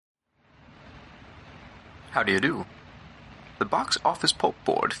How do you do? The Box Office Pulp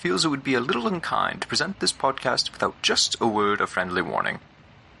Board feels it would be a little unkind to present this podcast without just a word of friendly warning.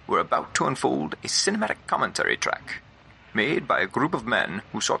 We're about to unfold a cinematic commentary track, made by a group of men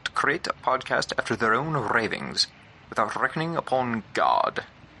who sought to create a podcast after their own ravings, without reckoning upon God.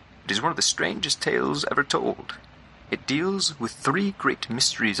 It is one of the strangest tales ever told. It deals with three great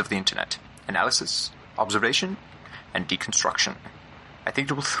mysteries of the internet: analysis, observation, and deconstruction. I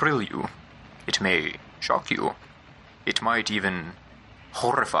think it will thrill you. It may shock you. It might even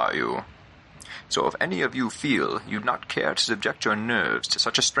horrify you. So if any of you feel you'd not care to subject your nerves to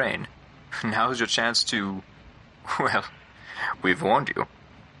such a strain, now's your chance to, well, we've warned you.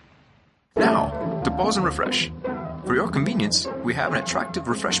 Now, to pause and refresh. For your convenience, we have an attractive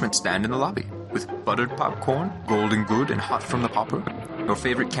refreshment stand in the lobby, with buttered popcorn, golden good and hot from the popper, your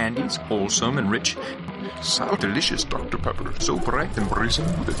favorite candies, wholesome and rich. So delicious, Dr. Pepper, so bright and brazen,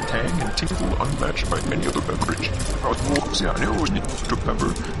 with a tang and tinkle unmatched by any other beverage. Dr.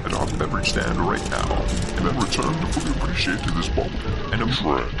 Pepper at our beverage stand right now, and then return to fully appreciate this bump and a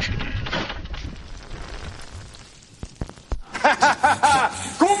tragedy. Ha ha ha ha!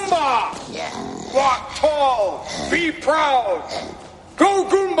 Goomba! Yeah. Walk tall! Be proud! Go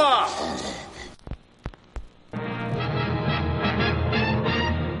Goomba!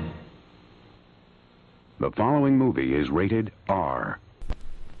 The following movie is rated R.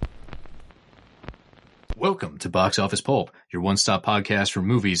 Welcome to Box Office Pulp, your one-stop podcast for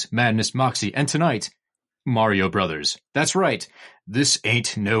movies, madness, moxie, and tonight, Mario Brothers. That's right, this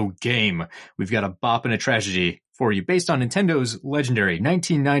ain't no game. We've got a bop and a tragedy for you based on Nintendo's legendary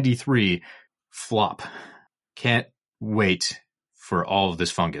 1993 flop. Can't wait for all of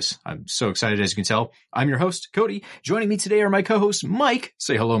this fungus. I'm so excited, as you can tell. I'm your host, Cody. Joining me today are my co-host, Mike.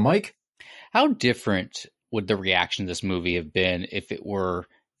 Say hello, Mike. How different would the reaction to this movie have been if it were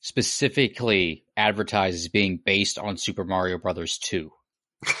specifically advertised as being based on Super Mario Brothers 2?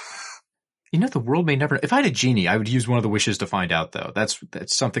 You know, the world may never... If I had a genie, I would use one of the wishes to find out, though. That's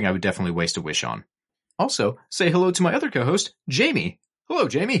something I would definitely waste a wish on. Also, say hello to my other co-host, Jamie. Hello,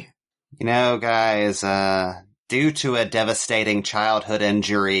 Jamie. You know, guys, due to a devastating childhood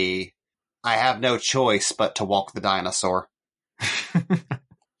injury, I have no choice but to walk the dinosaur.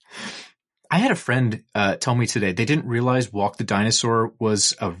 I had a friend tell me today they didn't realize Walk the Dinosaur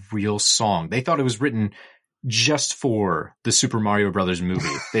was a real song. They thought it was written just for the Super Mario Brothers movie.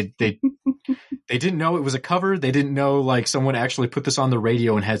 They didn't know it was a cover. They didn't know like someone actually put this on the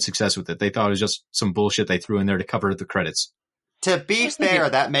radio and had success with it. They thought it was just some bullshit they threw in there to cover the credits. To be fair,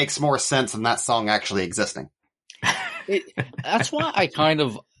 that makes more sense than that song actually existing. That's why I kind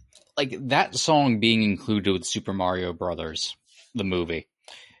of like that song being included with Super Mario Brothers, the movie.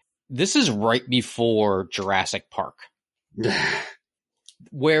 This is right before Jurassic Park,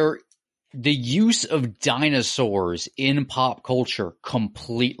 where the use of dinosaurs in pop culture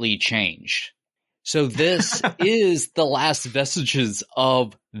completely changed. So this is the last vestiges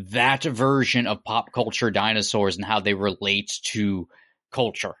of that version of pop culture dinosaurs and how they relate to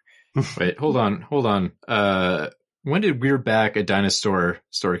culture. Wait, hold on. When did We're Back, a Dinosaur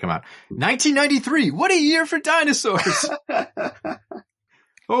story come out? 1993! What a year for dinosaurs!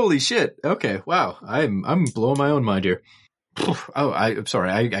 Holy shit. Okay. Wow. I'm blowing my own mind here. Oh, I'm sorry.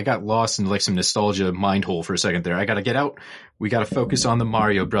 I got lost in like some nostalgia mind hole for a second there. I got to get out. We got to focus on the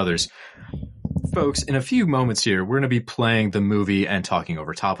Mario Brothers. Folks, in a few moments here, we're going to be playing the movie and talking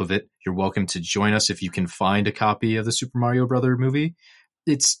over top of it. You're welcome to join us if you can find a copy of the Super Mario Brother movie.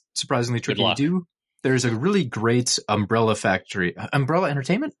 It's surprisingly tricky to do. There's a really great Umbrella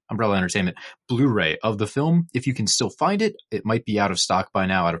Entertainment Blu-ray of the film. If you can still find it, it might be out of stock by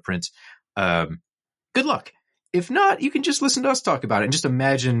now, out of print. Good luck. If not, you can just listen to us talk about it and just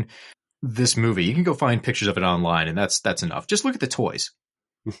imagine this movie. You can go find pictures of it online, and that's enough. Just look at the toys.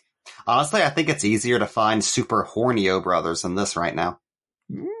 Honestly, I think it's easier to find Super Hornio Brothers than this right now.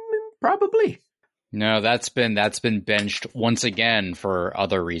 Probably. No, that's been benched once again for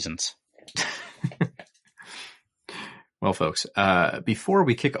other reasons. Well, folks, before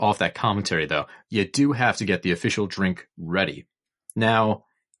we kick off that commentary, though, you do have to get the official drink ready. Now,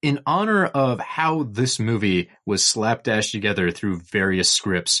 in honor of how this movie was slapdashed together through various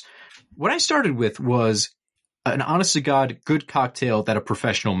scripts, what I started with was an honest-to-God good cocktail that a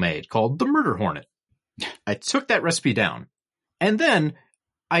professional made called the Murder Hornet. I took that recipe down, and then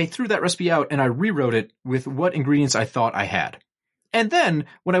I threw that recipe out and I rewrote it with what ingredients I thought I had. And then,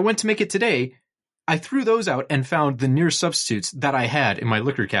 when I went to make it today, I threw those out and found the near substitutes that I had in my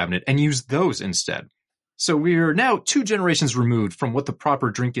liquor cabinet and used those instead. So we're now 2 generations removed from what the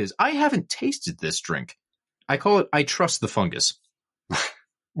proper drink is. I haven't tasted this drink. I call it I Trust the Fungus.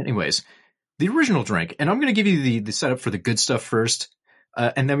 Anyways, the original drink, and I'm going to give you the setup for the good stuff first,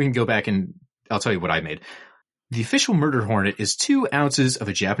 and then we can go back and I'll tell you what I made. The official Murder Hornet is 2 ounces of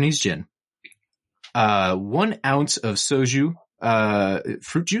a Japanese gin, 1 ounce of soju,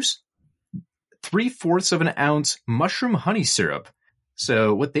 fruit juice, 3/4 of an ounce mushroom honey syrup.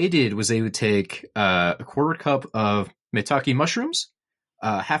 So what they did was they would take a 1/4 cup of maitake mushrooms,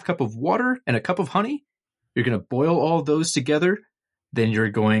 a 1/2 cup of water, and a cup of honey. You're going to boil all those together. Then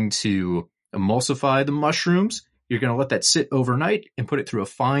you're going to emulsify the mushrooms. You're going to let that sit overnight and put it through a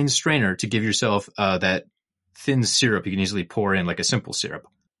fine strainer to give yourself that thin syrup you can easily pour in like a simple syrup.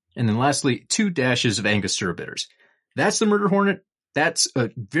 And then lastly, 2 dashes of Angostura bitters. That's the Murder Hornet. That's a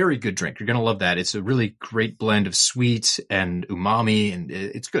very good drink. You're going to love that. It's a really great blend of sweet and umami, and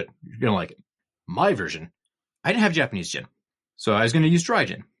it's good. You're going to like it. My version, I didn't have Japanese gin, so I was going to use dry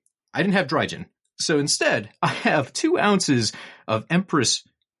gin. I didn't have dry gin. So instead, I have 2 ounces of Empress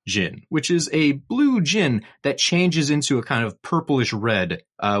gin, which is a blue gin that changes into a kind of purplish red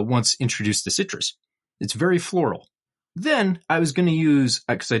once introduced to citrus. It's very floral. Then I was going to use,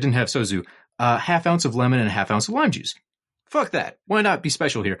 because I didn't have soju, 1/2 ounce of lemon and 1/2 ounce of lime juice. Fuck that. Why not be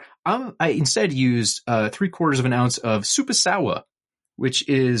special here? I instead used 3/4 of an ounce of supasawa, which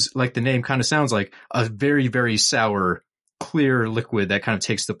is, like the name kind of sounds like, a very, very sour, clear liquid that kind of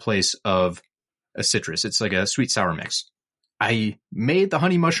takes the place of a citrus. It's like a sweet sour mix. I made the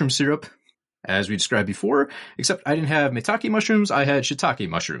honey mushroom syrup, as we described before, except I didn't have maitake mushrooms, I had shiitake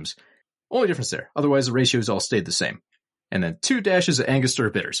mushrooms. Only difference there. Otherwise, the ratios all stayed the same. And then 2 dashes of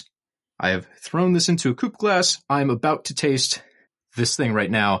Angostura bitters. I have thrown this into a coupe glass. I'm about to taste this thing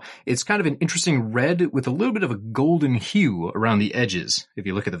right now. It's kind of an interesting red with a little bit of a golden hue around the edges, if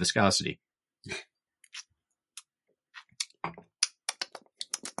you look at the viscosity.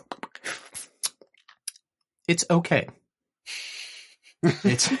 It's okay.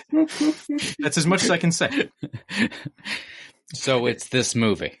 That's as much as I can say. So it's this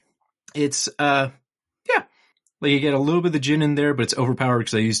movie. It's, yeah. Like you get a little bit of the gin in there, but it's overpowered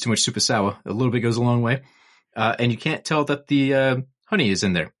because I used too much supasawa. A little bit goes a long way. And you can't tell that the honey is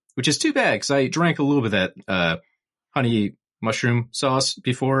in there, which is too bad because I drank a little bit of that honey mushroom sauce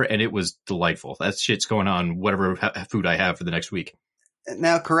before, and it was delightful. That shit's going on whatever food I have for the next week.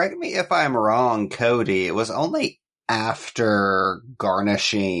 Now, correct me if I'm wrong, Cody. It was only after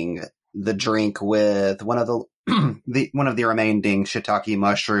garnishing the drink with one of the one of the remaining shiitake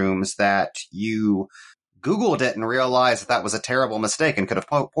mushrooms that you Googled it and realized that was a terrible mistake and could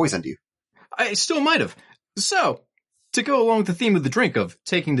have poisoned you. I still might have. So, to go along with the theme of the drink of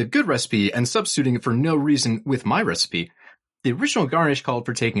taking the good recipe and substituting it for no reason with my recipe, the original garnish called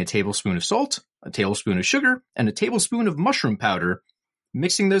for taking a tablespoon of salt, a tablespoon of sugar, and a tablespoon of mushroom powder,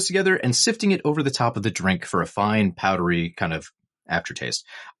 mixing those together and sifting it over the top of the drink for a fine, powdery kind of aftertaste.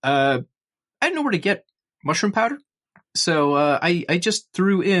 I didn't know where to get mushroom powder, so I just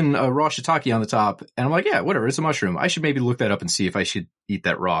threw in a raw shiitake on the top, and I'm like, yeah, whatever, it's a mushroom. I should maybe look that up and see if I should eat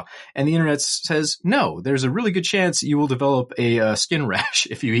that raw. And the internet says, no, there's a really good chance you will develop a skin rash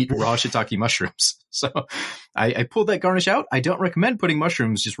if you eat raw shiitake mushrooms. So I pulled that garnish out. I don't recommend putting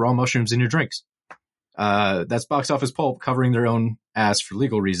mushrooms, just raw mushrooms, in your drinks. That's Box Office Pulp covering their own ass for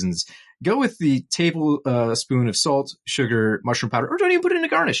legal reasons. Go with the tablespoon of salt, sugar, mushroom powder, or don't even put it in a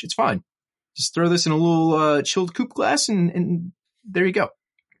garnish. It's fine. Just throw this in a little chilled coupe glass, and there you go.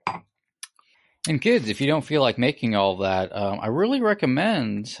 And kids, if you don't feel like making all that, I really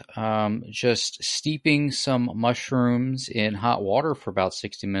recommend just steeping some mushrooms in hot water for about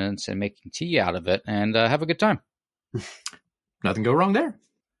 60 minutes and making tea out of it, and have a good time. Nothing go wrong there.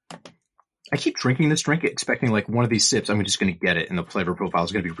 I keep drinking this drink expecting like one of these sips, I'm just going to get it, and the flavor profile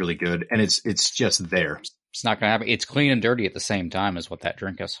is going to be really good, and it's just there. It's not going to happen. It's clean and dirty at the same time is what that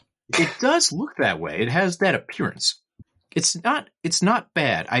drink is. It does look that way. It has that appearance. It's not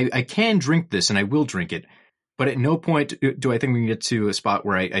bad. I can drink this and I will drink it, but at no point do I think we can get to a spot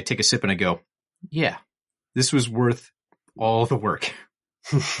where I take a sip and I go, yeah, this was worth all the work.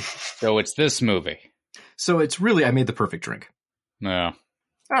 So it's this movie. So it's really, I made the perfect drink. No.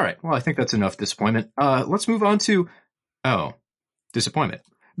 All right. Well, I think that's enough disappointment. Let's move on to, disappointment.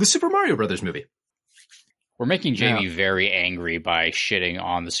 The Super Mario Brothers movie. We're making Jamie very angry by shitting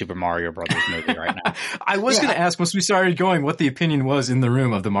on the Super Mario Brothers movie right now. I was going to ask once we started going what the opinion was in the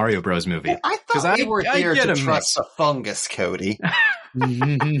room of the Mario Bros movie. Well, I thought we were here to trust a fungus, Cody.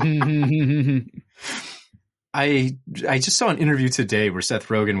 I just saw an interview today where Seth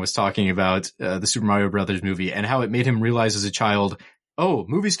Rogen was talking about the Super Mario Brothers movie and how it made him realize as a child, oh,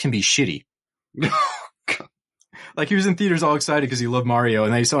 movies can be shitty. Like, he was in theaters all excited because he loved Mario,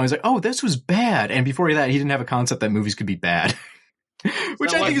 and then he saw it, and he's like, oh, this was bad. And before that, he didn't have a concept that movies could be bad.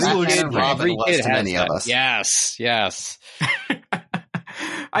 Which So I think is a little Batman and strange. Robin was to many of us. Yes, yes.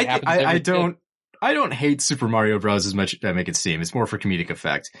 I don't hate Super Mario Bros. As much as I make it seem. It's more for comedic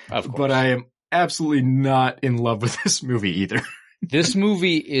effect. Of course. But I am absolutely not in love with this movie either. This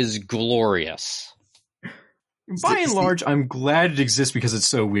movie is glorious. By and large, I'm glad it exists because it's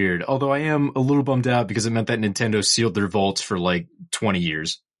so weird. Although I am a little bummed out because it meant that Nintendo sealed their vaults for like 20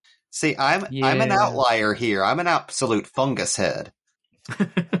 years. See, I'm an outlier here. I'm an absolute fungus head.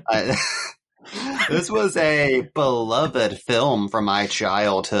 This was a beloved film from my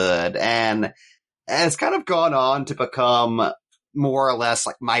childhood, and it's kind of gone on to become more or less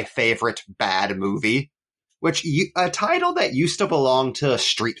like my favorite bad movie, a title that used to belong to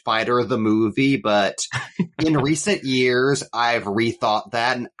Street Fighter the movie, but in recent years, I've rethought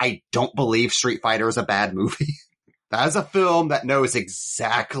that, and I don't believe Street Fighter is a bad movie. That is a film that knows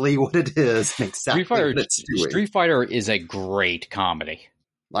exactly what it is and exactly what it's doing. Street Fighter is a great comedy.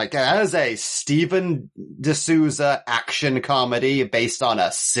 Like, that is a Steven D'Souza action comedy based on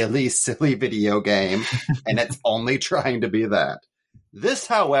a silly, silly video game, and it's only trying to be that. This,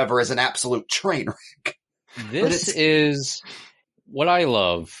 however, is an absolute train wreck. This is what I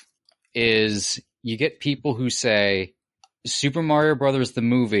love is you get people who say Super Mario Brothers the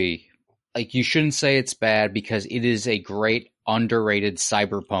movie, like you shouldn't say it's bad because it is a great underrated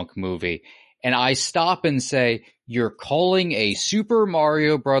cyberpunk movie. And I stop and say, you're calling a Super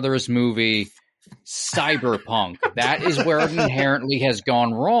Mario Brothers movie cyberpunk. That is where it inherently has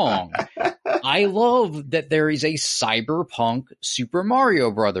gone wrong. I love that there is a cyberpunk Super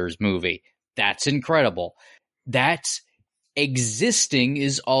Mario Brothers movie. That's incredible. That's existing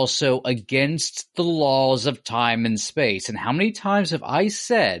is also against the laws of time and space. And how many times have I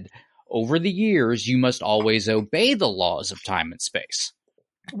said over the years, you must always obey the laws of time and space?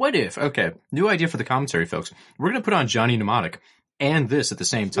 What if, okay, new idea for the commentary, folks. We're going to put on Johnny Mnemonic and this at the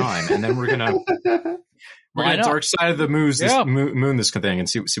same time, and then we're going to Dark Side of the Moon this thing and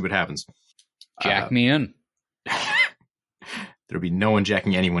see what happens. Jack me in. There'll be no one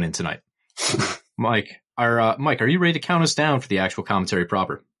jacking anyone in tonight. Mike, are you ready to count us down for the actual commentary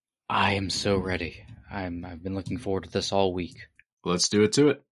proper? I am so ready. I've been looking forward to this all week. Let's do it to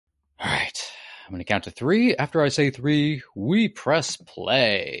it. All right. I'm going to count to 3. After I say 3, we press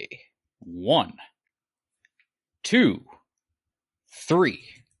play. 1, 2, 3.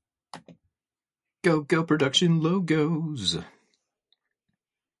 Go production logos.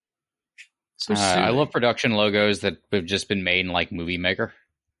 So I love production logos that have just been made in like Movie Maker.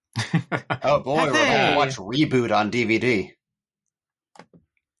 Oh boy, we're about to watch Reboot on DVD.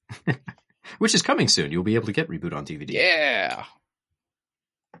 Which is coming soon. You'll be able to get Reboot on DVD. Yeah.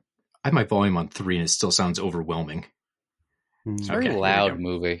 I have my volume on 3 and it still sounds overwhelming. It's a very loud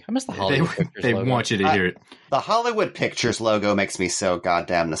movie. I miss the Hollywood Pictures they logo. want you to hear it. The Hollywood Pictures logo makes me so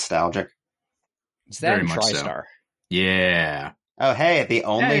goddamn nostalgic. It's that Very and much so. TriStar. Yeah. Oh, hey, the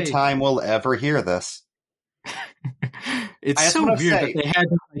only time we'll ever hear this. It's so weird that they had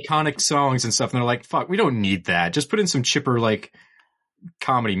iconic songs and stuff, and they're like, fuck, we don't need that. Just put in some chipper, like,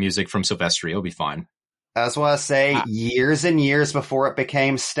 comedy music from Silvestri. It'll be fine. I just want to say, years and years before it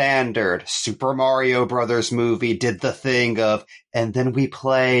became standard, Super Mario Brothers movie did the thing of, and then we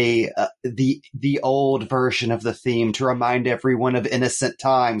play the old version of the theme to remind everyone of innocent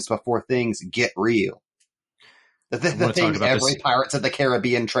times before things get real. The thing every Pirates of the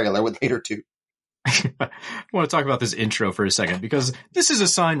Caribbean trailer would later do. I want to talk about this intro for a second, because this is a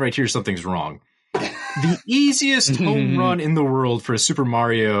sign right here something's wrong. The easiest home run in the world for a Super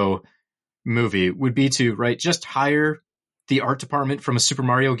Mario movie would be to, just hire the art department from a Super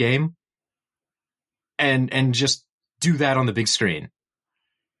Mario game and just do that on the big screen.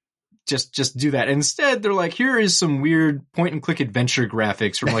 Just do that. Instead, they're like, here is some weird point-and-click adventure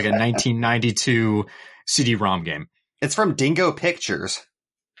graphics from like a 1992 CD-ROM game. It's from Dingo Pictures.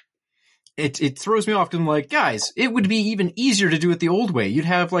 It throws me off because I'm like, guys, it would be even easier to do it the old way. You'd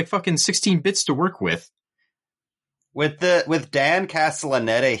have like fucking 16 bits to work with. With Dan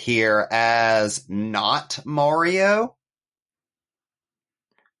Castellaneta here as not Mario.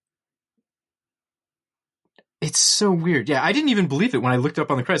 It's so weird. Yeah, I didn't even believe it when I looked up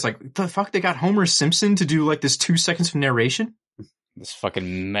on the credits. Like, the fuck, they got Homer Simpson to do like this 2 seconds of narration? This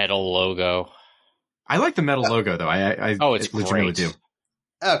fucking metal logo. I like the metal logo though. It's legitimately great. do.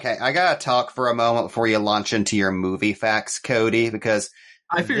 Okay, I gotta talk for a moment before you launch into your movie facts, Cody, because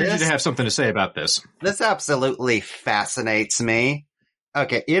I figured you'd have something to say about this. This absolutely fascinates me.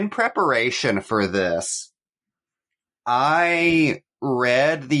 Okay, in preparation for this, I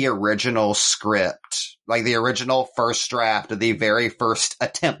read the original script, like the original first draft of the very first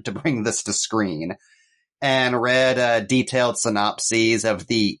attempt to bring this to screen. and read detailed synopses of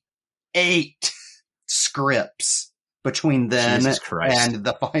the 8 scripts between then and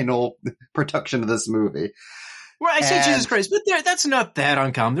the final production of this movie. Well, I say Jesus Christ, but that's not that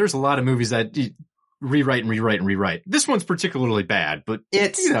uncommon. There's a lot of movies that rewrite and rewrite and rewrite. This one's particularly bad, but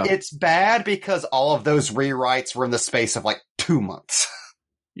it's bad because all of those rewrites were in the space of like 2 months.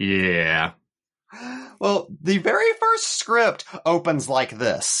 Yeah. Well, the very first script opens like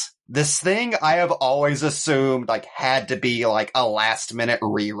this. This thing I have always assumed like had to be like a last minute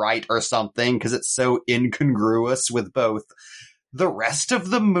rewrite or something because it's so incongruous with both the rest of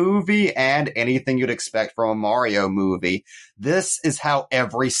the movie and anything you'd expect from a Mario movie. This is how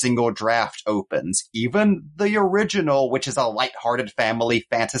every single draft opens, even the original, which is a lighthearted family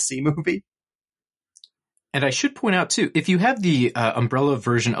fantasy movie. And I should point out, too, if you have the Umbrella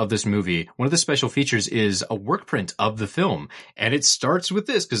version of this movie, one of the special features is a work print of the film. And it starts with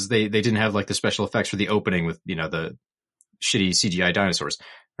this because they didn't have like the special effects for the opening with, the shitty CGI dinosaurs.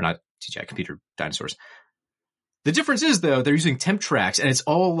 Or not CGI, computer dinosaurs. The difference is, though, they're using temp tracks, and it's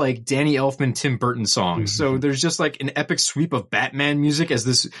all like Danny Elfman, Tim Burton songs. So there's just like an epic sweep of Batman music as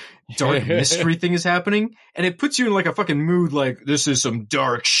this dark mystery thing is happening. And it puts you in like a fucking mood like, this is some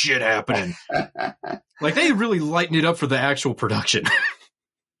dark shit happening. Like, they really lighten it up for the actual production.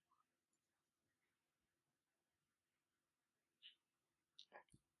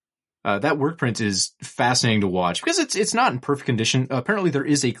 That work print is fascinating to watch because it's not in perfect condition. Apparently there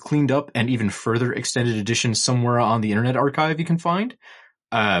is a cleaned up and even further extended edition somewhere on the Internet Archive you can find.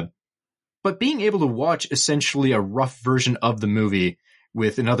 But being able to watch essentially a rough version of the movie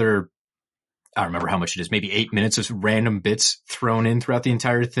with another, I don't remember how much it is, maybe 8 minutes of random bits thrown in throughout the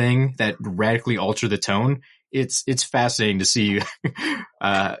entire thing that radically alter the tone. It's fascinating to see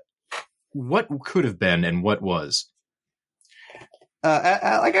what could have been and what was.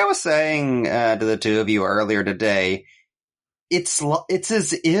 Like I was saying to the two of you earlier today, it's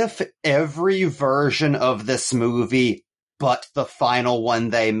as if every version of this movie, but the final one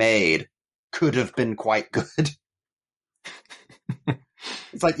they made, could have been quite good.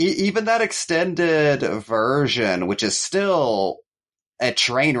 It's like even that extended version, which is still a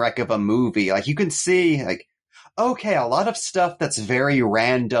train wreck of a movie. Like you can see, like, okay, a lot of stuff that's very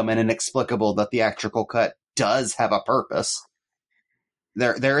random and inexplicable. The theatrical cut does have a purpose.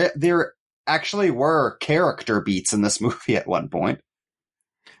 There actually were character beats in this movie at one point.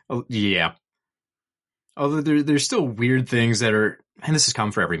 Oh, yeah. Although there's still weird things that are, and this is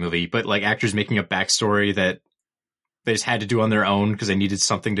common for every movie, but like actors making a backstory that they just had to do on their own because they needed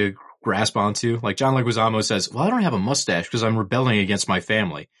something to grasp onto. Like John Leguizamo says, well, I don't have a mustache because I'm rebelling against my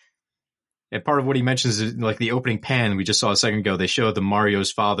family. And part of what he mentions is like the opening pan we just saw a second ago. They show the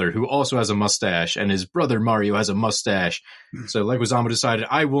Mario's father, who also has a mustache, and his brother Mario has a mustache. So Leguizamo decided,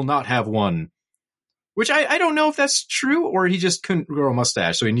 I will not have one. Which I don't know if that's true, or he just couldn't grow a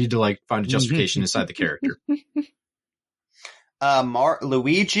mustache, so he needed to like find a justification inside the character.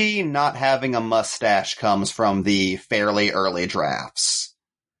 Luigi not having a mustache comes from the fairly early drafts.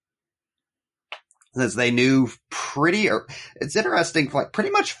 As they knew it's interesting, like pretty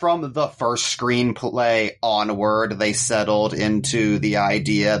much from the first screenplay onward, they settled into the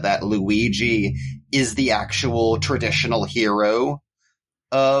idea that Luigi is the actual traditional hero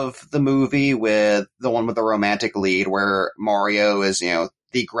of the movie, with the one with the romantic lead, where Mario is,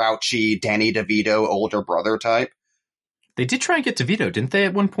 the grouchy Danny DeVito older brother type. They did try and get DeVito, didn't they,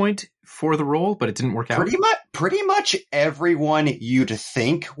 at one point for the role, but it didn't work out? Pretty much everyone you'd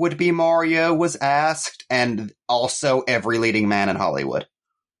think would be Mario was asked, and also every leading man in Hollywood.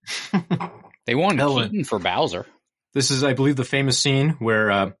 They wanted Keaton for Bowser. This is, I believe, the famous scene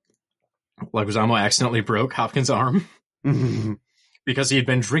where Leguizamo accidentally broke Hopkins' arm because he had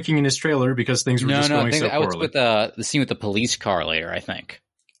been drinking in his trailer because things were going so poorly. I was with the scene with the police car later, I think.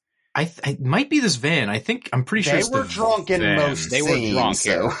 It might be this van. I'm pretty sure they were drunk in most scenes. They were drunk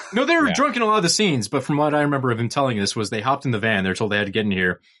here. No, they were drunk in a lot of the scenes, but from what I remember of him telling us was they hopped in the van. They're told they had to get in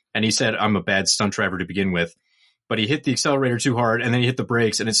here, and he said, I'm a bad stunt driver to begin with. But he hit the accelerator too hard, and then he hit the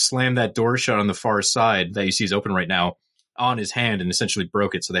brakes, and it slammed that door shut on the far side that you see is open right now on his hand and essentially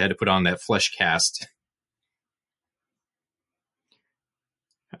broke it, so they had to put on that flesh cast.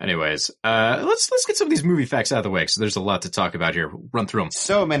 Anyways, let's get some of these movie facts out of the way, because there's a lot to talk about here. We'll run through them.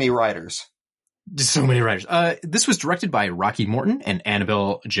 So many writers. So many writers. This was directed by Rocky Morton and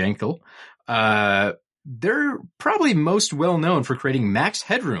Annabelle Jankel. They're probably most well known for creating Max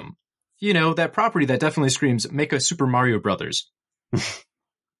Headroom. That property that definitely screams, make a Super Mario Brothers.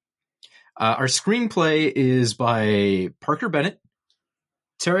 Our screenplay is by Parker Bennett,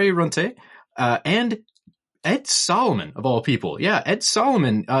 Terry Runte, and Ed Solomon, of all people. Yeah, Ed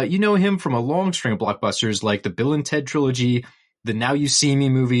Solomon. You know him from a long string of blockbusters like the Bill and Ted trilogy, the Now You See Me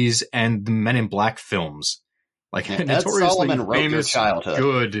movies, and the Men in Black films. Like, Ed notoriously Solomon wrote your famous, childhood.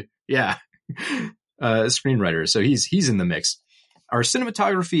 good, yeah, screenwriter. So he's in the mix. Our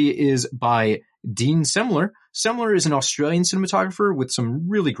cinematography is by Dean Semler. Semler is an Australian cinematographer with some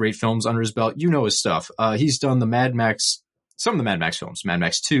really great films under his belt. You know his stuff. He's done some of the Mad Max films, Mad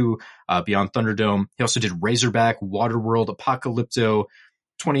Max 2, Beyond Thunderdome. He also did Razorback, Waterworld, Apocalypto,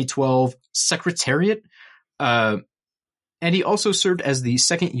 2012, Secretariat. And he also served as the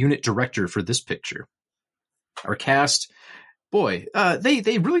second unit director for this picture. Our cast, boy,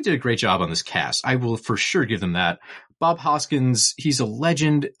 they really did a great job on this cast. I will for sure give them that. Bob Hoskins, he's a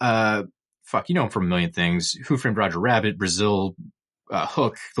legend. You know him from a million things. Who Framed Roger Rabbit, Brazil,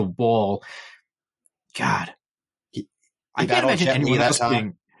 Hook, The Wall. God. I can't imagine anyone else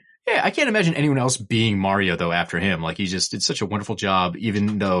being... Yeah, I can't imagine anyone else being Mario, though, after him. Like, he just did such a wonderful job,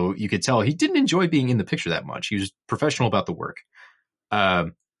 even though you could tell he didn't enjoy being in the picture that much. He was professional about the work.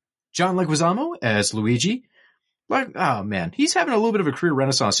 John Leguizamo as Luigi. Like, oh, man. He's having a little bit of a career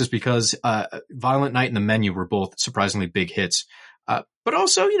renaissance just because Violent Night and The Menu were both surprisingly big hits. But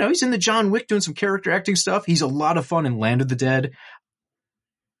also, you know, he's in the John Wick doing some character acting stuff. He's a lot of fun in Land of the Dead.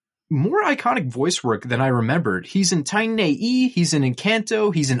 More iconic voice work than I remembered. He's in Titan A.E., he's in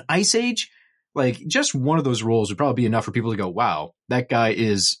Encanto, he's in Ice Age. Like, just one of those roles would probably be enough for people to go, wow, that guy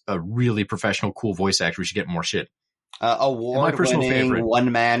is a really professional, cool voice actor. We should get more shit. Award-winning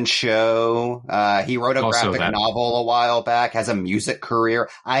one-man show. He wrote a graphic novel a while back, has a music career.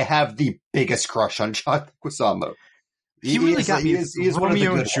 I have the biggest crush on John Leguizamo. He really got me. He's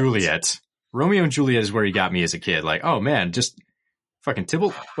Romeo and Juliet. Ones. Romeo and Juliet is where he got me as a kid. Like, oh man, just fucking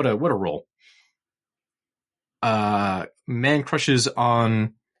Tybalt. What a role. Man crushes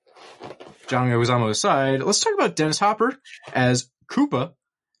on John Leguizamo's side. Let's talk about Dennis Hopper as Koopa.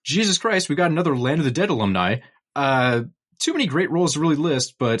 Jesus Christ, we got another Land of the Dead alumni. Too many great roles to really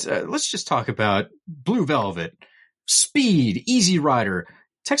list, but let's just talk about Blue Velvet, Speed, Easy Rider,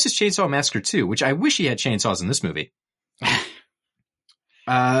 Texas Chainsaw Massacre 2, which I wish he had chainsaws in this movie.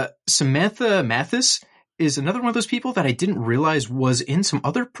 Samantha Mathis is another one of those people that I didn't realize was in some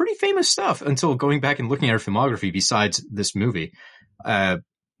other pretty famous stuff until going back and looking at her filmography besides this movie.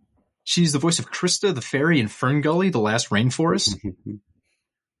 She's the voice of Krista the fairy in Fern Gully, The Last Rainforest.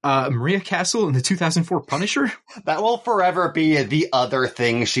 Maria Castle in the 2004 Punisher. That will forever be the other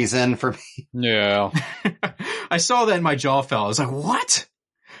thing she's in for me. Yeah. I saw that and my jaw fell. I was like, what?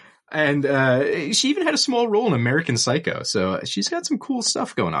 And she even had a small role in American Psycho. So she's got some cool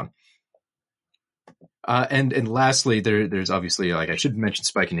stuff going on. And lastly, there's obviously, like, I should mention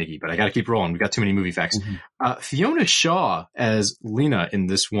Spike and Iggy, but I got to keep rolling. We got too many movie facts. Mm-hmm. Fiona Shaw as Lena in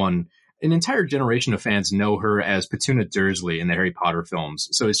this one. An entire generation of fans know her as Petunia Dursley in the Harry Potter films.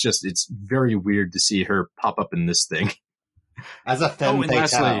 So it's very weird to see her pop up in this thing. As a femme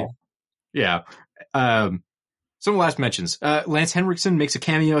fatale. Yeah. Some last mentions. Lance Henriksen makes a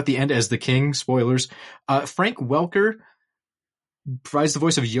cameo at the end as the king. Spoilers. Frank Welker provides the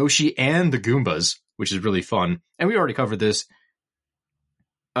voice of Yoshi and the Goombas, which is really fun. And we already covered this.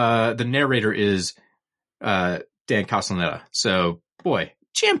 The narrator is Dan Castellaneta. So, boy,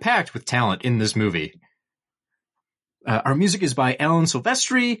 jam-packed with talent in this movie. Our music is by Alan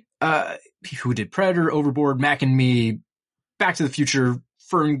Silvestri, who did Predator, Overboard, Mac and Me, Back to the Future,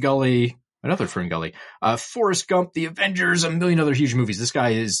 Fern Gully, another Fern Gully, Forrest Gump, The Avengers, a million other huge movies. This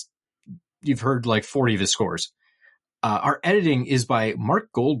guy you've heard like 40 of his scores. Our editing is by Mark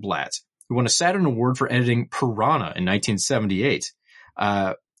Goldblatt, who won a Saturn Award for editing Piranha in 1978.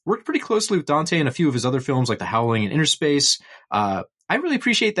 Worked pretty closely with Dante in a few of his other films like The Howling and Inner Space. I really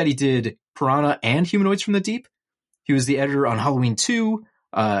appreciate that he did Piranha and Humanoids from the Deep. He was the editor on Halloween 2,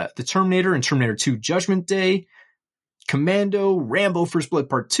 The Terminator and Terminator 2 Judgment Day, Commando, Rambo First Blood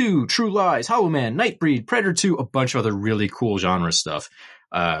Part 2, True Lies, Hollow Man, Nightbreed, Predator 2, a bunch of other really cool genre stuff.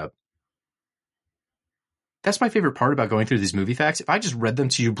 That's my favorite part about going through these movie facts. If I just read them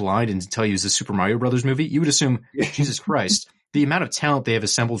to you blind and tell you it's a Super Mario Brothers movie, you would assume, Jesus Christ, the amount of talent they have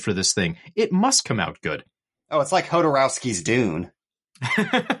assembled for this thing, it must come out good. Oh, it's like Hodorowski's Dune.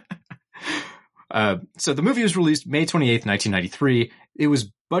 So the movie was released May 28th, 1993. It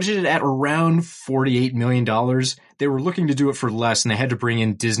was budgeted at around $48 million. They were looking to do it for less, and they had to bring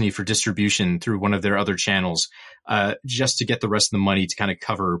in Disney for distribution through one of their other channels, just to get the rest of the money to kind of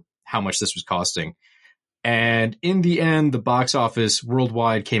cover how much this was costing. And in the end, the box office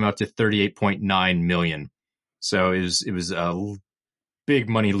worldwide came out to $38.9 million. So it was a big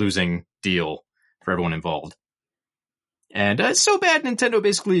money losing deal for everyone involved. And it's so bad, Nintendo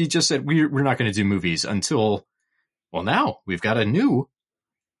basically just said, we're not going to do movies until, well, now we've got a new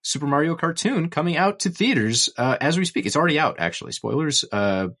Super Mario cartoon coming out to theaters as we speak. It's already out, actually. Spoilers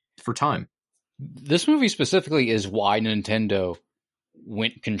for time. This movie specifically is why Nintendo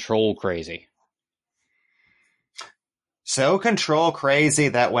went control crazy. So control crazy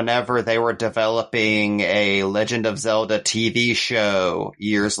that whenever they were developing a Legend of Zelda TV show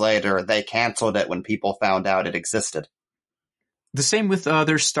years later, they canceled it when people found out it existed. The same with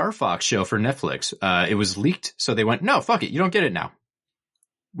their Star Fox show for Netflix. It was leaked, so they went, no, fuck it, you don't get it now.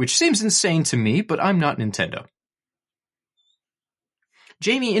 Which seems insane to me, but I'm not Nintendo.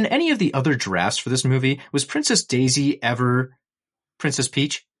 Jamie, in any of the other drafts for this movie, was Princess Daisy ever Princess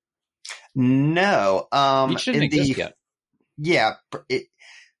Peach? No. Peach didn't exist yet. Yeah.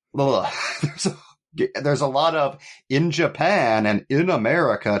 There's a lot of in Japan and in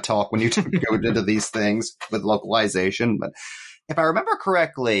America talk when you go into these things with localization. But if I remember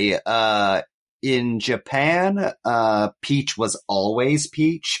correctly, in Japan, Peach was always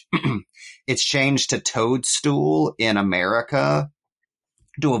Peach. It's changed to Toadstool in America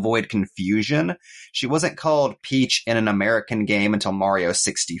to avoid confusion. She wasn't called Peach in an American game until Mario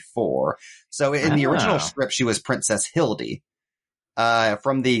 64. So in the original script, she was Princess Hildy.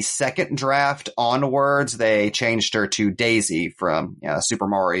 From the second draft onwards, they changed her to Daisy from Super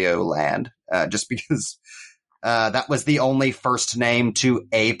Mario Land, just because that was the only first name to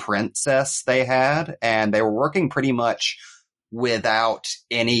a princess they had, and they were working pretty much without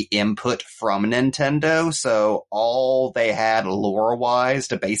any input from Nintendo, so all they had lore-wise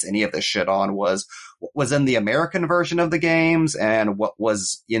to base any of this shit on was what was in the American version of the games and what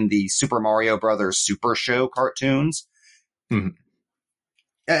was in the Super Mario Brothers Super Show cartoons. Mm-hmm.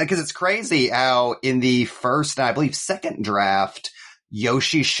 Because it's crazy how in the first, and I believe second draft,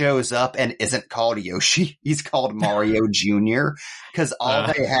 Yoshi shows up and isn't called Yoshi. He's called Mario Jr. Because all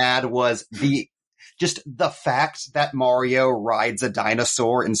they had was just the fact that Mario rides a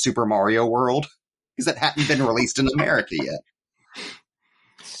dinosaur in Super Mario World. Because it hadn't been released in America yet.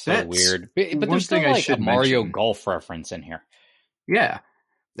 So weird. But there's still like a Mario Golf reference in here. Yeah.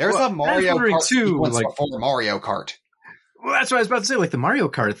 There's a Mario Kart sequence like, before Mario Kart. Well, that's what I was about to say. Like the Mario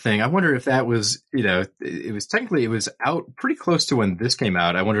Kart thing, I wonder if that was, it was out pretty close to when this came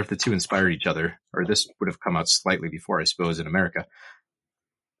out. I wonder if the two inspired each other, or this would have come out slightly before, I suppose, in America.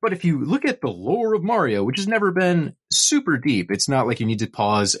 But if you look at the lore of Mario, which has never been super deep, it's not like you need to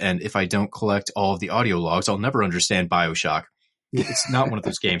pause and if I don't collect all of the audio logs, I'll never understand BioShock. It's not one of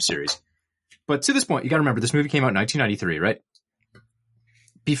those game series. But to this point, you got to remember, this movie came out in 1993, right?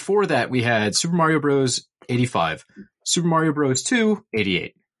 Before that, we had Super Mario Bros. 85. Super Mario Bros. 2,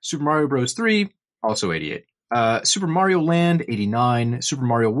 88. Super Mario Bros. 3, also 88. Super Mario Land, 89. Super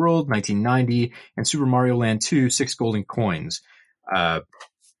Mario World, 1990. And Super Mario Land 2, 6 golden coins. I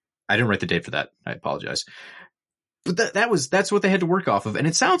didn't write the date for that. I apologize. But that's what they had to work off of. And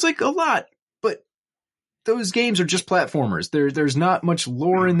it sounds like a lot, but those games are just platformers. There's not much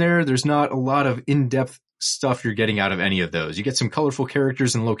lore in there. There's not a lot of in-depth stuff you're getting out of any of those. You get some colorful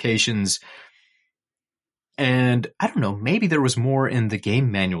characters and locations. And I don't know, maybe there was more in the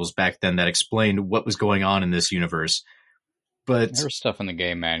game manuals back then that explained what was going on in this universe. But there was stuff in the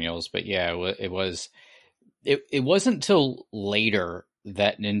game manuals, but yeah, it wasn't until later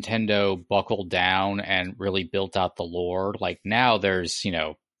that Nintendo buckled down and really built out the lore. Like now there's,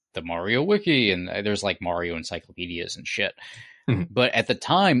 the Mario Wiki and there's like Mario encyclopedias and shit. Mm-hmm. But at the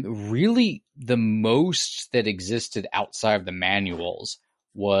time, really the most that existed outside of the manuals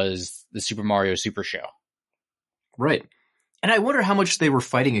was the Super Mario Super Show. Right. And I wonder how much they were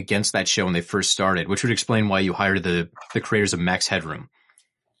fighting against that show when they first started, which would explain why you hired the creators of Max Headroom.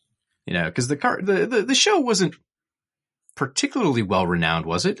 Because the show wasn't particularly well renowned,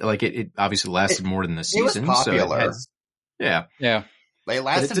 was it? Like it obviously lasted more than the season. It was popular. Yeah. They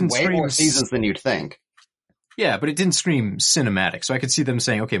lasted way more seasons than you'd think. Yeah, but it didn't scream cinematic. So I could see them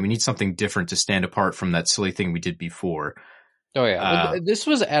saying, okay, we need something different to stand apart from that silly thing we did before. Oh, yeah. This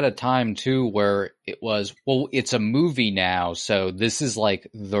was at a time, too, where it was, well, it's a movie now, so this is like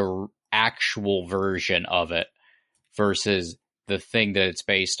the actual version of it versus the thing that it's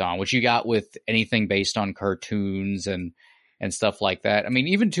based on, which you got with anything based on cartoons and stuff like that. I mean,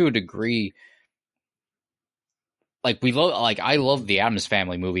 even to a degree, like I love the Addams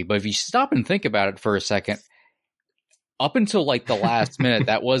Family movie, but if you stop and think about it for a second, up until like the last minute,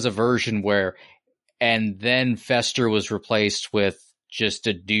 that was a version where, and then Fester was replaced with just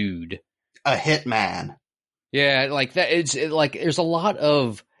a dude, a hitman. Yeah, like that. It's like there's a lot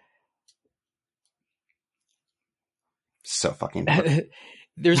of so fucking.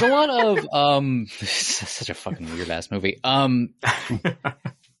 There's a lot of such a fucking weird ass movie.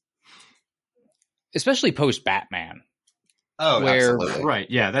 Especially post Batman. Oh, where, absolutely.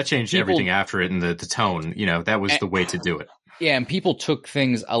 Right, yeah, that changed everything after it, and the tone, that was the way to do it. Yeah, and people took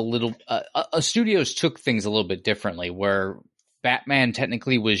things a little, studios took things a little bit differently, where Batman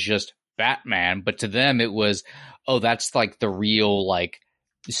technically was just Batman, but to them it was, oh, that's like the real, like,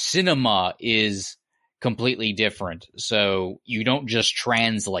 cinema is completely different, so you don't just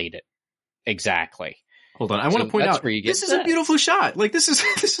translate it exactly. Hold on, I want to point out, this is a beautiful shot. Like, this is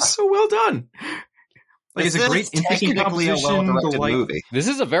so well done. Like, it's a great interesting composition. A well-directed movie. This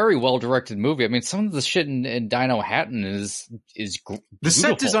is a very well-directed movie. I mean, some of the shit in Dino Hatton is beautiful. The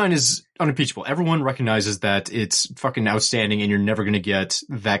set design is unimpeachable. Everyone recognizes that it's fucking outstanding, and you're never going to get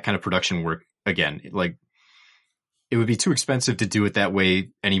that kind of production work again. Like, it would be too expensive to do it that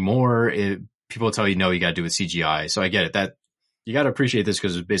way anymore. People tell you, no, you got to do it with CGI. So I get it. That you got to appreciate this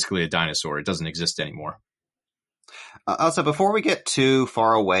because it's basically a dinosaur. It doesn't exist anymore. Also, before we get too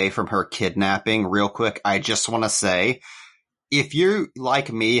far away from her kidnapping, real quick, I just want to say, if you,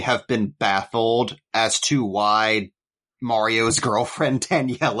 like me, have been baffled as to why Mario's girlfriend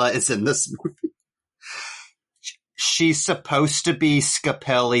Daniela is in this movie, she's supposed to be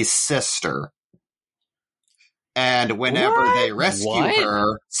Scapelli's sister. And whenever they rescue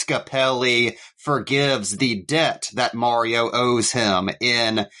her, Scapelli forgives the debt that Mario owes him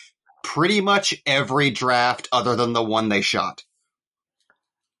in pretty much every draft other than the one they shot.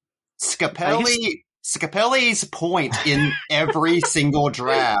 Scapelli's point in every single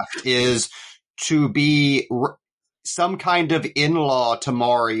draft is to be some kind of in-law to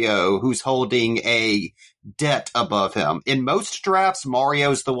Mario who's holding a debt above him. In most drafts,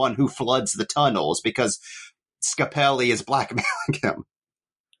 Mario's the one who floods the tunnels because Scapelli is blackmailing him.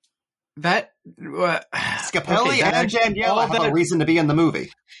 Scapelli and Daniela have a reason to be in the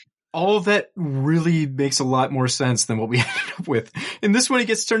movie. All of that really makes a lot more sense than what we ended up with. In this one, he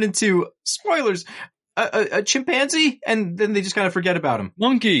gets turned into, spoilers, a chimpanzee, and then they just kind of forget about him.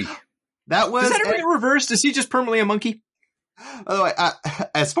 Monkey. Does that ever get reversed? Is he just permanently a monkey? By the way,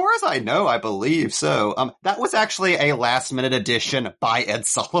 as far as I know, I believe so. That was actually a last-minute addition by Ed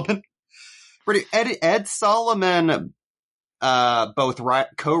Solomon. Ed Solomon, both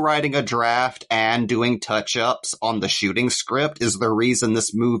co-writing a draft and doing touch-ups on the shooting script is the reason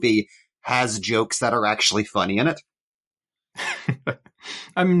this movie has jokes that are actually funny in it.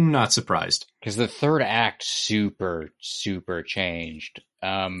 I'm not surprised. Because the third act super changed.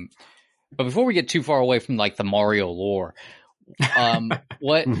 But before we get too far away from like the Mario lore,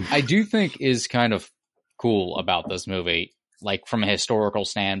 what I do think is kind of cool about this movie, like from a historical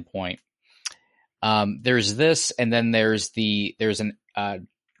standpoint, there's this, and then there's an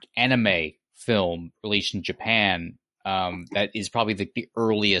anime film released in Japan that is probably the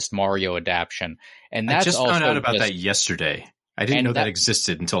earliest Mario adaptation. And that's I just found out about that yesterday. I didn't know that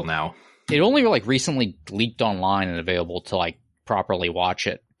existed until now. It only like recently leaked online and available to like properly watch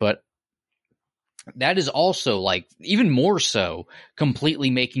it, but that is also like even more so completely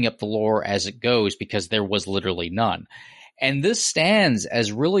making up the lore as it goes because there was literally none. And this stands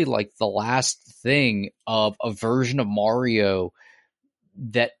as really like the last thing of a version of Mario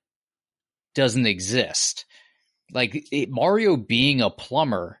that doesn't exist. Like Mario being a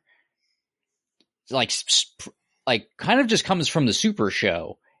plumber, like kind of just comes from the Super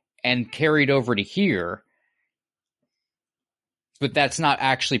Show and carried over to here. But that's not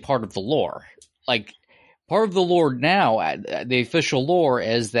actually part of the lore. Like part of the lore now, the official lore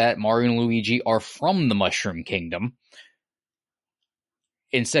is that Mario and Luigi are from the Mushroom Kingdom,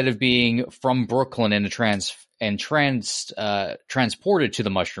 instead of being from Brooklyn and transported to the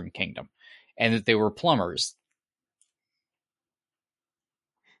Mushroom Kingdom, and that they were plumbers.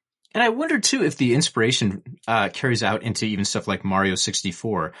 And I wonder too if the inspiration carries out into even stuff like Mario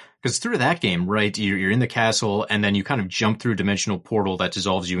 64, because through that game, right, you're in the castle and then you kind of jump through a dimensional portal that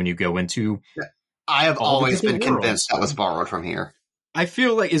dissolves you and you go into. I have always been convinced that was borrowed from here. I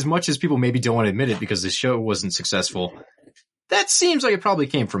feel like as much as people maybe don't want to admit it because the show wasn't successful, that seems like it probably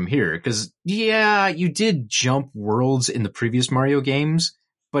came from here, because, yeah, you did jump worlds in the previous Mario games,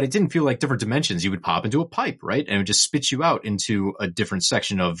 but it didn't feel like different dimensions. You would pop into a pipe, right? And it would just spit you out into a different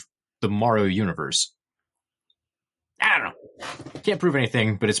section of the Mario universe. I don't know. Can't prove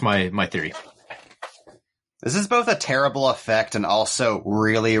anything, but it's my theory. This is both a terrible effect and also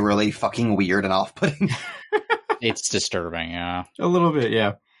really, really fucking weird and off-putting. It's disturbing, yeah. A little bit,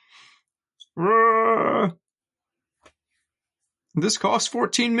 yeah. This cost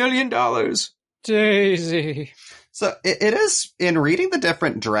 $14 million. Daisy. So it is, in reading the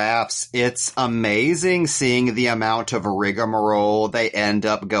different drafts, it's amazing seeing the amount of rigmarole they end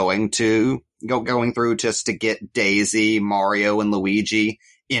up going through just to get Daisy, Mario, and Luigi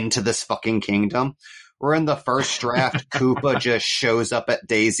into this fucking kingdom. Where in the first draft, Koopa just shows up at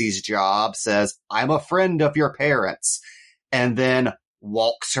Daisy's job, says, "I'm a friend of your parents," and then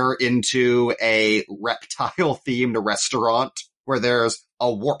walks her into a reptile-themed restaurant where there's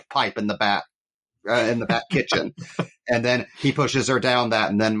a warp pipe in the back kitchen. And then he pushes her down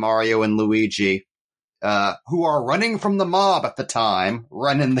that, and then Mario and Luigi, who are running from the mob at the time,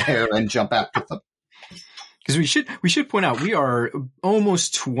 run in there and jump after them. Because we should point out, we are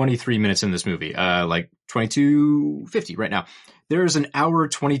almost 23 minutes in this movie, like 22:50 right now. There's an hour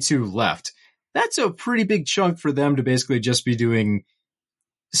 22 left. That's a pretty big chunk for them to basically just be doing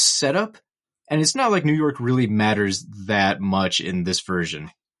setup. And it's not like New York really matters that much in this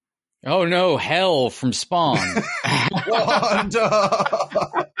version. Oh no, Hell from Spawn.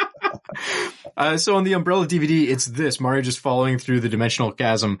 So on the Umbrella DVD, it's this, Mario just falling through the dimensional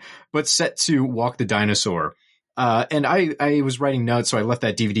chasm, but set to Walk the Dinosaur. And I was writing notes, so I left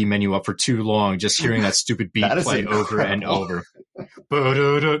that DVD menu up for too long, just hearing that stupid beat play over and over.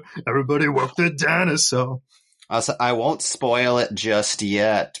 Everybody walk the dinosaur. I won't spoil it just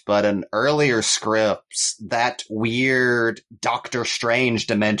yet, but in earlier scripts, that weird Doctor Strange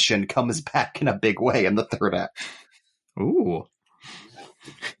dimension comes back in a big way in the third act. Ooh.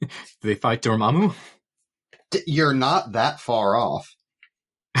 Do they fight Dormammu? You're not that far off.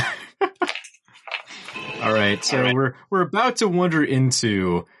 All right, so we're about to wander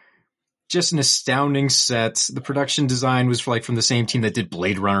into just an astounding set. The production design was from the same team that did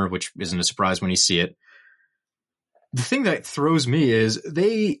Blade Runner, which isn't a surprise when you see it. The thing that throws me is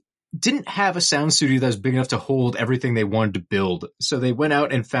they didn't have a sound studio that was big enough to hold everything they wanted to build. So they went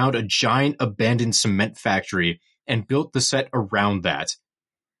out and found a giant abandoned cement factory and built the set around that.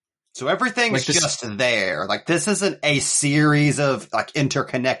 So everything's just there. Like, this isn't a series of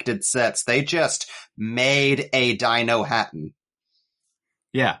interconnected sets. They just made a Dino Hatton.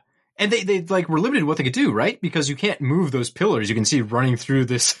 Yeah. And they were limited in what they could do, right? Because you can't move those pillars you can see running through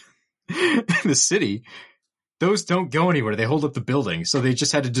this the city. Those don't go anywhere. They hold up the building. So they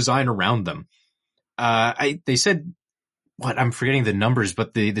just had to design around them. They said, I'm forgetting the numbers,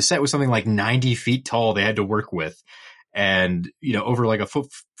 but the set was something like 90 feet tall they had to work with. And, over like a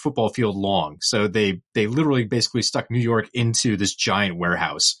football field long. So they literally basically stuck New York into this giant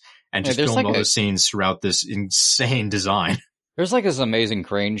warehouse and just filmed all those scenes throughout this insane design. There's this amazing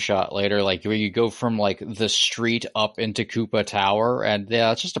crane shot later, where you go from the street up into Koopa Tower, and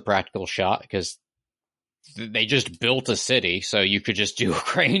yeah, it's just a practical shot because they just built a city, so you could just do a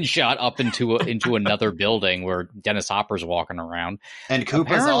crane shot up into another building where Dennis Hopper's walking around. And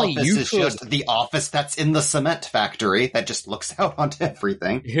Koopa's office is just the office that's in the cement factory that just looks out onto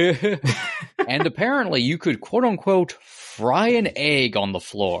everything. And apparently you could, quote unquote, fry an egg on the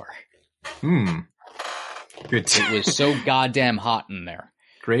floor. Good. It was so goddamn hot in there.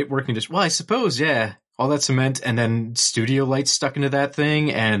 Great working conditions. Well, I suppose, yeah. All that cement and then studio lights stuck into that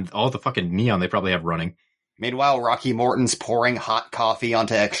thing and all the fucking neon they probably have running. Meanwhile, Rocky Morton's pouring hot coffee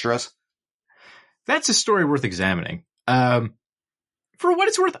onto extras. That's a story worth examining. For what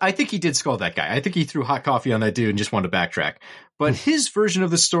it's worth, I think he did scold that guy. I think he threw hot coffee on that dude and just wanted to backtrack. But his version of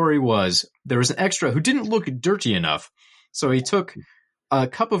the story was there was an extra who didn't look dirty enough. So he took a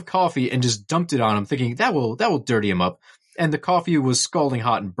cup of coffee and just dumped it on him, thinking that will dirty him up. And the coffee was scalding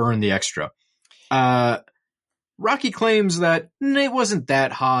hot and burned the extra. Rocky claims that it wasn't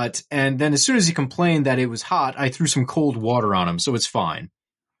that hot, and then as soon as he complained that it was hot, I threw some cold water on him, so it's fine.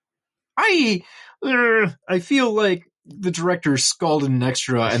 I feel like the director scalded an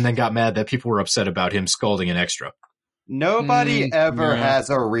extra and then got mad that people were upset about him scalding an extra. Nobody ever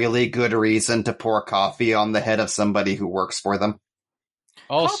has a really good reason to pour coffee on the head of somebody who works for them.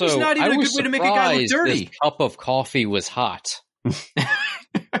 Also, coffee's not even a good way to make a guy look dirty. This cup of coffee was hot.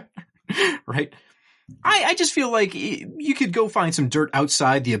 Right? I just feel like you could go find some dirt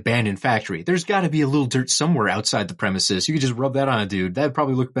outside the abandoned factory. There's got to be a little dirt somewhere outside the premises. You could just rub that on a dude. That'd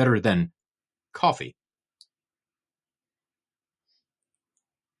probably look better than coffee.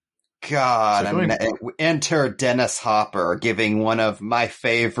 God, enter Dennis Hopper giving one of my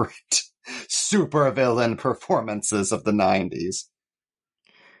favorite supervillain performances of the 90s.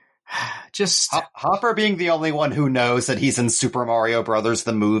 Just Hopper being the only one who knows that he's in Super Mario Brothers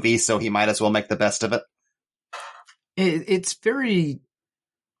the movie, so he might as well make the best of it. It's very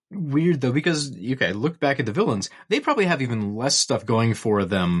weird though, because look back at the villains. They probably have even less stuff going for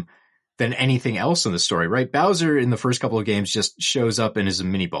them than anything else in the story, right? Bowser in the first couple of games just shows up and is a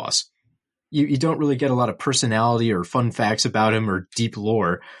mini boss. you don't really get a lot of personality or fun facts about him or deep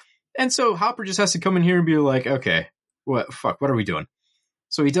lore. And so Hopper just has to come in here and be like, okay, what are we doing?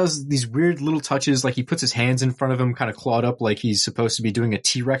 So he does these weird little touches, like he puts his hands in front of him, kind of clawed up like he's supposed to be doing a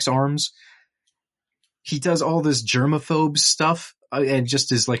T-Rex arms. He does all this germaphobe stuff and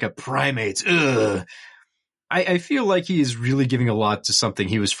just is like a primate. Ugh. I feel like he is really giving a lot to something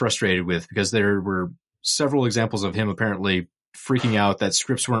he was frustrated with, because there were several examples of him apparently freaking out that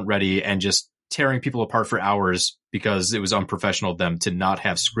scripts weren't ready and just tearing people apart for hours because it was unprofessional of them to not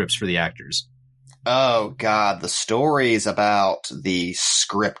have scripts for the actors. Oh God, the stories about the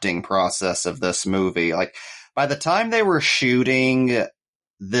scripting process of this movie. Like, by the time they were shooting,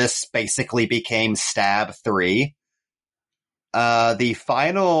 this basically became Stab 3. The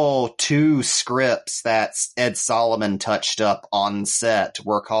final 2 scripts that Ed Solomon touched up on set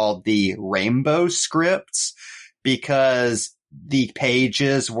were called the Rainbow scripts, because the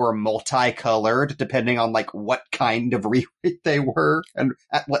pages were multicolored depending on like what kind of rewrite they were and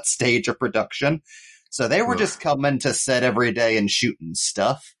at what stage of production. So they were just coming to set every day and shooting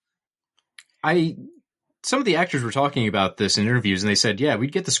stuff. Some of the actors were talking about this in interviews, and they said, yeah,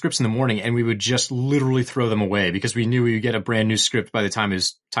 we'd get the scripts in the morning and we would just literally throw them away because we knew we would get a brand new script by the time it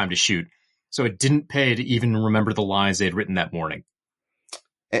was time to shoot. So it didn't pay to even remember the lines they had written that morning.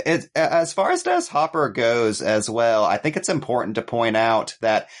 As far as Dennis Hopper goes as well, I think it's important to point out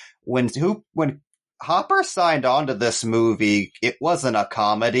that when Hopper signed on to this movie, it wasn't a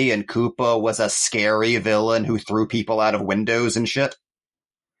comedy, and Koopa was a scary villain who threw people out of windows and shit.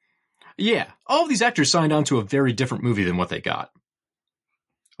 Yeah, all of these actors signed on to a very different movie than what they got.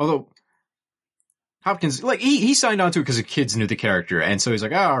 Although Hopkins, like, he signed on to it because the kids knew the character, and so he's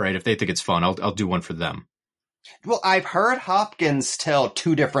like, oh, all right, if they think it's fun, I'll do one for them. Well, I've heard Hopkins tell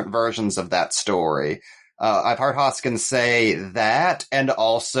 2 different versions of that story. I've heard Hopkins say that, and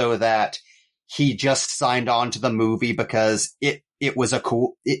also that he just signed on to the movie because it was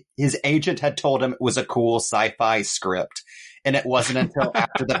his agent had told him it was a cool sci-fi script. And it wasn't until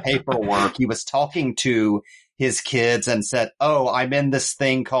after the paperwork he was talking to his kids and said, oh, I'm in this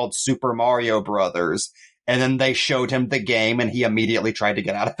thing called Super Mario Brothers. And then they showed him the game and he immediately tried to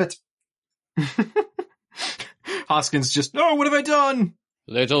get out of it. Hoskins just, no, what have I done?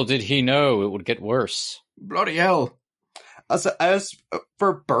 Little did he know it would get worse. Bloody hell. As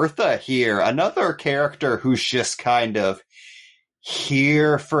for Bertha here, another character who's just kind of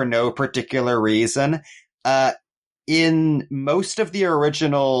here for no particular reason, in most of the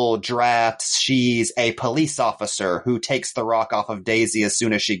original drafts, she's a police officer who takes the rock off of Daisy as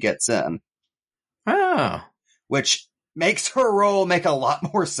soon as she gets in. Ah. Which makes her role make a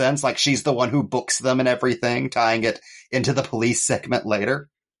lot more sense. Like, she's the one who books them and everything, tying it into the police segment later.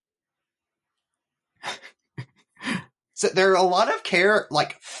 So there are a lot of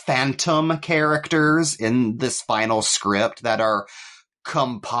phantom characters in this final script that are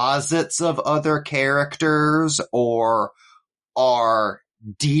composites of other characters or are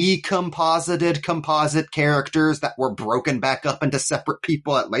decomposited composite characters that were broken back up into separate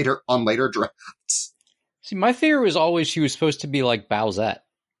people at later drafts. See, my theory was always she was supposed to be like Bowsette.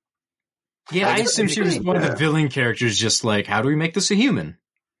 Yeah, I assume she was one of the villain characters, just like, how do we make this a human?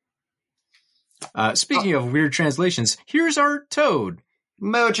 Speaking of weird translations, here's our Toad.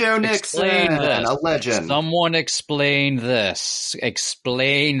 Mojo Nixon, a legend. Someone explain this.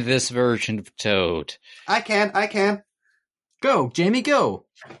 Explain this version of Toad. I can. Go, Jamie, go.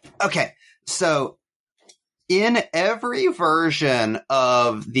 Okay, so in every version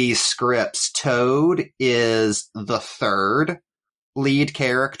of these scripts, Toad is the 3rd lead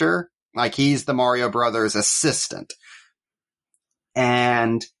character. Like, he's the Mario Brothers assistant.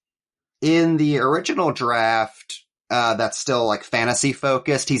 And in the original draft, that's still like fantasy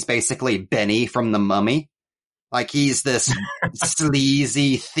focused, he's basically Benny from The Mummy. Like, he's this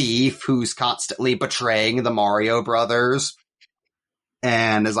sleazy thief who's constantly betraying the Mario Brothers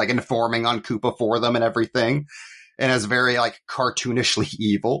and is like informing on Koopa for them and everything, and is very like cartoonishly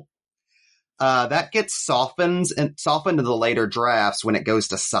evil. That gets softened in the later drafts when it goes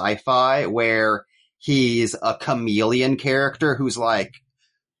to sci-fi, where he's a chameleon character who's like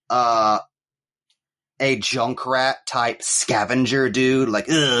a Junkrat type scavenger dude, like,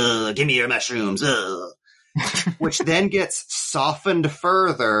 ugh, give me your mushrooms, ugh. Which then gets softened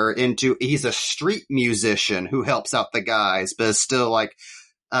further into he's a street musician who helps out the guys, but is still like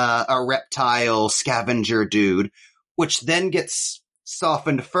a reptile scavenger dude, which then gets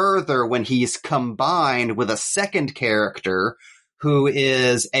softened further when he's combined with a second character who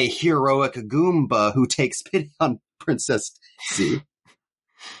is a heroic Goomba who takes pity on Princess Daisy.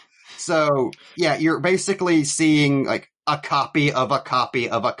 So, yeah, you're basically seeing, like, a copy of a copy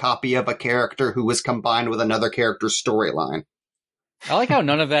of a copy of a character who was combined with another character's storyline. I like how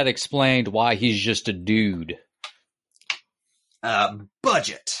none of that explained why he's just a dude.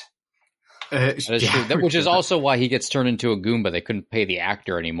 Budget. That is true. Which is also why he gets turned into a Goomba. They couldn't pay the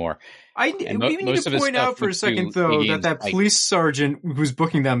actor anymore. We need to point out for a second, though, that police sergeant who's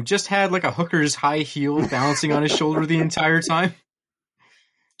booking them just had like a hooker's high heel balancing on his shoulder the entire time.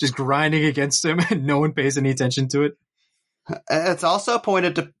 Just grinding against him, and no one pays any attention to it. It's also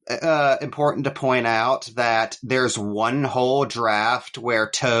important to point out that there's one whole draft where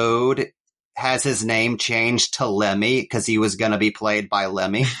Toad has his name changed to Lemmy because he was going to be played by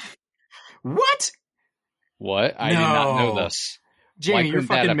Lemmy. What? I did not know this. Jamie, you're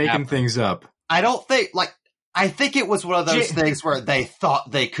fucking making things up. I think it was one of those things where they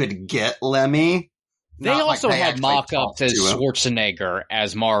thought they could get Lemmy. They also had mock-ups as Schwarzenegger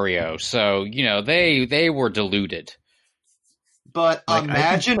as Mario, so, they were deluded. But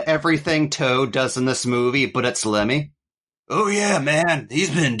imagine everything Toad does in this movie, but it's Lemmy. Oh yeah, man, he's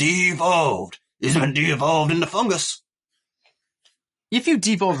been de-evolved. He's been de-evolved into fungus. If you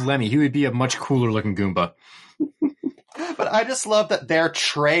devolved Lemmy, he would be a much cooler looking Goomba. But I just love that their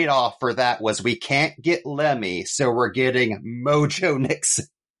trade-off for that was we can't get Lemmy, so we're getting Mojo Nixon,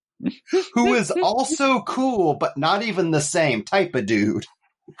 who is also cool, but not even the same type of dude.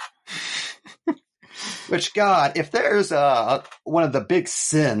 Which, God, if there's one of the big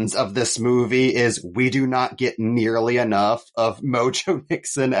sins of this movie is we do not get nearly enough of Mojo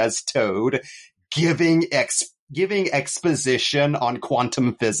Nixon as Toad giving exposition on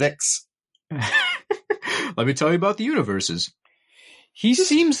quantum physics. Let me tell you about the universes. He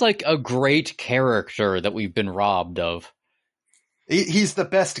seems like a great character that we've been robbed of. He's the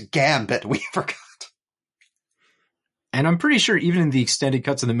best Gambit we ever got. And I'm pretty sure even in the extended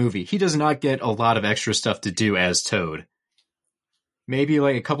cuts of the movie, he does not get a lot of extra stuff to do as Toad. Maybe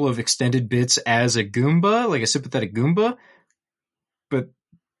like a couple of extended bits as a Goomba, like a sympathetic Goomba. But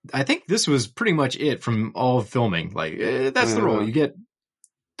I think this was pretty much it from all of filming. Like, that's the role. You get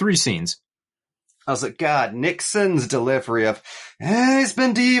 3 scenes. I was like, God, Nixon's delivery of, he's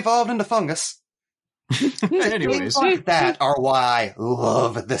been de-evolved into fungus. Anyways. Things like that are why I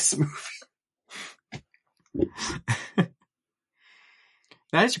love this movie.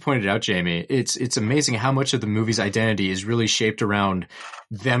 Now, as you pointed out, Jamie, it's amazing how much of the movie's identity is really shaped around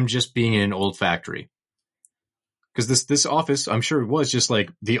them just being in an old factory. Because this office, I'm sure it was just like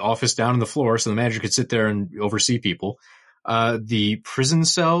the office down on the floor so the manager could sit there and oversee people. The prison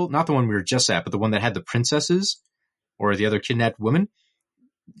cell, not the one we were just at, but the one that had the princesses or the other kidnapped women.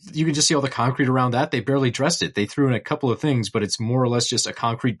 You can just see all the concrete around that. They barely dressed it. They threw in a couple of things, but it's more or less just a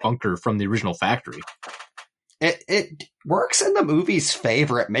concrete bunker from the original factory. It works in the movie's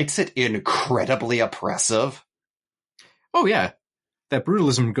favor. It makes it incredibly oppressive. Oh, yeah. That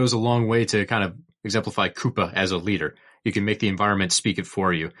brutalism goes a long way to kind of exemplify Koopa as a leader. You can make the environment speak it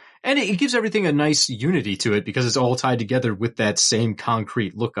for you. And it gives everything a nice unity to it because it's all tied together with that same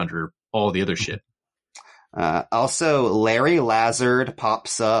concrete look under all the other shit. Also, Larry Lazard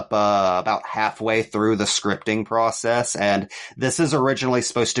pops up about halfway through the scripting process, and this is originally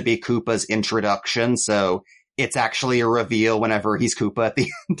supposed to be Koopa's introduction, so it's actually a reveal whenever he's Koopa at the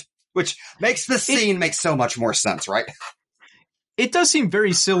end, which makes the scene make so much more sense, right? It does seem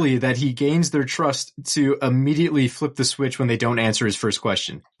very silly that he gains their trust to immediately flip the switch when they don't answer his first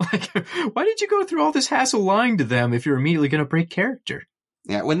question. Like, why did you go through all this hassle lying to them if you're immediately going to break character?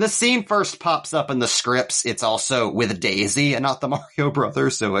 Yeah, when the scene first pops up in the scripts, it's also with Daisy and not the Mario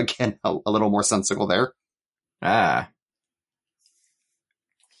Brothers, so again, a little more sensible there. Ah.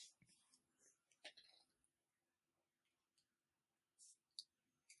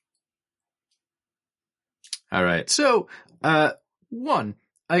 All right, so, 1,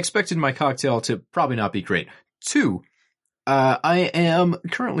 I expected my cocktail to probably not be great. 2, I am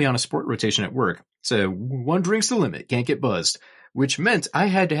currently on a sport rotation at work, so 1 drink's the limit, can't get buzzed, which meant I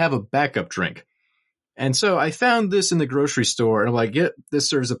had to have a backup drink. And so I found this in the grocery store, and I'm like, yep, this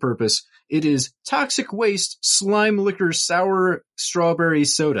serves a purpose. It is Toxic Waste Slime Liquor Sour Strawberry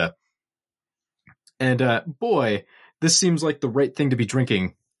Soda. And boy, this seems like the right thing to be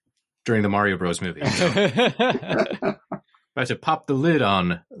drinking during the Mario Bros. Movie. So. About to pop the lid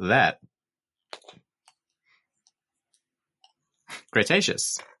on that.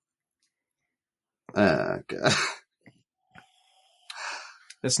 Cretaceous. God.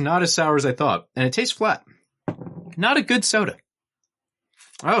 It's not as sour as I thought, and it tastes flat. Not a good soda.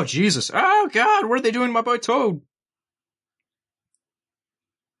 Oh, Jesus. Oh, God, what are they doing to my boy Toad?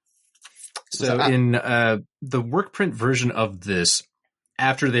 So in the work print version of this,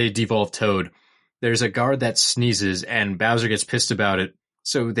 after they devolve Toad, there's a guard that sneezes, and Bowser gets pissed about it.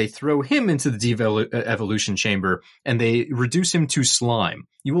 So they throw him into the evolution chamber, and they reduce him to slime.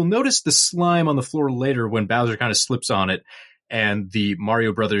 You will notice the slime on the floor later when Bowser kind of slips on it, and the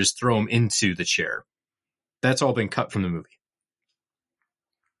Mario Brothers throw him into the chair. That's all been cut from the movie.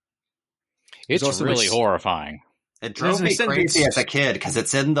 It's also really horrifying. It drove me crazy as a kid because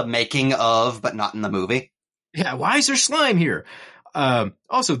it's in the making of, but not in the movie. Yeah, why is there slime here?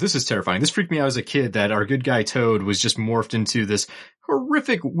 Also, this is terrifying. This freaked me out as a kid that our good guy Toad was just morphed into this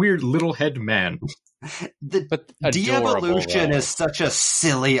horrific, weird little head man. The de-evolution is such a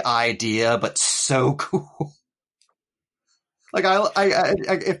silly idea, but so cool. Like,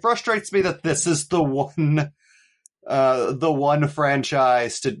 it frustrates me that this is the one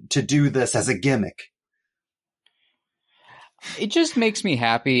franchise to do this as a gimmick. It just makes me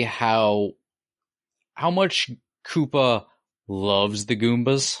happy how much Koopa loves the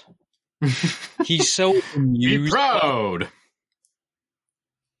Goombas. He's so amused. Be proud.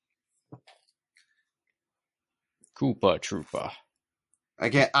 Koopa Troopa.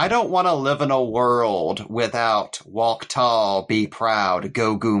 Again, I don't want to live in a world without walk tall, be proud,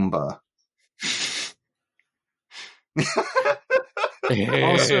 go Goomba.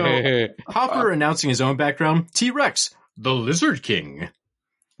 Also, Hopper announcing his own background, T-Rex, the Lizard King.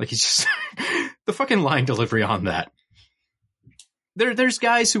 Like, he's just the fucking line delivery on that. There's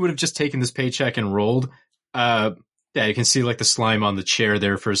guys who would have just taken this paycheck and rolled. Yeah, you can see like the slime on the chair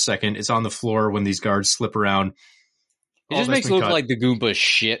there for a second. It's on the floor when these guards slip around. It just makes it look like the Goomba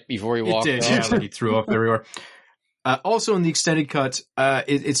shit before he walked off. Yeah, like he threw up everywhere. Also in the extended cut,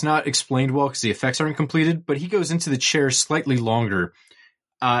 it's not explained well because the effects aren't completed, but he goes into the chair slightly longer.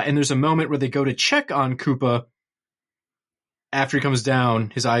 And there's a moment where they go to check on Koopa. After he comes down,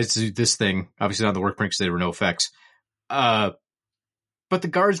 his eyes do this thing. Obviously not the work print because there were no effects. But the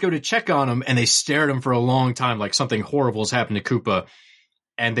guards go to check on him, and they stare at him for a long time like something horrible has happened to Koopa.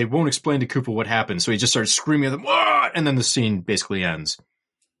 And they won't explain to Koopa what happened, so he just starts screaming at them, "What?" And then the scene basically ends.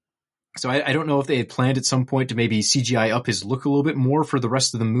 So I don't know if they had planned at some point to maybe CGI up his look a little bit more for the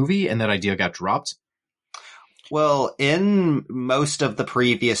rest of the movie, and that idea got dropped. Well, in most of the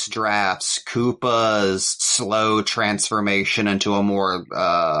previous drafts, Koopa's slow transformation into a more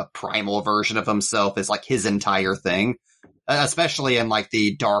primal version of himself is like his entire thing. Especially in like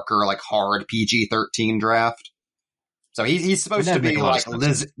the darker, like hard PG-13 draft. So he's supposed to be like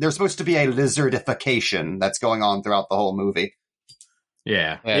there's supposed to be a lizardification that's going on throughout the whole movie.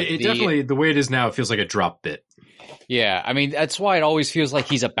 Yeah, it definitely, the way it is now, it feels like a drop bit. Yeah, I mean, that's why it always feels like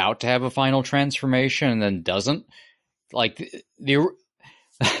he's about to have a final transformation and then doesn't. Like,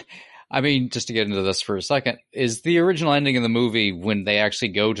 I mean, just to get into this for a second, is the original ending of the movie when they actually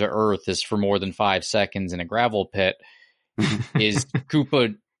go to Earth is for more than 5 seconds in a gravel pit, is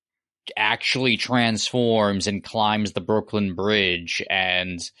Koopa actually transforms and climbs the Brooklyn Bridge,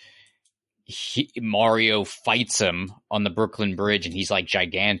 and Mario fights him on the Brooklyn Bridge, and he's like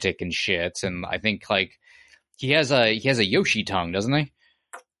gigantic and shit. And I think like he has a Yoshi tongue, doesn't he?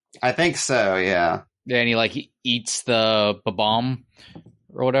 I think so. Yeah. And he eats the Bob-omb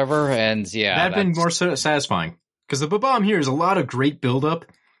or whatever. And yeah, that'd been more satisfying because the Bob-omb here is a lot of great buildup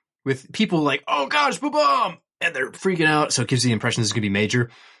with people like, oh gosh, Bob-omb, and they're freaking out. So it gives the impression this is going to be major.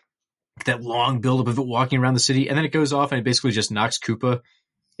 That long buildup of it walking around the city, and then it goes off and it basically just knocks Koopa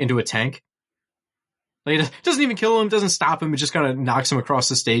into a tank. Like, it doesn't even kill him, doesn't stop him, it just kind of knocks him across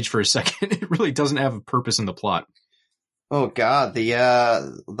the stage for a second. It really doesn't have a purpose in the plot. Oh god,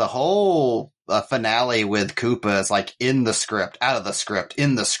 the whole finale with Koopa is like in the script, out of the script,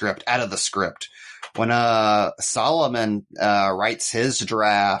 in the script, out of the script. When Solomon writes his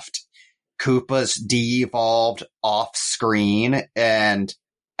draft, Koopa's de-evolved off screen, and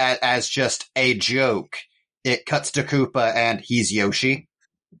as just a joke, it cuts to Koopa and he's Yoshi.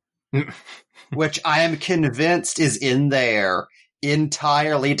 Which I am convinced is in there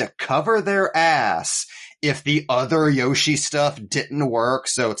entirely to cover their ass if the other Yoshi stuff didn't work.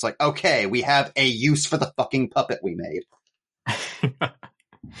 So it's like, okay, we have a use for the fucking puppet we made.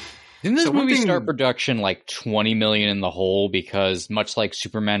 Didn't this movie start production like $20 million in the hole because much like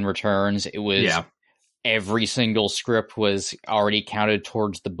Superman Returns, it was every single script was already counted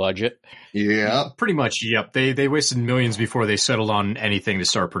towards the budget? Yeah. Pretty much, yep. They wasted millions before they settled on anything to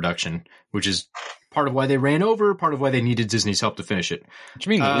start production, which is part of why they ran over, part of why they needed Disney's help to finish it. Which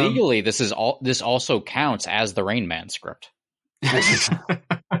means legally this also counts as the Rain Man script.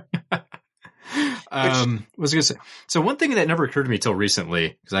 Was gonna say, so one thing that never occurred to me till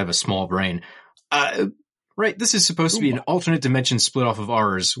recently, because I have a small brain, right, this is supposed to be an alternate dimension split off of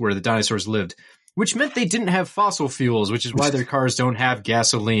ours where the dinosaurs lived. which meant they didn't have fossil fuels, which is why their cars don't have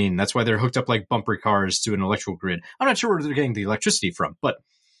gasoline. That's why they're hooked up like bumper cars to an electrical grid. I'm not sure where they're getting the electricity from, but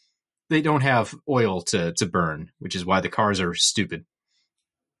they don't have oil to burn, which is why the cars are stupid.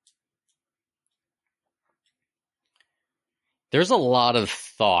 There's a lot of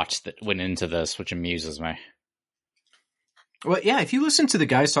thought that went into this, which amuses me. Well, yeah, if you listen to the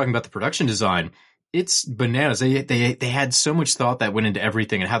guys talking about the production design, it's bananas. They had so much thought that went into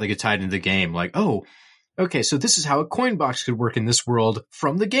everything and how they could tie it into the game. Like, oh, okay, so this is how a coin box could work in this world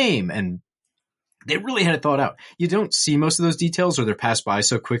from the game. And they really had it thought out. You don't see most of those details, or they're passed by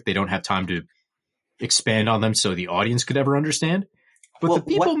so quick they don't have time to expand on them so the audience could ever understand. But the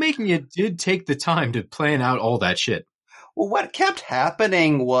people making it did take the time to plan out all that shit. Well, what kept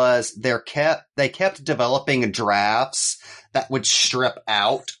happening was they kept developing drafts that would strip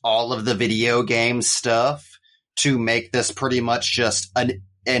out all of the video game stuff to make this pretty much just an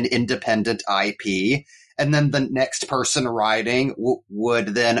independent IP. And then the next person writing would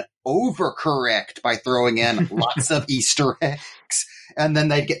then overcorrect by throwing in lots of Easter eggs. And then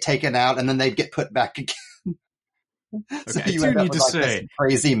they'd get taken out and then they'd get put back again. So Okay, you I end do up need with to like say, this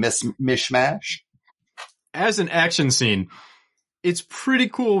crazy mishmash. as an action scene, it's pretty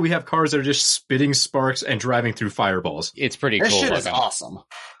cool. We have cars that are just spitting sparks and driving through fireballs. It's pretty This cool. shit is looking. awesome.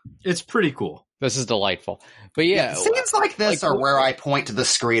 It's pretty cool. This is delightful. But yeah, Scenes like this are where I point to the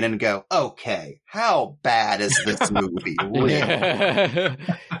screen and go, okay, how bad is this movie? Really?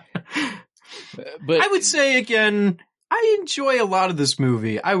 But I would say, again, I enjoy a lot of this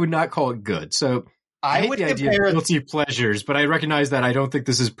movie. I would not call it good. So I hate would the idea compare of guilty pleasures, but I recognize that I don't think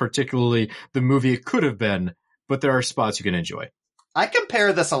this is particularly the movie it could have been, but there are spots you can enjoy. I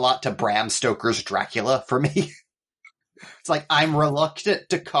compare this a lot to Bram Stoker's Dracula for me. It's like, I'm reluctant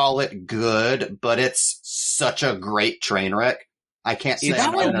to call it good, but it's such a great train wreck. I can't say it's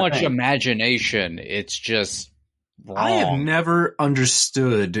I'm so much entertained. imagination. It's just wrong. I have never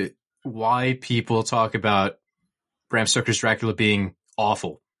understood why people talk about Bram Stoker's Dracula being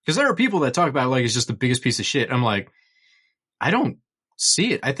awful. Because there are people that talk about it like it's just the biggest piece of shit. I'm like, I don't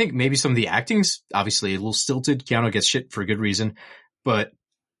see it. I think maybe some of the acting's obviously a little stilted. Keanu gets shit for a good reason. But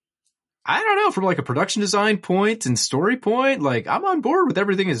I don't know, from like a production design point and story point, like I'm on board with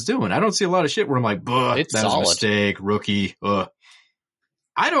everything it's doing. I don't see a lot of shit where I'm like, "Buh, It's that was a solid. mistake, rookie."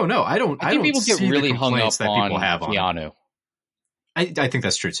 I don't know. I I think don't people get see the really hung up complaints that on people have on it. Keanu. I think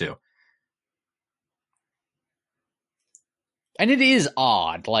that's true too. And it is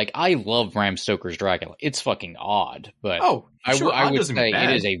odd. Like, I love Bram Stoker's Dracula. It's fucking odd, but Oh, sure, I odd would doesn't mean say bad.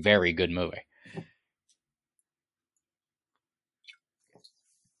 it is a very good movie.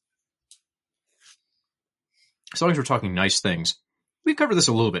 As long as we're talking nice things. We've covered this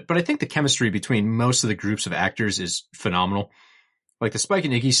a little bit, but I think the chemistry between most of the groups of actors is phenomenal. Like the Spike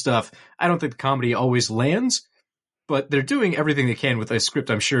and Iggy stuff, I don't think the comedy always lands, but they're doing everything they can with a script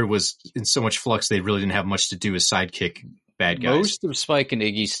I'm sure was in so much flux they really didn't have much to do as sidekick bad guys. Most of Spike and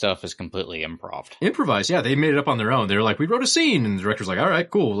Iggy's stuff is completely improv. Improvised, yeah, they made it up on their own. They were like, we wrote a scene, and the director's like, all right,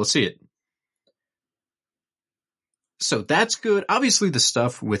 cool, let's see it. So that's good. Obviously the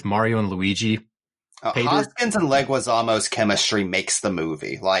stuff with Mario and Luigi, Peter? Hoskins and Leguizamo's chemistry makes the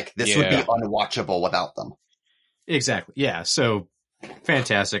movie. Like, this would be Yeah. unwatchable without them. exactly, yeah, so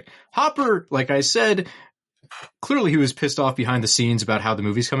fantastic. Hopper, like I said, clearly he was pissed off behind the scenes about how the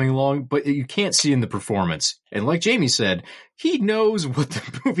movie's coming along, but you can't see in the performance. And like Jamie said, he knows what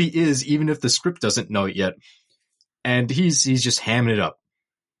the movie is, even if the script doesn't know it yet. And he's just hamming it up,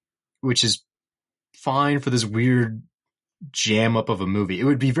 which is fine for this weird jam up of a movie. It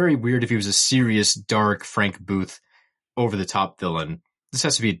would be very weird if he was a serious, dark Frank Booth, over the top villain. This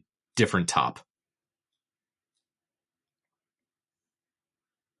has to be a different top.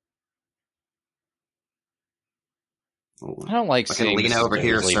 I don't like Like seeing Lena Mrs. over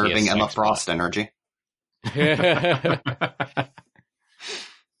here Mosley be a serving Emma sex Frost energy. bot.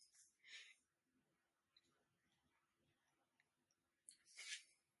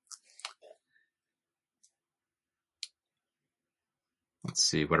 Let's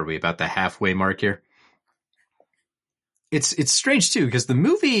see, what are we about the halfway mark here? It's strange too, because the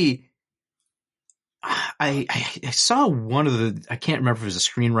movie, I saw one of the, I can't remember if it was a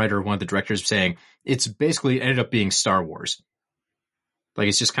screenwriter or one of the directors saying it's basically ended up being Star Wars. Like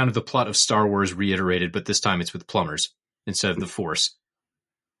it's just kind of the plot of Star Wars reiterated, but this time it's with plumbers instead of the Force.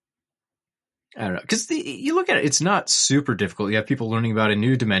 I don't know, because you look at it, it's not super difficult. You have people learning about a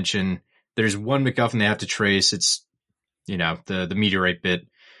new dimension. There's one MacGuffin they have to trace. It's, you know, the meteorite bit.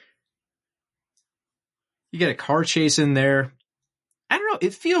 You get a car chase in there. I don't know.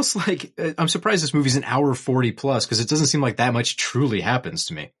 It feels like I'm surprised this movie's an hour 40 plus because it doesn't seem like that much truly happens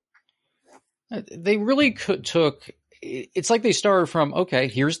to me. They really took. It's like they started from, okay,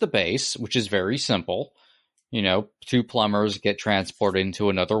 here's the base, which is very simple. You know, 2 plumbers get transported into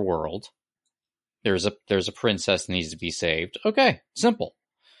another world. There's a princess that needs to be saved. Okay, simple.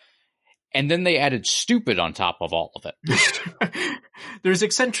 And then they added stupid on top of all of it. There's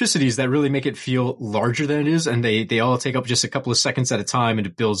eccentricities that really make it feel larger than it is, and they all take up just a couple of seconds at a time, and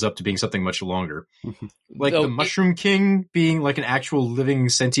it builds up to being something much longer. Like the Mushroom King being like an actual living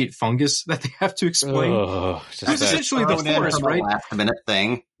sentient fungus that they have to explain. It's essentially the Force, right? Last minute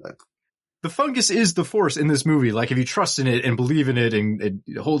thing. The fungus is the Force in this movie. Like, if you trust in it and believe in it and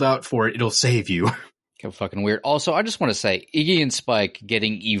hold out for it, it'll save you. Go fucking weird. Also, I just want to say, Iggy and Spike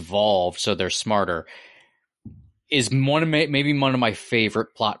getting evolved so they're smarter is maybe one of my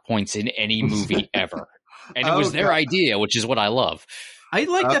favorite plot points in any movie ever. And it was their idea, which is what I love. I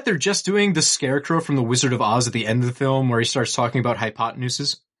like that they're just doing the Scarecrow from The Wizard of Oz at the end of the film, where he starts talking about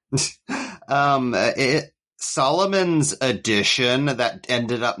hypotenuses. Solomon's addition that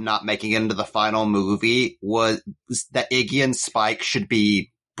ended up not making it into the final movie was that Iggy and Spike should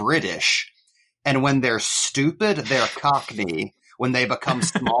be British. And when they're stupid, they're Cockney. When they become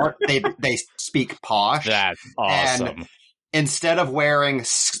smart, they speak posh. That's awesome. And instead of wearing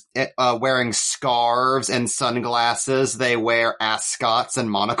scarves and sunglasses, they wear ascots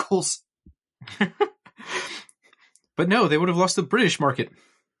and monocles. But no, they would have lost the British market.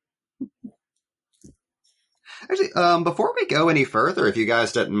 Actually, before we go any further, if you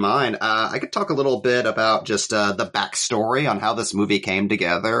guys didn't mind, I could talk a little bit about just the backstory on how this movie came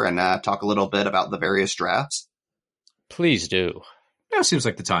together and talk a little bit about the various drafts. Please do. That seems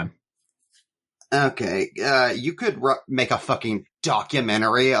like the time. Okay, you could make a fucking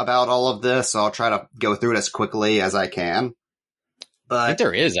documentary about all of this, so I'll try to go through it as quickly as I can. But I think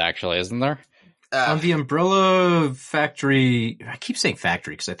there is, actually, isn't there? On the Umbrella Factory, I keep saying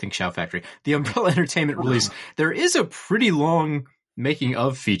factory because I think Shout Factory, the Umbrella Entertainment release, there is a pretty long making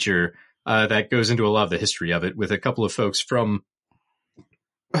of feature that goes into a lot of the history of it, with a couple of folks from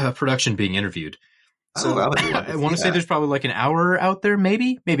production being interviewed. So I want to say there's probably like an hour out there,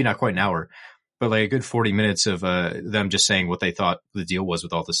 maybe not quite an hour, but like a good 40 minutes of them just saying what they thought the deal was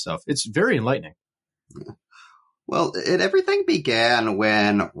with all this stuff. It's very enlightening. Well, everything began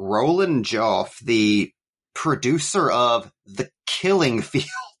when Roland Joff, the producer of The Killing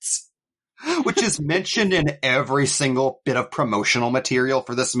Fields, which is mentioned in every single bit of promotional material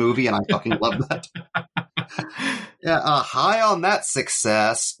for this movie, and I fucking love that. High on that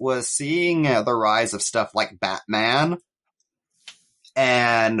success was seeing the rise of stuff like Batman,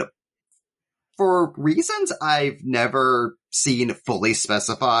 and for reasons I've never seen fully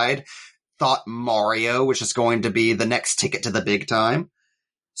specified, thought Mario was just going to be the next ticket to the big time.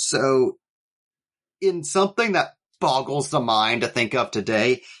 So, in something that boggles the mind to think of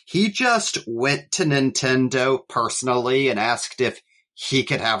today, he just went to Nintendo personally and asked if he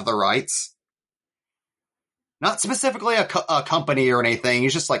could have the rights. Not specifically a company or anything.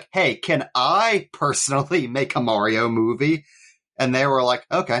 He's just like, hey, can I personally make a Mario movie? And they were like,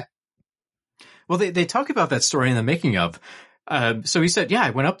 okay. Well, they talk about that story in the making of. So he said, yeah,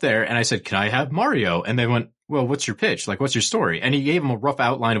 I went up there and I said, can I have Mario? And they went, well, what's your pitch? Like, what's your story? And he gave him a rough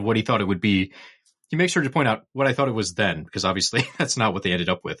outline of what he thought it would be. He makes sure to point out what I thought it was then, because obviously that's not what they ended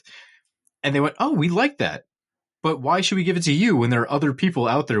up with. And they went, oh, we like that. But why should we give it to you when there are other people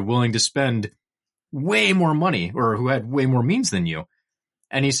out there willing to spend way more money or who had way more means than you?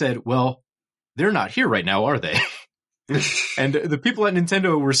 And he said, well, they're not here right now, are they? And the people at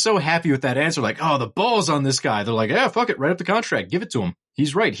Nintendo were so happy with that answer, like, oh, the ball's on this guy. They're like, yeah, fuck it, write up the contract, give it to him.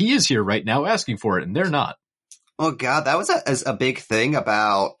 He's right. He is here right now asking for it, and they're not. Oh, God, that was a big thing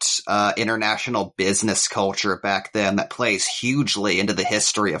about international business culture back then that plays hugely into the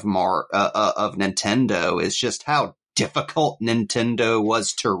history of Nintendo, is just how difficult Nintendo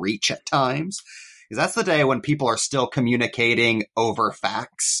was to reach at times. Because that's the day when people are still communicating over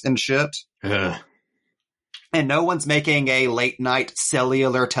fax and shit. And no one's making a late-night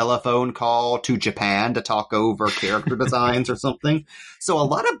cellular telephone call to Japan to talk over character designs or something. So a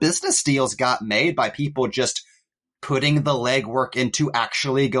lot of business deals got made by people just putting the legwork into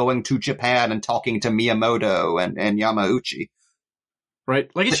actually going to Japan and talking to Miyamoto and Yamauchi. Right?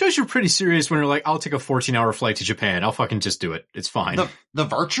 Like, it shows you're pretty serious when you're like, I'll take a 14-hour flight to Japan. I'll fucking just do it. It's fine. The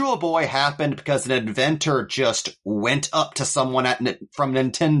Virtual Boy happened because an inventor just went up to someone from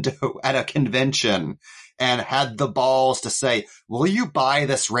Nintendo at a convention and had the balls to say, will you buy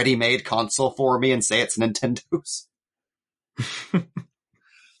this ready-made console for me, and say it's Nintendo's?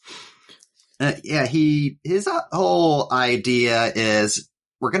 His whole idea is,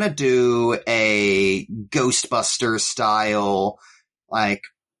 we're gonna do a Ghostbusters style, like,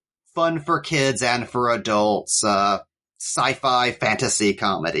 fun for kids and for adults, sci-fi fantasy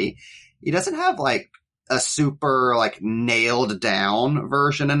comedy. He doesn't have like a super like nailed down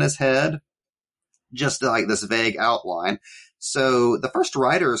version in his head, just like this vague outline. So the first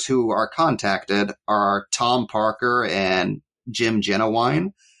writers who are contacted are Tom Parker and Jim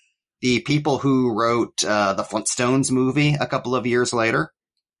Genowine, the people who wrote the Flintstones movie a couple of years later.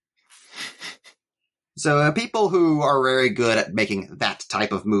 So people who are very good at making that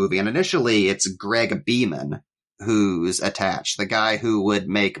type of movie. And initially it's Greg Beeman who's attached, the guy who would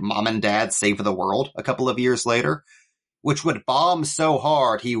make Mom and Dad Save the World a couple of years later, which would bomb so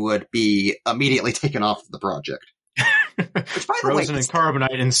hard he would be immediately taken off the project. Which, by the way, frozen in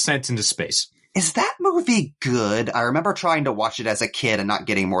carbonite and sent into space. Is that movie good? I remember trying to watch it as a kid and not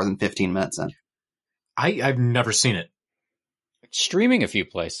getting more than 15 minutes in. I've never seen it. It's streaming a few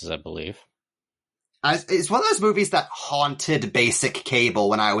places, I believe. It's one of those movies that haunted basic cable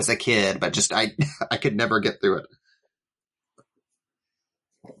when I was a kid, but just I could never get through it.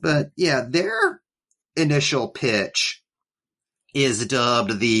 But yeah, their initial pitch is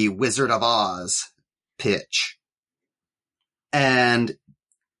dubbed the Wizard of Oz pitch. And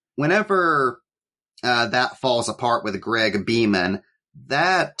whenever that falls apart with Greg Beeman,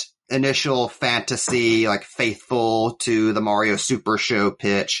 that initial fantasy, like faithful to the Mario Super Show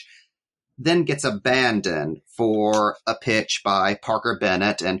pitch, then gets abandoned for a pitch by Parker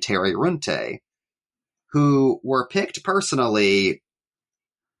Bennett and Terry Runte, who were picked personally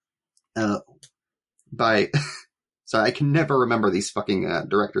by... Sorry, I can never remember these fucking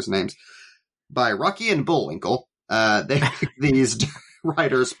directors' names. By Rocky and Bullwinkle. They picked these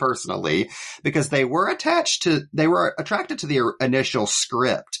writers personally because they were attracted to the initial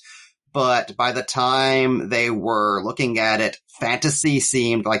script, but by the time they were looking at it, fantasy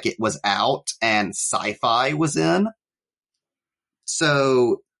seemed like it was out and sci-fi was in.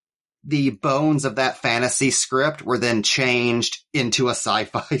 So the bones of that fantasy script were then changed into a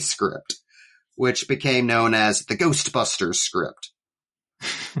sci-fi script, which became known as the Ghostbusters script.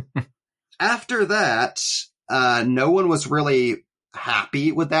 After that, no one was really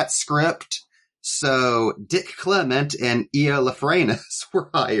happy with that script, so Dick Clement and Ia Lafrenas were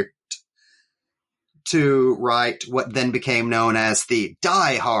hired to write what then became known as the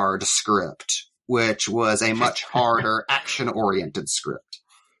Die Hard script, which was a much harder, action-oriented script.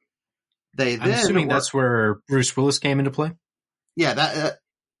 I'm assuming that's where Bruce Willis came into play? Yeah,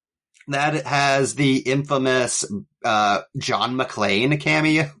 that has the infamous John McClane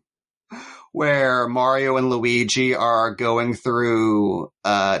cameo, where Mario and Luigi are going through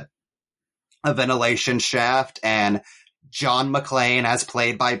a ventilation shaft, and John McClane, as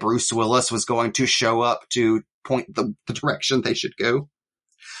played by Bruce Willis, was going to show up to point the direction they should go.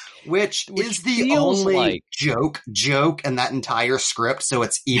 Which is the only joke in that entire script, so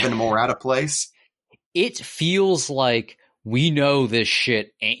it's even more out of place. It feels like we know this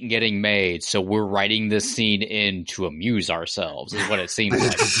shit ain't getting made, so we're writing this scene in to amuse ourselves, is what it seems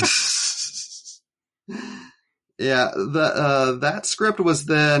like. Yeah, that script was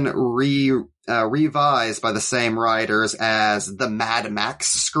then revised by the same writers as the Mad Max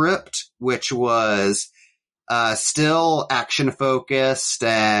script, which was still action-focused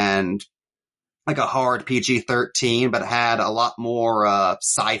and like a hard PG-13, but had a lot more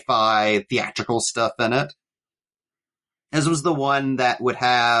sci-fi theatrical stuff in it. This was the one that would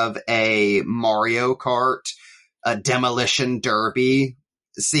have a Mario Kart, a demolition derby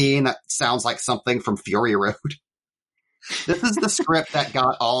scene that sounds like something from Fury Road. This is the script that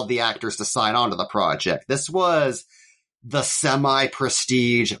got all of the actors to sign on to the project. This was the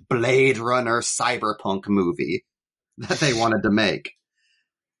semi-prestige Blade Runner cyberpunk movie that they wanted to make.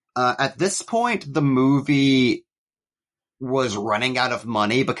 At this point, the movie was running out of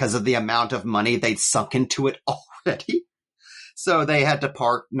money because of the amount of money they'd sunk into it already. So they had to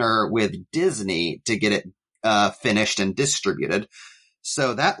partner with Disney to get it finished and distributed.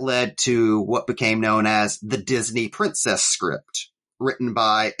 So that led to what became known as the Disney Princess script, written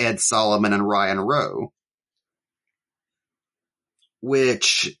by Ed Solomon and Ryan Rowe,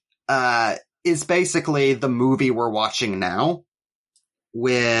 which is basically the movie we're watching now,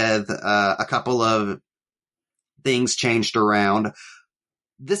 with a couple of things changed around.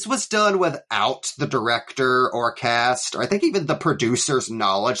 This was done without the director or cast, or I think even the producer's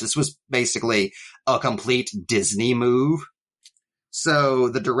knowledge. This was basically a complete Disney move. So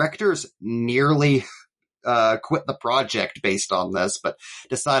the directors nearly quit the project based on this, but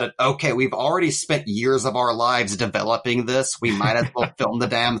decided, okay, we've already spent years of our lives developing this. We might as well film the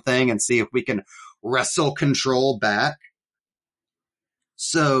damn thing and see if we can wrestle control back.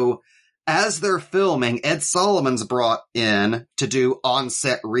 So as they're filming, Ed Solomon's brought in to do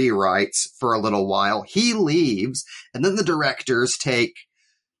on-set rewrites for a little while. He leaves, and then the directors take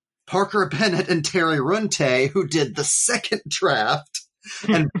Parker Bennett and Terry Runte, who did the second draft,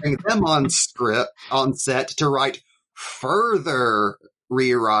 and bring them on set to write further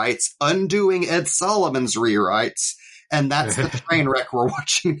rewrites, undoing Ed Solomon's rewrites, and that's the train wreck we're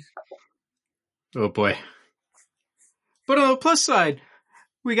watching. Oh boy. But on the plus side,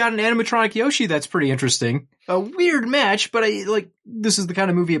 we got an animatronic Yoshi that's pretty interesting. A weird match, but this is the kind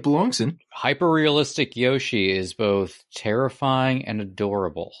of movie it belongs in. Hyper-realistic Yoshi is both terrifying and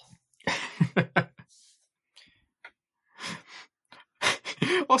adorable.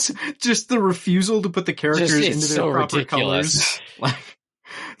 Also, just the refusal to put the characters into their proper ridiculous. colors.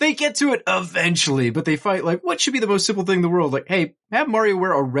 They get to it eventually, but they fight what should be the most simple thing in the world? Hey, have Mario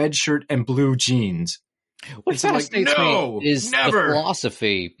wear a red shirt and blue jeans. What fascinates me is never. The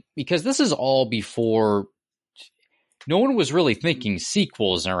philosophy, because this is all before no one was really thinking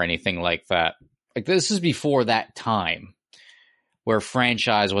sequels or anything like that. This is before that time where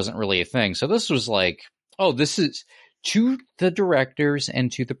franchise wasn't really a thing. So this was this is to the directors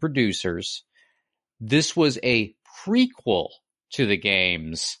and to the producers. This was a prequel to the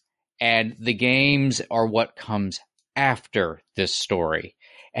games, and the games are what comes after this story.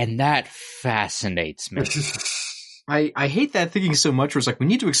 And that fascinates me. I hate that thinking so much where it's we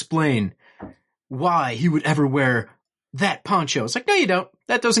need to explain why he would ever wear that poncho. It's no, you don't.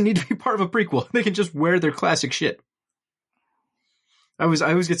 That doesn't need to be part of a prequel. They can just wear their classic shit. I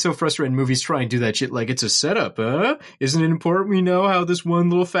always get so frustrated in movies try and do that shit it's a setup, huh? Isn't it important we know how this one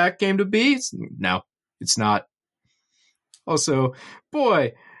little fact came to be? No, it's not. Also,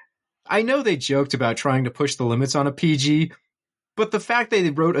 boy, I know they joked about trying to push the limits on a PG, but the fact they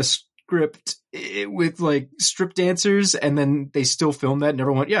wrote a script with strip dancers and then they still filmed that and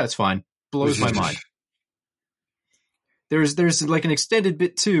everyone went, yeah, it's fine, blows my mind. There's an extended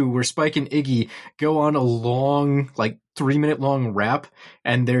bit too where Spike and Iggy go on a long 3-minute long rap,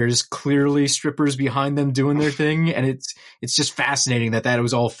 and there's clearly strippers behind them doing their thing, and it's just fascinating that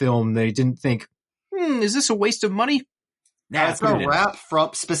was all filmed. They didn't think, is this a waste of money? Nah, it's a rap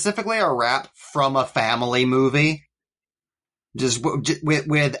specifically a rap from a family movie. Just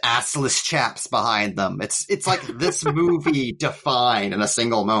with assless chaps behind them. It's like this movie defined in a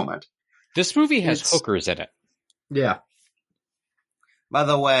single moment. This movie has hookers in it. Yeah. By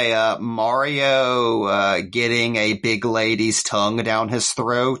the way, Mario getting a big lady's tongue down his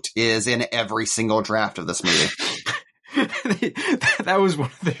throat is in every single draft of this movie. That was one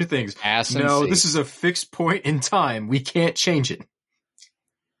of their things. No, this is a fixed point in time. We can't change it.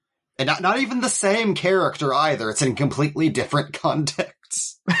 And not even the same character either. It's in completely different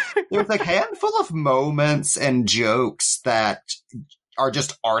contexts. There's a handful of moments and jokes that are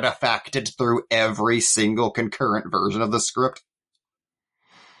just artifacted through every single concurrent version of the script.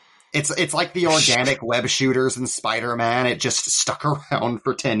 It's like the organic web shooters in Spider-Man. It just stuck around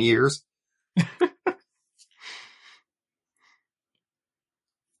for 10 years.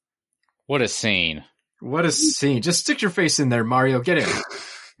 What a scene. What a scene. Just stick your face in there, Mario. Get in.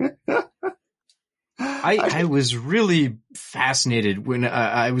 I was really fascinated when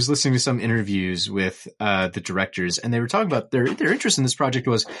I was listening to some interviews with the directors, and they were talking about their interest in this project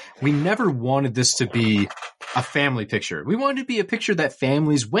was, we never wanted this to be a family picture. We wanted it to be a picture that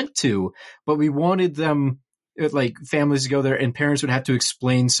families went to, but we wanted them, families to go there and parents would have to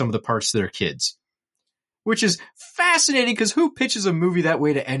explain some of the parts to their kids. Which is fascinating, because who pitches a movie that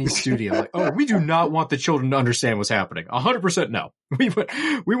way to any studio? We do not want the children to understand what's happening. 100% no.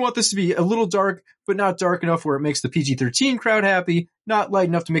 We want this to be a little dark, but not dark enough where it makes the PG-13 crowd happy, not light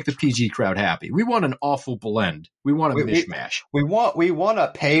enough to make the PG crowd happy. We want an awful blend. We want a mishmash. We want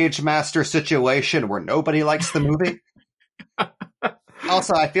a Page Master situation where nobody likes the movie.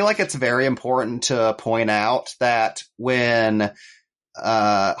 Also, I feel like it's very important to point out that when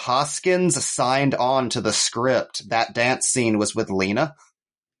Hoskins signed on to the script, that dance scene was with Lena.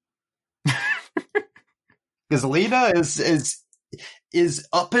 Because Lena is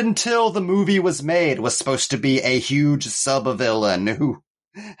up until the movie was made was supposed to be a huge sub-villain who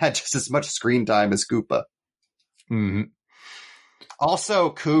had just as much screen time as Koopa. Mm-hmm. Also,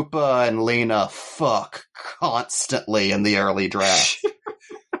 Koopa and Lena fuck constantly in the early draft.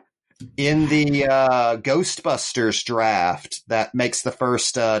 In the Ghostbusters draft that makes the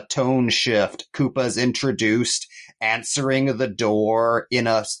first tone shift, Koopa's introduced answering the door in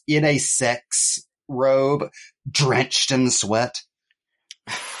a sex robe, drenched in sweat.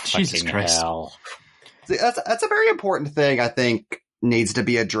 Jesus Christ. Hell. That's a very important thing I think needs to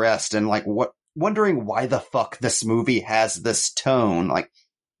be addressed, and wondering why the fuck this movie has this tone.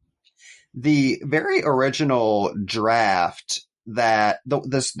 the very original draft that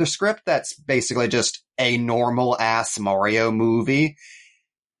the script that's basically just a normal ass Mario movie,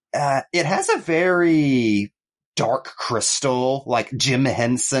 it has a very Dark Crystal, like Jim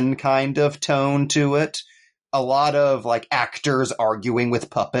Henson kind of tone to it. A lot of like actors arguing with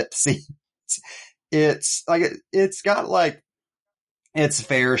puppet scenes. It's got like its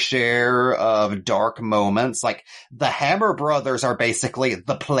fair share of dark moments. Like the Hammer Brothers are basically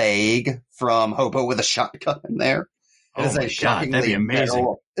the Plague from Hobo with a Shotgun in there. It's a shockingly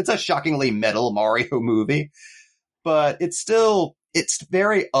metal. It's a shockingly metal Mario movie, but it's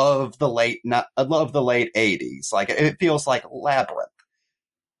very of the late 80s. Like it feels like Labyrinth.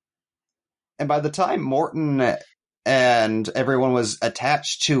 And by the time Morton and everyone was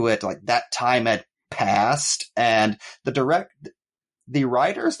attached to it, like that time had passed, and the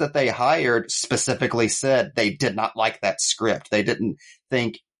writers that they hired specifically said they did not like that script. They didn't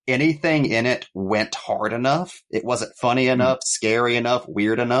think anything in it went hard enough. It wasn't funny enough, scary enough,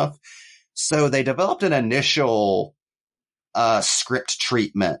 weird enough. So they developed an initial script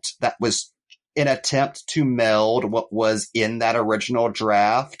treatment that was an attempt to meld what was in that original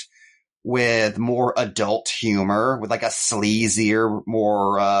draft with more adult humor, with like a sleazier,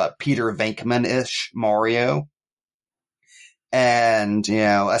 more Peter Venkman-ish Mario. And, you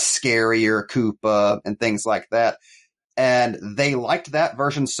know, a scarier Koopa and things like that. And they liked that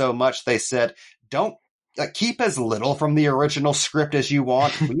version so much, they said, don't keep as little from the original script as you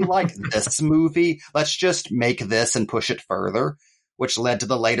want. We like this movie. Let's just make this and push it further, which led to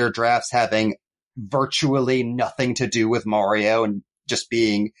the later drafts having virtually nothing to do with Mario and just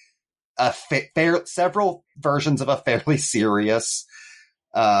being several versions of a fairly serious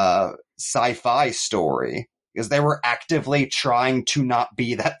sci-fi story, because they were actively trying to not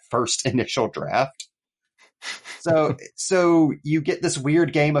be that first initial draft. So you get this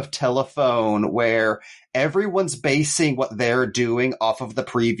weird game of telephone where everyone's basing what they're doing off of the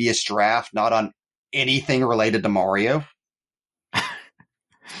previous draft, not on anything related to Mario.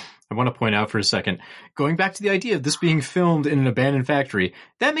 I want to point out for a second, going back to the idea of this being filmed in an abandoned factory,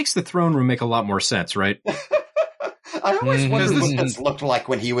 that makes the throne room make a lot more sense, right? I always wondered what this looked like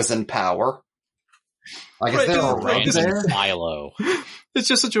when he was in power. Like, is there a rope there? Silo. It's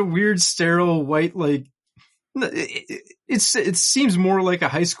just such a weird, sterile, white, like, it seems more like a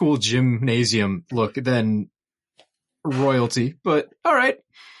high school gymnasium look than royalty, but all right.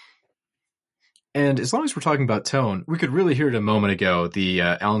 And as long as we're talking about tone, we could really hear it a moment ago, the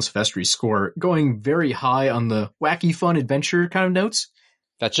Alan Silvestri score going very high on the wacky, fun adventure kind of notes.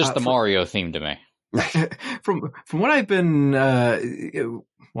 That's just the Mario theme to me. From what I've been, from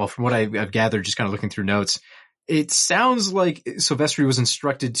what I've gathered, just kind of looking through notes, it sounds like Silvestri was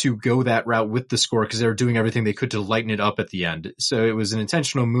instructed to go that route with the score because they were doing everything they could to lighten it up at the end. So it was an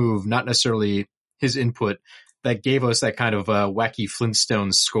intentional move, not necessarily his input, that gave us that kind of wacky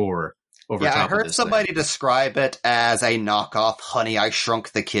Flintstones score. I heard somebody describe it as a knockoff Honey, I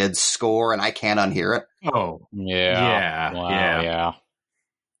Shrunk the Kids score, and I can't unhear it. Oh. Yeah. Wow, yeah.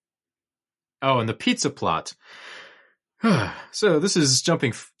 Oh, and the pizza plot. So this is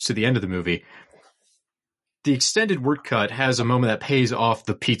jumping to the end of the movie. The extended word cut has a moment that pays off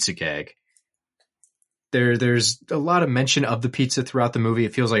the pizza gag. There's a lot of mention of the pizza throughout the movie.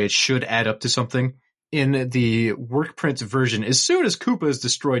 It feels like it should add up to something. In the work print version, as soon as Koopa is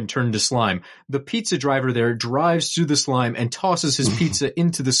destroyed and turned into slime, the pizza driver there drives through the slime and tosses his pizza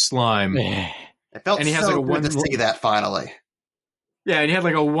into the slime. It felt so good to see that finally. Yeah, and he had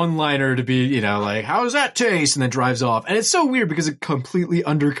like a one-liner to be, like, how does that taste? And then drives off. And it's so weird because it completely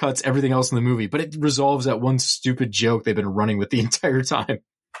undercuts everything else in the movie, but it resolves that one stupid joke they've been running with the entire time.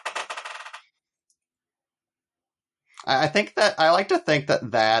 I like to think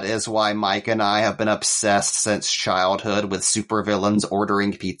that is why Mike and I have been obsessed since childhood with supervillains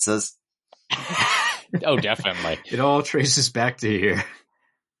ordering pizzas. Oh, definitely. It all traces back to here.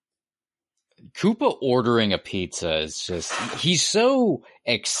 Koopa ordering a pizza is just, he's so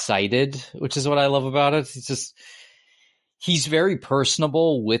excited, which is what I love about it. He's very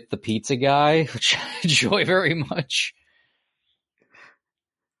personable with the pizza guy, which I enjoy very much.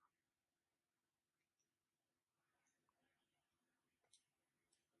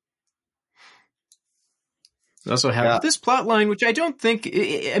 We also have this plot line, which I don't think,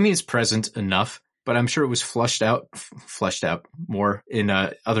 it's present enough, but I'm sure it was fleshed out more in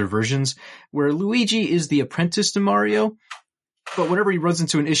other versions, where Luigi is the apprentice to Mario, but whenever he runs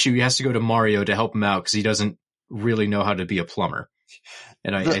into an issue, he has to go to Mario to help him out because he doesn't really know how to be a plumber.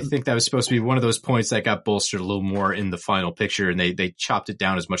 And I think that was supposed to be one of those points that got bolstered a little more in the final picture, and they chopped it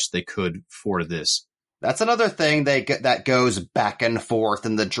down as much as they could for this. That's another thing that goes back and forth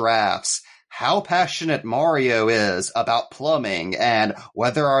in the drafts. How passionate Mario is about plumbing and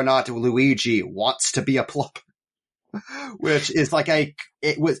whether or not Luigi wants to be a plumber. Which is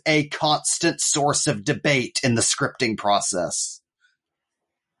it was a constant source of debate in the scripting process.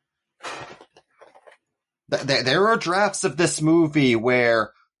 There are drafts of this movie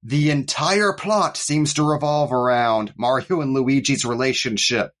where the entire plot seems to revolve around Mario and Luigi's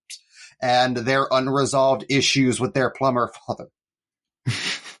relationship and their unresolved issues with their plumber father.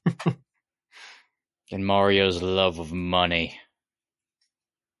 And Mario's love of money.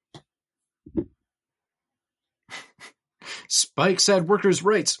 Spike said workers'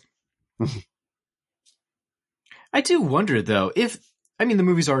 rights. I do wonder, though, the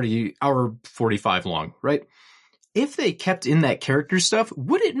movie's already hour 45 long, right? If they kept in that character stuff,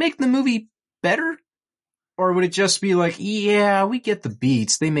 would it make the movie better? Or would it just be like, yeah, we get the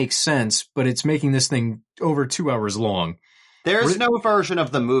beats, they make sense, but it's making this thing over 2 hours long? There's no version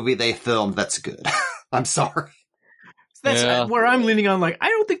of the movie they filmed that's good. I'm sorry. That's where I'm leaning on, I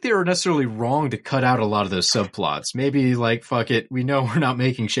don't think they were necessarily wrong to cut out a lot of those subplots. Maybe, fuck it, we know we're not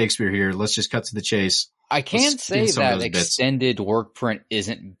making Shakespeare here, let's just cut to the chase. I can't say that extended work print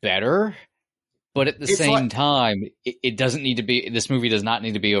isn't better, but at the same time, it doesn't need to be, this movie does not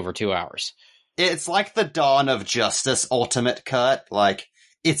need to be over 2 hours. It's like the Dawn of Justice Ultimate Cut.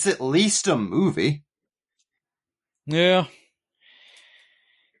 It's at least a movie. Yeah.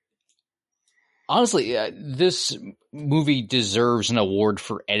 Honestly, this movie deserves an award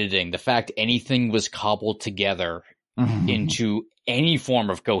for editing. The fact anything was cobbled together into any form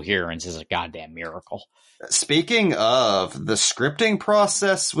of coherence is a goddamn miracle. Speaking of, the scripting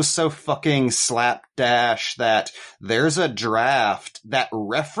process was so fucking slapdash that there's a draft that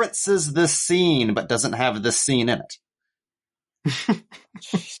references this scene but doesn't have this scene in it.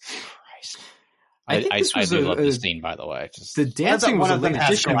 Jesus Christ. I do love this scene, by the way. The dancing was a late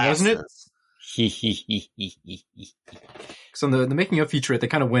addition, wasn't it? So in the making of featurette, they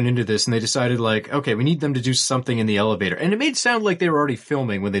kind of went into this and they decided okay, we need them to do something in the elevator. And it made it sound like they were already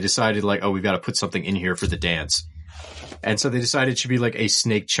filming when they decided oh, we've got to put something in here for the dance. And so they decided it should be a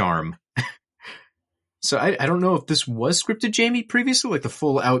snake charm. So I don't know if this was scripted, Jamie, previously, the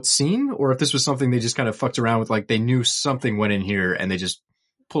full out scene, or if this was something they just kind of fucked around with, they knew something went in here and they just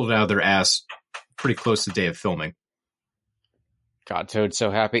pulled it out of their ass pretty close to the day of filming. God, Toad's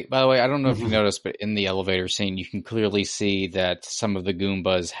so happy. By the way, I don't know if you noticed, but in the elevator scene, you can clearly see that some of the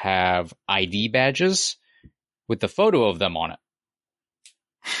Goombas have ID badges with the photo of them on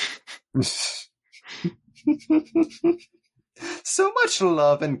it. So much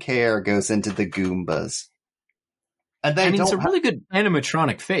love and care goes into the Goombas. And it's a really good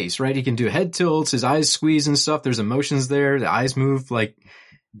animatronic face, right? He can do head tilts, his eyes squeeze and stuff. There's emotions there. The eyes move.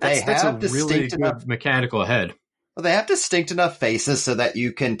 That's a really good mechanical head. Well, they have distinct enough faces so that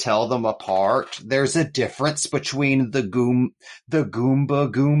you can tell them apart. There's a difference between the Goomba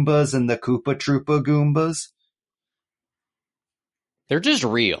Goombas and the Koopa Troopa Goombas. They're just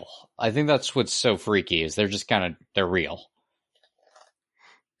real. I think that's what's so freaky, is they're just they're real.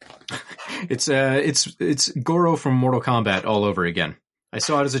 It's Goro from Mortal Kombat all over again. I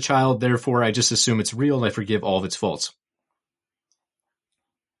saw it as a child, therefore I just assume it's real and I forgive all of its faults.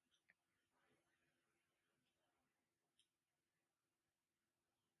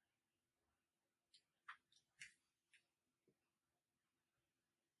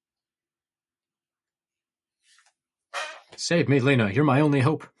 Save me, Lena. You're my only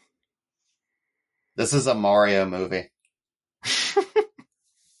hope. This is a Mario movie.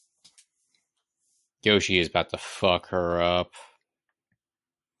 Yoshi is about to fuck her up.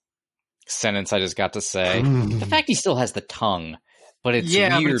 Sentence I just got to say. The fact he still has the tongue, but it's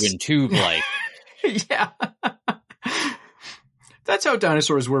weird and tube-like. Yeah. That's how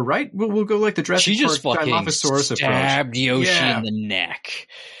dinosaurs were, right? We'll go the Jurassic Park Dilophosaurus approach. She just fucking stabbed Yoshi in the neck.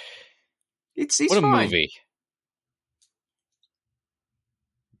 He's what a fine. movie.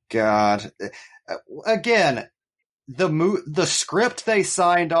 God. Again, the script they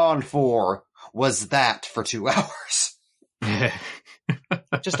signed on for was that for 2 hours.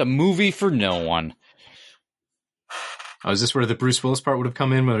 Just a movie for no one. Oh, is this where the Bruce Willis part would have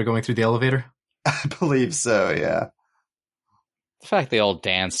come in when they're going through the elevator? I believe so, yeah. The fact they all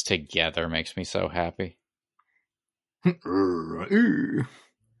dance together makes me so happy. I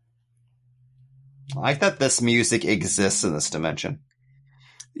like that this music exists in this dimension.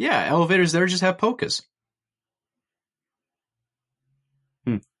 Yeah, elevators there just have polkas.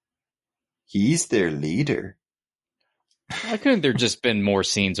 He's their leader. Why couldn't there just been more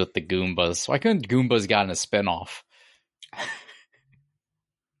scenes with the Goombas? Why couldn't Goombas gotten a spinoff?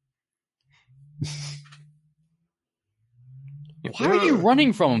 Why are you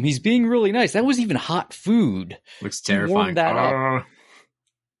running from him? He's being really nice. That was even hot food. Looks He warmed terrifying. that up.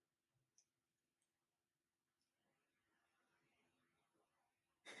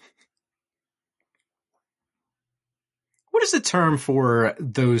 What is the term for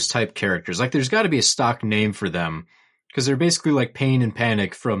those type characters? Like, there's got to be a stock name for them, because they're basically like Pain and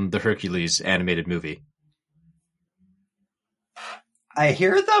Panic from the Hercules animated movie. I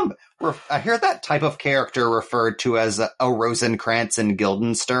hear that type of character referred to as a Rosencrantz and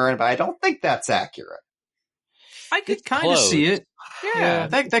Guildenstern, but I don't think that's accurate. I could kind of see it. Yeah,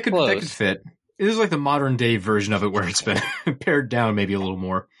 that could fit. It is like the modern day version of it, where it's been pared down maybe a little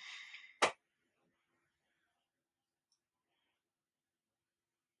more.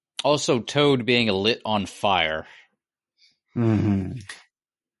 Also, Toad being lit on fire. Mm-hmm.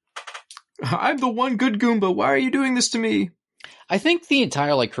 I'm the one good Goomba. Why are you doing this to me? I think the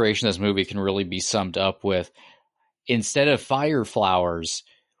entire creation of this movie can really be summed up with, instead of fire flowers,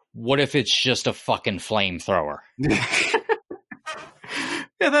 what if it's just a fucking flamethrower?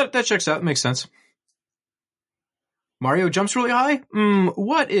 Yeah, that checks out. It makes sense. Mario jumps really high?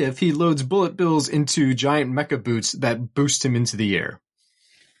 What if he loads bullet bills into giant mecha boots that boost him into the air?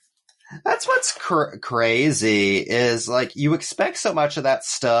 That's what's crazy is you expect so much of that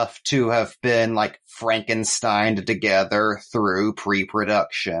stuff to have been Frankensteined together through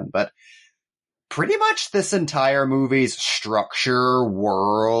pre-production, but pretty much this entire movie's structure,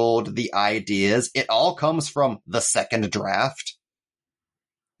 world, the ideas, it all comes from the second draft.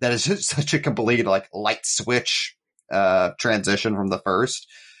 That is just such a complete light switch transition from the first.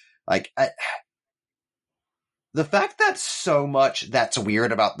 The fact that so much that's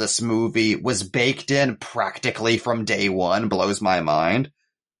weird about this movie was baked in practically from day one blows my mind.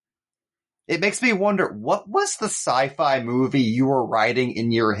 It makes me wonder, what was the sci-fi movie you were writing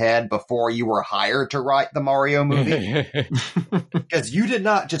in your head before you were hired to write the Mario movie? Because you did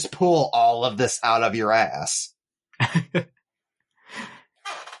not just pull all of this out of your ass.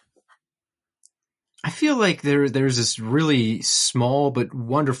 I feel like there's this really small but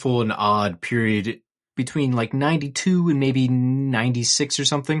wonderful and odd period between 92 and maybe 96 or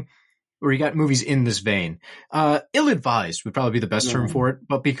something, where you got movies in this vein. Ill-advised would probably be the best term for it,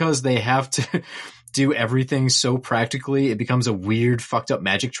 but because they have to do everything so practically, it becomes a weird, fucked up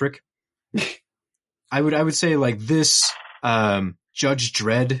magic trick. I would say this, Judge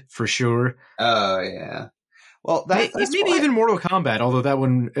Dredd for sure. Oh yeah. Well, that's maybe even Mortal Kombat, although that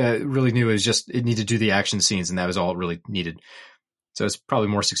one really knew it needed to do the action scenes, and that was all it really needed. So it's probably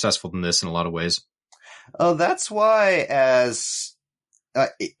more successful than this in a lot of ways. Oh, that's why as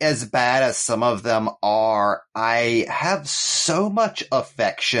bad as some of them are, I have so much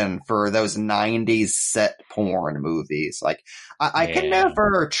affection for those 90s set porn movies. I can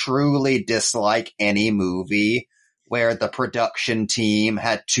never truly dislike any movie where the production team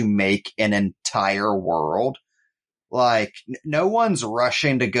had to make an entire world. No one's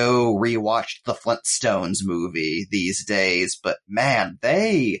rushing to go rewatch the Flintstones movie these days, but man,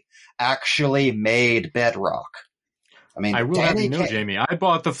 they actually made Bedrock. I will have you know, Jamie, I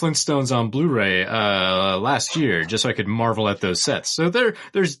bought the Flintstones on Blu-ray last year just so I could marvel at those sets. So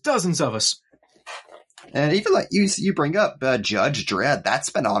there's dozens of us. And even you bring up Judge Dredd,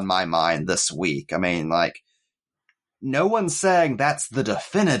 that's been on my mind this week. No one's saying that's the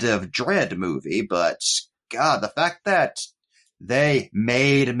definitive Dredd movie, but God, the fact that they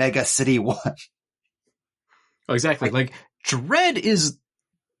made Mega City 1. Oh, exactly. Dredd is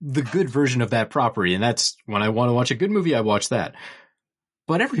the good version of that property, and that's when I want to watch a good movie, I watch that.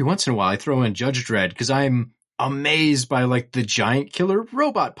 But every once in a while, I throw in Judge Dredd because I'm amazed by the giant killer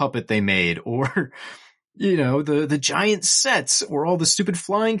robot puppet they made, or the giant sets, or all the stupid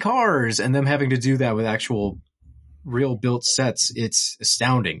flying cars, and them having to do that with actual real built sets. It's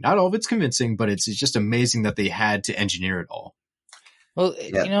astounding. Not all of it's convincing, but it's just amazing that they had to engineer it all. Well,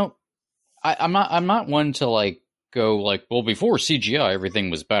 yeah. I'm not one to go well, before CGI everything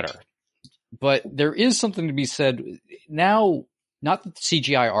was better, but there is something to be said now. Not that the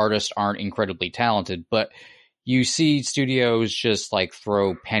CGI artists aren't incredibly talented, but you see studios just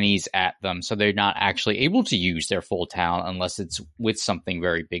throw pennies at them, so they're not actually able to use their full talent unless it's with something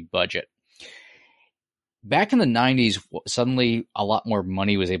very big budget. Back in the 90s, suddenly a lot more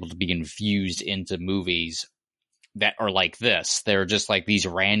money was able to be infused into movies that are like this. They're just these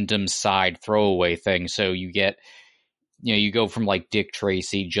random side throwaway things. So you get, you go from Dick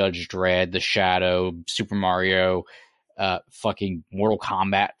Tracy, Judge Dredd, The Shadow, Super Mario, fucking Mortal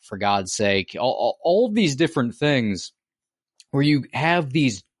Kombat, for God's sake. All of these different things where you have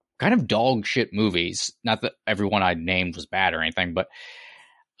these kind of dog shit movies. Not that everyone I named was bad or anything, but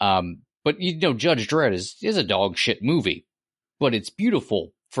Judge Dredd is a dog shit movie. but it's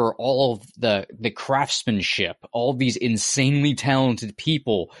beautiful for all of the craftsmanship, all these insanely talented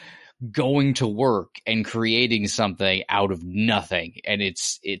people going to work and creating something out of nothing, and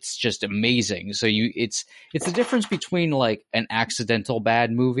it's just amazing. So it's the difference between like an accidental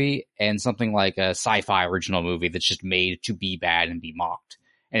bad movie and something like a sci-fi original movie that's just made to be bad and be mocked,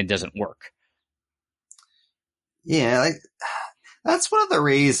 and it doesn't work. Yeah, like that's one of the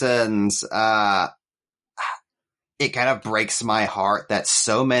reasons it kind of breaks my heart that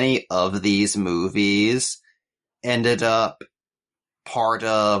so many of these movies ended up part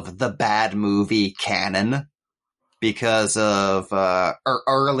of the bad movie canon because of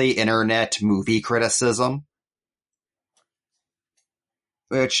early internet movie criticism.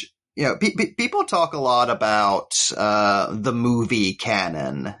 Which, you know, people talk a lot about the movie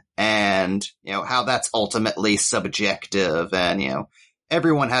canon and, you know, how that's ultimately subjective, and, you know,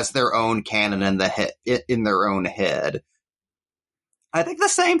 everyone has their own canon in their own head. I think the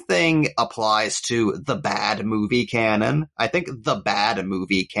same thing applies to the bad movie canon. I think the bad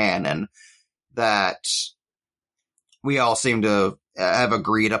movie canon that we all seem to have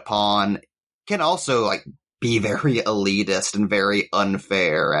agreed upon can also like be very elitist and very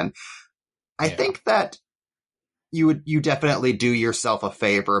unfair. And I think that you definitely do yourself a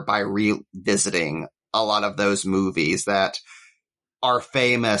favor by revisiting a lot of those movies that are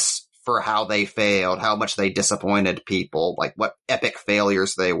famous for how they failed, how much they disappointed people, like what epic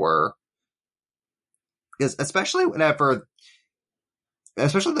failures they were. Because especially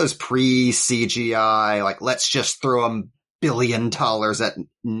those pre-CGI, like let's just throw $1 billion at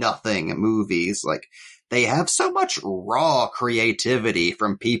nothing movies, like they have so much raw creativity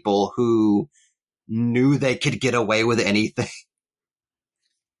from people who knew they could get away with anything.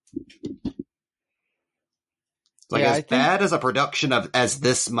 Like, as bad as a production as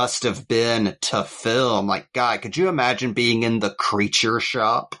this must have been to film, like, God, could you imagine being in the creature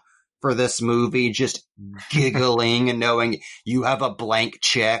shop for this movie, just giggling and knowing you have a blank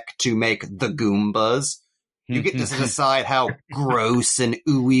check to make the Goombas? You get to decide how gross and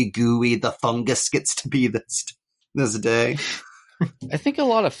ooey gooey the fungus gets to be this day. I think a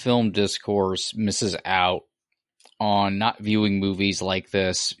lot of film discourse misses out on not viewing movies like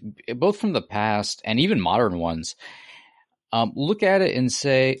this, both from the past and even modern ones. Look at it and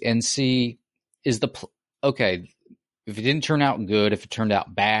see, okay, if it didn't turn out good, if it turned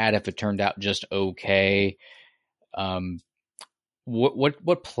out bad, if it turned out just okay,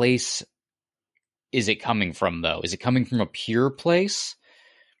 what place is it coming from, though? Is it coming from a pure place?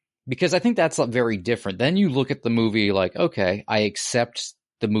 Because I think that's very different. Then you look at the movie like, okay, I accept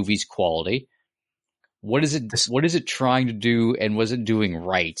the movie's quality. What is it trying to do, and was it doing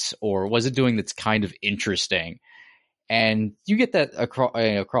right, or was it doing that's kind of interesting? And you get that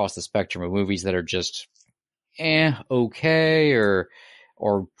across the spectrum of movies that are just okay, or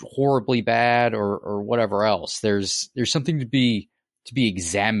horribly bad, or whatever else. There's something to be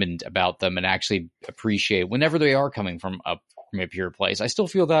examined about them and actually appreciate whenever they are coming from a pure place. I still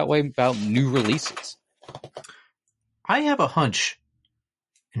feel that way about new releases. I have a hunch,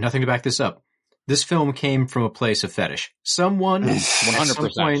 and nothing to back this up. This film came from a place of fetish. Someone, 100%, at some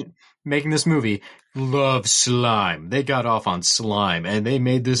point making this movie, loves slime. They got off on slime, and they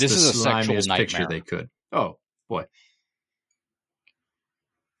made this the slimiest picture they could. Oh, boy.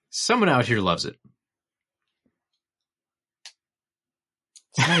 Someone out here loves it.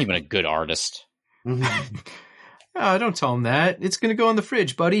 He's not even a good artist. Oh, don't tell him that. It's going to go in the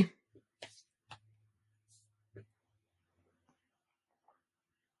fridge, buddy.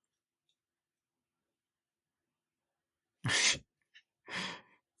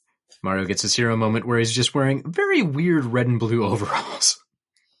 Mario gets his hero moment where he's just wearing very weird red and blue overalls.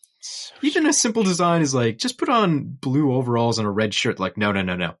 Even a simple design is like, just put on blue overalls and a red shirt. Like, no.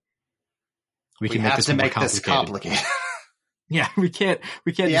 We can have to make this complicated. Yeah, we can't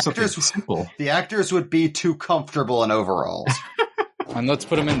do something simple. The actors would be too comfortable in overalls. And let's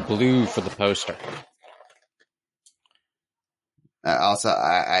put them in blue for the poster. Also,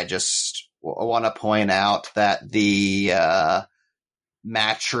 I just want to point out that the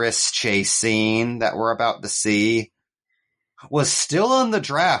mattress chase scene that we're about to see was still in the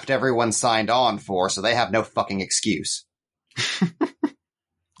draft everyone signed on for, so they have no fucking excuse.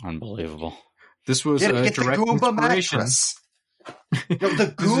 Unbelievable. This was a direct the Goomba inspiration. Mattress. No,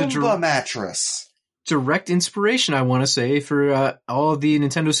 the Goomba mattress. Direct inspiration, I want to say, for all of the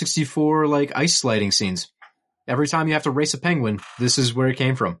Nintendo 64 like ice sliding scenes. Every time you have to race a penguin, this is where it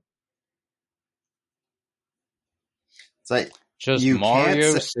came from. It's like just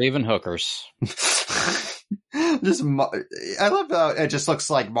Mario saving hookers. I love how it just looks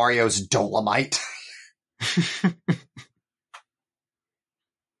like Mario's Dolomite.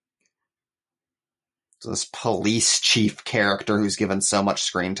 This police chief character who's given so much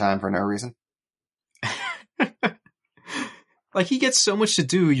screen time for no reason. Like, he gets so much to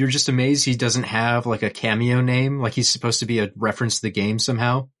do, you're just amazed he doesn't have, like, a cameo name, like he's supposed to be a reference to the game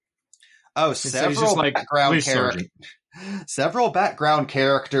somehow. Oh, Several background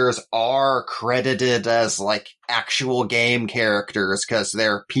characters are credited as, like, actual game characters because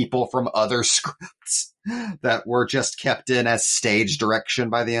they're people from other scripts that were just kept in as stage direction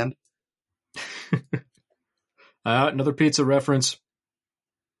by the end. Another pizza reference.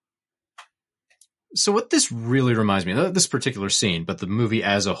 So what this really reminds me of, this particular scene, but the movie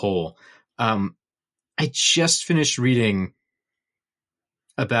as a whole, I just finished reading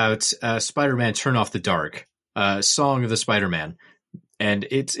about Spider-Man Turn Off the Dark, Song of the Spider-Man. And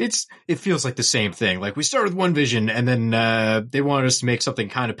it feels like the same thing. Like, we started with one vision, and then they wanted us to make something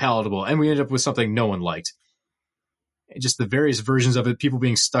kind of palatable, and we ended up with something no one liked. Just the various versions of it, people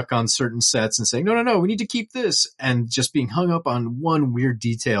being stuck on certain sets and saying, no, we need to keep this, and just being hung up on one weird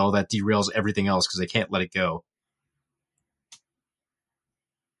detail that derails everything else because they can't let it go.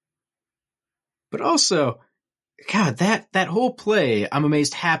 But also, God, that whole play, I'm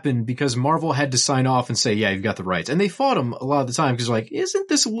amazed, happened because Marvel had to sign off and say, yeah, you've got the rights. And they fought him a lot of the time because they're like, isn't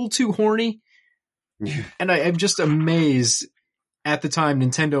this a little too horny? And I'm just amazed at the time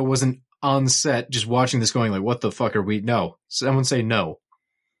Nintendo wasn't on set just watching this going like, what the fuck are we? No. Someone say no.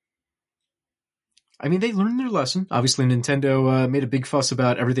 I mean, they learned their lesson. Obviously, Nintendo made a big fuss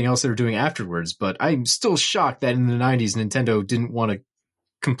about everything else they were doing afterwards, but I'm still shocked that in the 90s, Nintendo didn't want to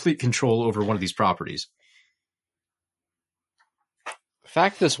complete control over one of these properties. The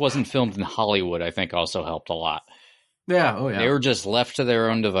fact this wasn't filmed in Hollywood, I think, also helped a lot. Yeah, oh yeah. They were just left to their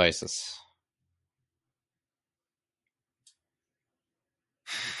own devices.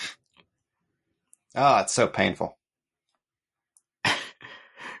 Oh, it's so painful.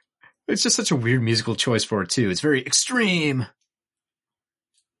 It's just such a weird musical choice for it, too. It's very extreme.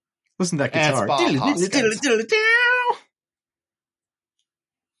 Listen to that guitar.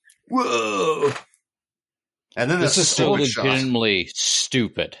 Whoa. And then this is so legitimately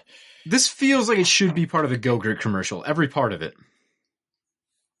stupid. This feels like it should be part of a Go-Gurt commercial. Every part of it.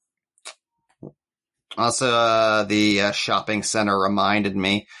 Also, the shopping center reminded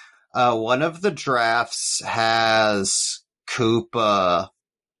me. One of the drafts has Koopa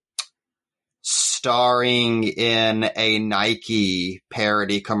starring in a Nike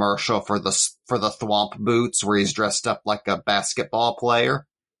parody commercial for the Thwomp boots where he's dressed up like a basketball player.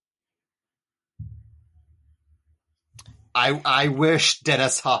 I wish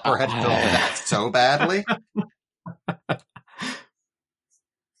Dennis Hopper had filmed that so badly.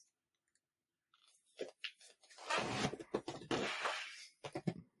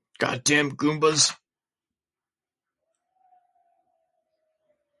 Goddamn Goombas.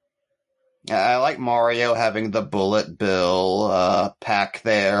 I like Mario having the Bullet Bill pack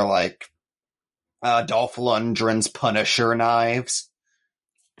there, like Dolph Lundgren's Punisher knives.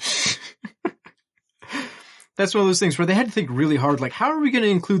 That's one of those things where they had to think really hard, like, how are we going to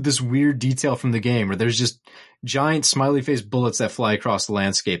include this weird detail from the game where there's just giant smiley face bullets that fly across the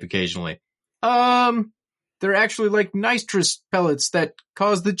landscape occasionally? They're actually like nitrous pellets that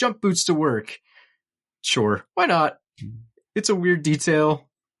cause the jump boots to work. Sure, why not? It's a weird detail.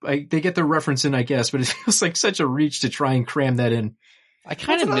 They get the reference in, I guess, but it feels like such a reach to try and cram that in. I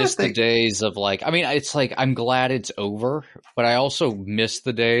kind of miss the days of like, I mean, it's like, I'm glad it's over, but I also miss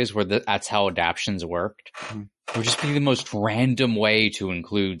the days where that's how adaptions worked. It would just be the most random way to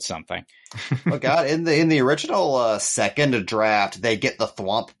include something. Oh God, in the original second draft, they get the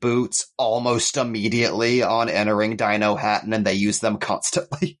Thwomp boots almost immediately on entering Dino Hatton, and they use them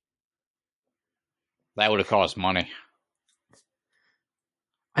constantly. That would have cost money.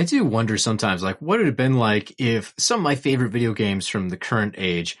 I do wonder sometimes, like, what would it have been like if some of my favorite video games from the current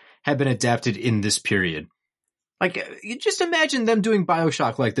age had been adapted in this period? Like, you just imagine them doing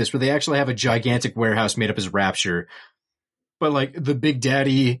BioShock like this, where they actually have a gigantic warehouse made up as Rapture, but, like, the Big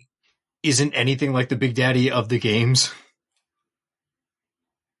Daddy isn't anything like the Big Daddy of the games.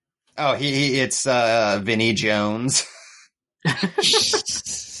 Oh, it's Vinnie Jones.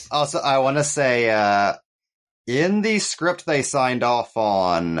 Also, I want to say, in the script they signed off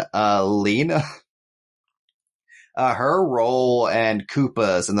on, Lena, her role and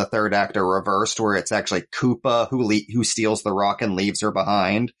Koopa's in the third act are reversed, where it's actually Koopa who steals the rock and leaves her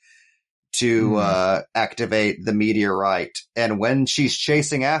behind to activate the meteorite. And when she's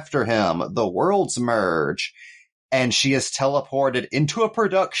chasing after him, the worlds merge, and she is teleported into a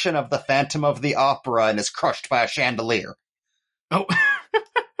production of the Phantom of the Opera and is crushed by a chandelier. Oh.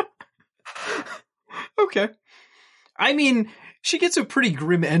 Okay. I mean, she gets a pretty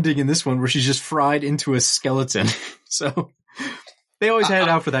grim ending in this one where she's just fried into a skeleton. So they always had it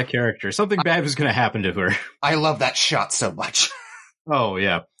out for that character. Something bad was going to happen to her. I love that shot so much. Oh,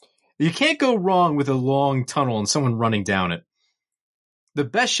 yeah. You can't go wrong with a long tunnel and someone running down it. The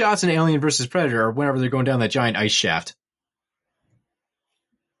best shots in Alien vs. Predator are whenever they're going down that giant ice shaft.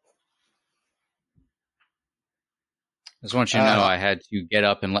 I just want you to know I had to get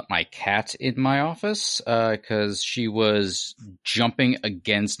up and let my cat in my office because she was jumping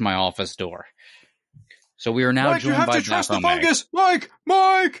against my office door. So we are now Mike, joined you have by to trust the Baphomet. fungus!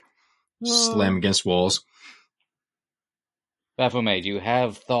 Mike! Slam against walls. Baphomet, do you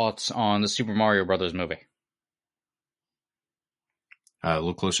have thoughts on the Super Mario Brothers movie? A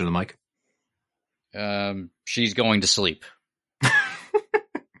little closer to the mic. She's going to sleep.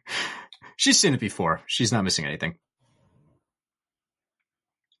 She's seen it before. She's not missing anything.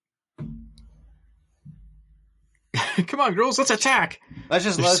 Come on, girls, let's attack. Let's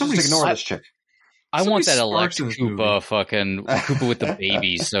just many ignore this chick. I So want many that sparks in electric this movie. Koopa fucking Koopa with the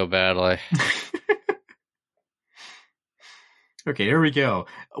baby so badly. Okay, here we go.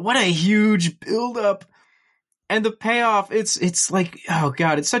 What a huge build-up. And the payoff, it's like, oh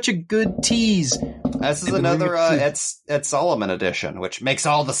god, it's such a good tease. This is And then another we get Ed Solomon edition, which makes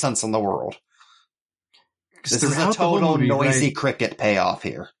all the sense in the world. This is a throughout the whole total movie, noisy right? cricket payoff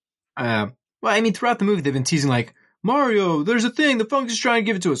here. Well, I mean, throughout the movie, they've been teasing like, Mario, there's a thing, the fungus is trying to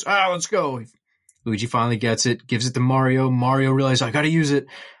give it to us. Let's go. Luigi finally gets it, gives it to Mario. Mario realizes, I gotta use it.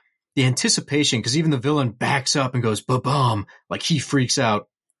 The anticipation, because even the villain backs up and goes, ba-bum, like he freaks out.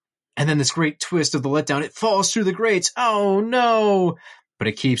 And then this great twist of the letdown, it falls through the grates. Oh no! But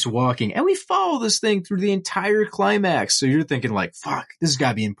it keeps walking. And we follow this thing through the entire climax. So you're thinking like, fuck, this has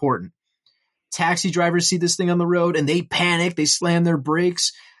gotta be important. Taxi drivers see this thing on the road and they panic, they slam their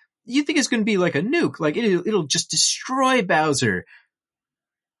brakes. You think it's going to be like a nuke, like it'll just destroy Bowser.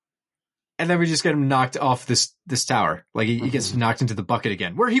 And then we just get him knocked off this tower. Like he gets knocked into the bucket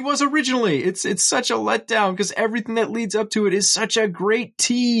again, where he was originally. It's such a letdown because everything that leads up to it is such a great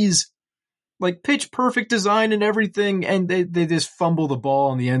tease. Like pitch perfect design and everything, and they just fumble the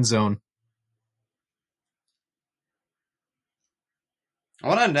ball in the end zone. I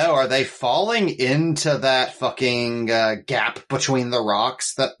want to know, are they falling into that fucking gap between the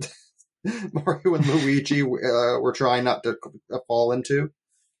rocks that Mario and Luigi were trying not to fall into?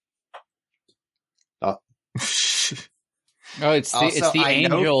 Oh, it's the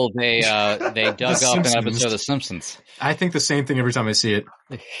angel they dug up in an Simpsons. episode of The Simpsons. I think the same thing every time I see it.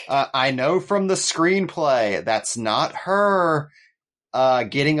 I know from the screenplay that's not her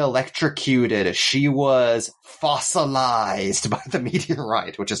getting electrocuted. She was fossilized by the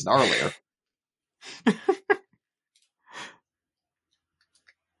meteorite, which is gnarlier.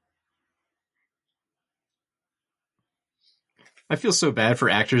 I feel so bad for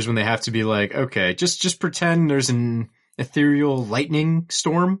actors when they have to be like, okay, just pretend there's an ethereal lightning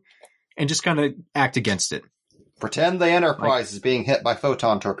storm and just kind of act against it. Pretend the Enterprise is being hit by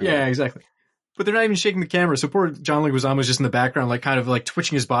photon torpedo. Yeah, exactly. But they're not even shaking the camera. So poor John Leguizamo's just in the background, like kind of like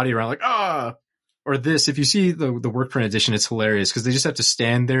twitching his body around, like, ah! Or this, if you see the work print edition, it's hilarious because they just have to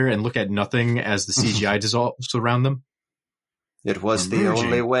stand there and look at nothing as the CGI dissolves around them. It was the Emerging.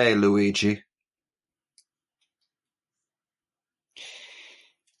 only way, Luigi.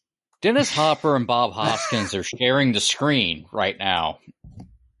 Dennis Hopper and Bob Hoskins are sharing the screen right now.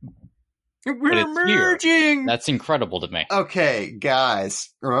 We're it's here. merging! That's incredible to me. Okay, guys,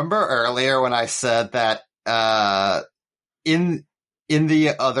 remember earlier when I said that in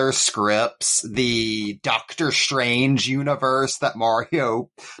the other scripts, the Doctor Strange universe that Mario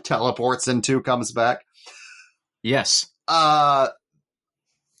teleports into comes back? Yes.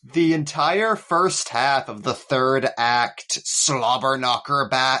 The entire first half of the third act slobber knocker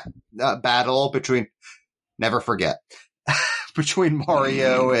battle between, never forget, between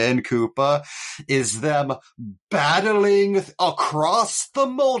Mario and Koopa is them battling across the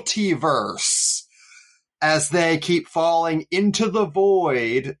multiverse as they keep falling into the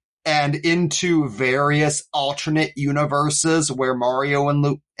void and into various alternate universes where Mario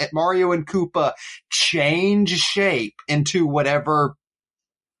and Koopa change shape into whatever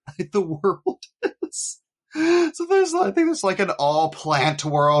the world is. So I think there's like an all plant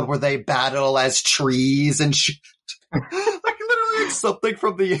world where they battle as trees and shit. Like literally something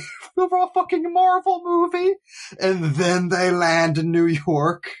from a fucking Marvel movie. And then they land in New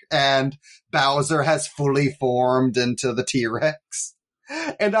York and Bowser has fully formed into the T-Rex.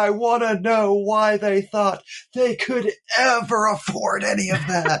 And I want to know why they thought they could ever afford any of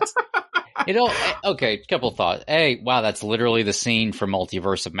that. Okay, couple thoughts. A, wow, that's literally the scene from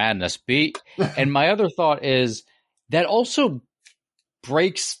Multiverse of Madness. B, and my other thought is that also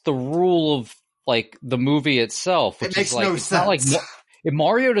breaks the rule of like the movie itself. Which It makes is like, no it's not like sense. if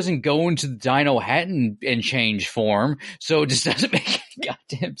Mario doesn't go into the Dino Hat and change form, so it just doesn't make any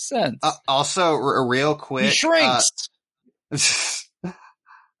goddamn sense. Also, real quick, He shrinks. The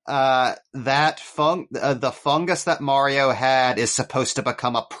fungus that Mario had is supposed to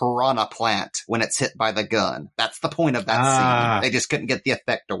become a piranha plant when it's hit by the gun. That's the point of that scene. They just couldn't get the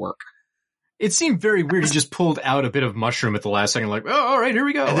effect to work. It seemed very weird. He just pulled out a bit of mushroom at the last second, like, oh, all right, here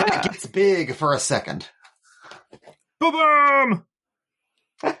we go. And then it gets big for a second. Boom!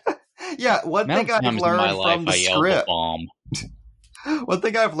 Yeah, one thing I've learned from the script. One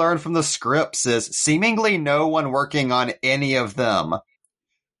thing I've learned from the scripts is seemingly no one working on any of them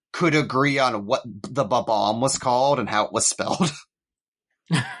could agree on what the bomb was called and how it was spelled.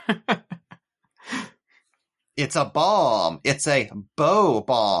 It's a bomb. It's a bow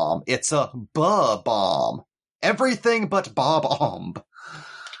bomb. It's a bomb. Everything but bomb.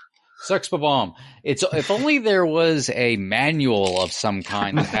 Sex bomb. If only there was a manual of some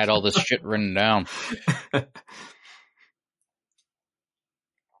kind that had all this shit written down.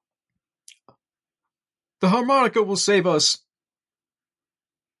 The harmonica will save us.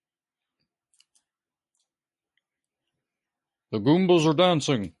 The Goombas are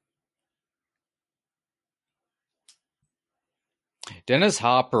dancing. Dennis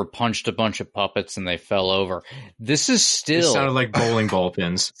Hopper punched a bunch of puppets and they fell over. This is It still sounded like bowling ball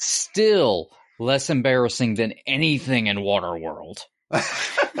pins. still less embarrassing than anything in Waterworld.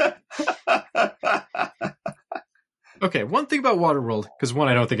 Okay, one thing about Waterworld, because one,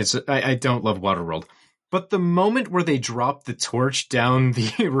 I don't think I don't love Waterworld, but the moment where they drop the torch down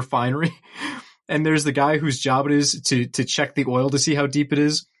the refinery, and there's the guy whose job it is to check the oil to see how deep it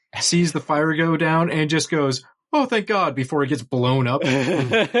is, sees the fire go down and just goes, oh, thank God, before it gets blown up.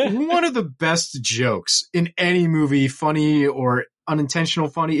 One of the best jokes in any movie, funny or unintentional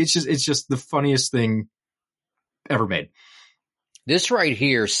funny. It's just the funniest thing ever made. This right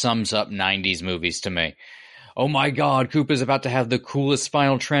here sums up 90s movies to me. Oh my God, Koopa's about to have the coolest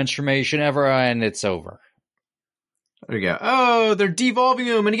final transformation ever, and it's over. There you go. Oh, they're devolving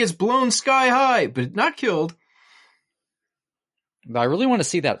him and he gets blown sky high, but not killed. But I really want to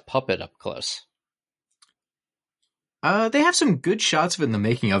see that puppet up close. They have some good shots of it in the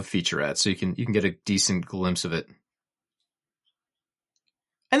making of featurette, so you can get a decent glimpse of it.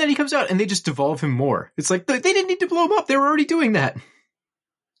 And then he comes out and they just devolve him more. It's like, they didn't need to blow him up. They were already doing that.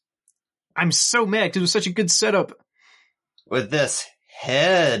 I'm so mad because it was such a good setup. With this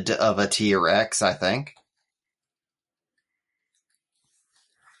head of a T-Rex, I think.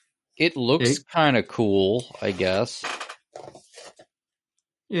 It looks kind of cool, I guess.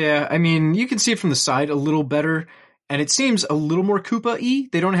 Yeah, I mean, you can see it from the side a little better, and it seems a little more Koopa-y.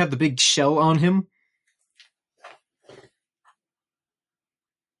 They don't have the big shell on him.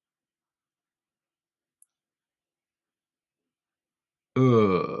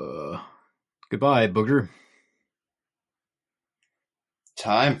 Goodbye, Booger.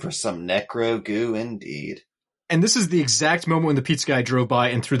 Time for some necro goo indeed. And this is the exact moment when the pizza guy drove by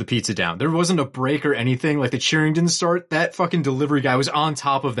and threw the pizza down. There wasn't a break or anything, like the cheering didn't start. That fucking delivery guy was on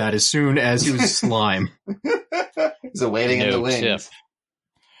top of that as soon as he was slime. He's awaiting in the wings. Tip.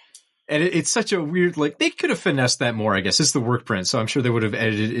 And it's such a weird, like, they could have finessed that more, I guess. It's the work print, so I'm sure they would have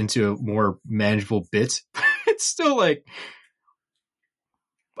edited it into a more manageable bit. It's still like,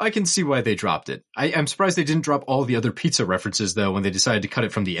 I can see why they dropped it. I'm surprised they didn't drop all the other pizza references, though, when they decided to cut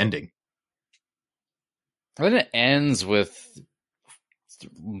it from the ending. Then it ends with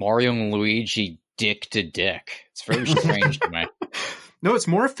Mario and Luigi dick to dick. It's very strange to me. No, it's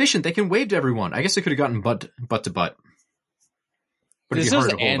more efficient. They can wave to everyone. I guess they could have gotten butt to butt. But This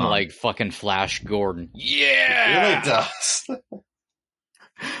doesn't end like fucking Flash Gordon. Yeah! It really does.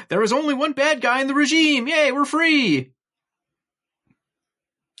 There was only one bad guy in the regime. Yay, we're free.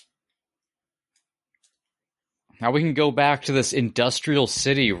 Now we can go back to this industrial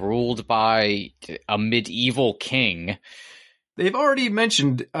city ruled by a medieval king. They've already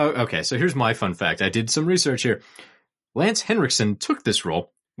mentioned... okay, so here's my fun fact. I did some research here. Lance Henriksen took this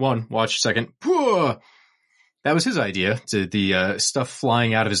role. One, watch, second. Pooh! That was his idea, to the stuff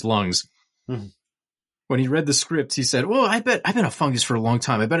flying out of his lungs. Mm-hmm. When he read the script, he said, well, I've been a fungus for a long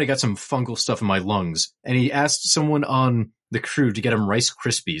time. I bet I got some fungal stuff in my lungs. And he asked someone on the crew to get him Rice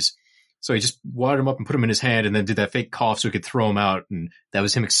Krispies. So he just watered them up and put them in his hand and then did that fake cough so he could throw them out. And that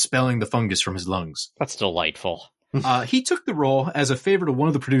was him expelling the fungus from his lungs. That's delightful. He took the role as a favor to one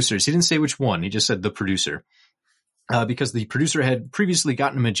of the producers. He didn't say which one. He just said the producer. Because the producer had previously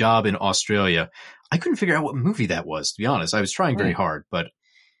gotten him a job in Australia. I couldn't figure out what movie that was, to be honest. I was trying very hard, but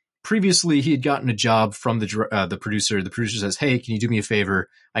previously he had gotten a job from the producer. The producer says, "Hey, can you do me a favor?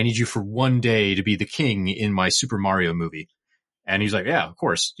 I need you for one day to be the king in my Super Mario movie." And he's like, "Yeah, of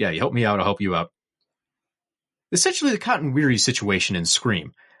course. Yeah, you help me out, I'll help you out." Essentially the Cotton Weary situation in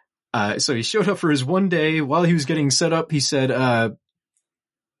Scream. So he showed up for his one day. While he was getting set up, he said,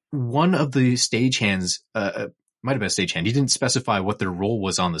 one of the stagehands, might have been a stagehand. He didn't specify what their role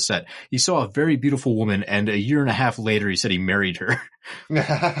was on the set. He saw a very beautiful woman, and a year and a half later, he said he married her.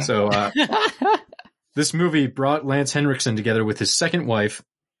 So, this movie brought Lance Henriksen together with his second wife,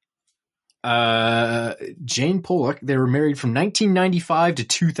 Jane Pollock. They were married from 1995 to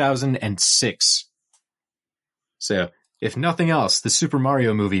 2006. So, if nothing else, the Super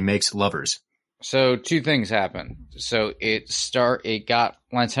Mario movie makes lovers. So 2 things happened. So it got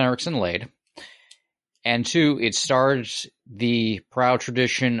Lance Henriksen laid. And 2, it started the proud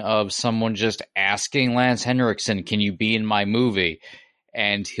tradition of someone just asking Lance Henriksen, "Can you be in my movie?"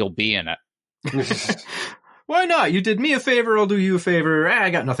 And he'll be in it. Why not? You did me a favor, I'll do you a favor. I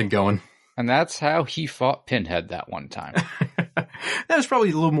got nothing going. And that's how he fought Pinhead that one time. That was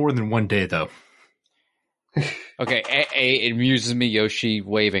probably a little more than one day, though. Okay, it amuses me, Yoshi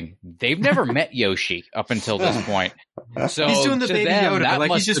waving. They've never met Yoshi up until this point. So he's doing the to Baby them, Yoda, that like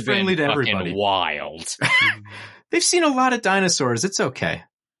must he's just have been friendly to fucking everybody. Wild. They've seen a lot of dinosaurs. It's okay.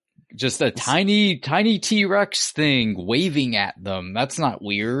 Just a tiny T-Rex thing waving at them. That's not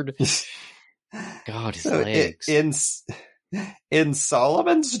weird. God, his legs. In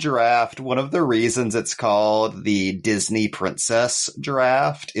Solomon's Draft, one of the reasons it's called the Disney Princess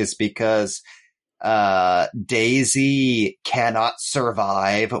Draft is because Daisy cannot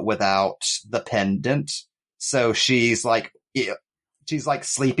survive without the pendant. So she's like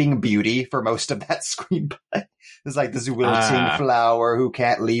Sleeping Beauty for most of that screenplay. It's like this wilting flower who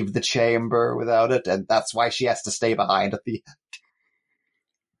can't leave the chamber without it, and that's why she has to stay behind at the end.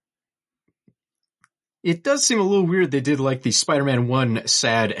 It does seem a little weird they did like the Spider-Man 1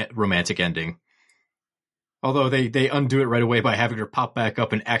 sad romantic ending. Although they undo it right away by having her pop back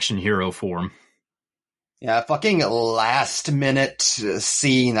up in action hero form. Yeah, fucking last minute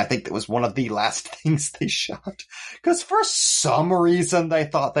scene. I think that was one of the last things they shot. Because for some reason they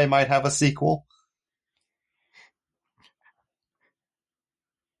thought they might have a sequel.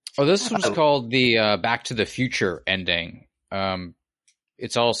 Oh, this was called the Back to the Future ending.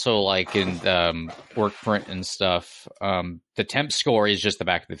 It's also like in work print and stuff. The temp score is just the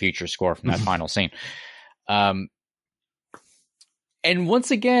Back to the Future score from that final scene. And once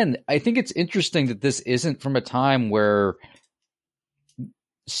again, I think it's interesting that this isn't from a time where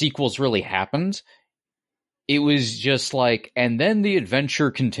sequels really happened. It was just like, and then the adventure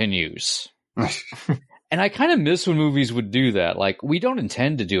continues. And I kind of miss when movies would do that. Like, we don't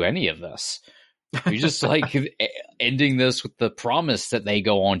intend to do any of this. We just like ending this with the promise that they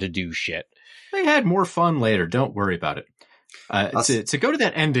go on to do shit. They had more fun later. Don't worry about it. To go to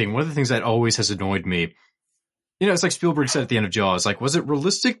that ending, one of the things that always has annoyed me, you know, it's like Spielberg said at the end of Jaws, like, was it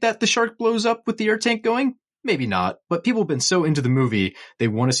realistic that the shark blows up with the air tank going? Maybe not, but people have been so into the movie, they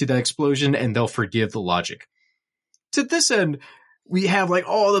want to see that explosion and they'll forgive the logic. To this end, we have like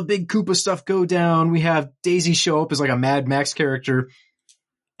all the big Koopa stuff go down. We have Daisy show up as like a Mad Max character.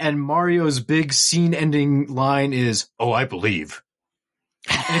 And Mario's big scene ending line is, "Oh, I believe."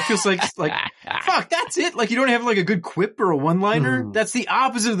 And it feels like, fuck, that's it? Like, you don't have like a good quip or a one-liner? That's the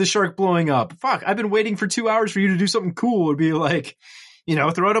opposite of the shark blowing up. Fuck, I've been waiting for 2 hours for you to do something cool. It'd be like, you know,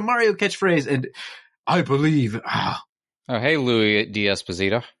 throw out a Mario catchphrase and I believe. Oh, hey, Louis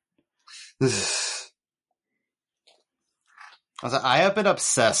D'Esposito. I have been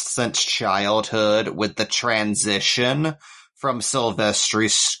obsessed since childhood with the transition from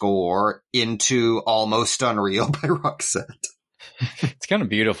Silvestri's score into Almost Unreal by Roxette. It's kind of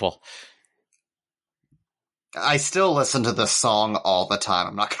beautiful. I still listen to this song all the time.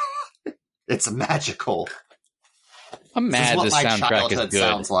 I'm not gonna. It's magical. I'm mad this soundtrack is good.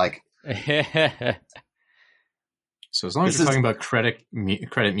 Sounds like. So as long as you're talking about credit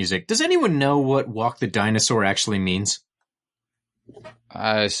music, does anyone know what Walk the Dinosaur actually means?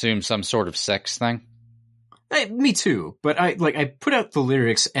 I assume some sort of sex thing. Me too, but I put out the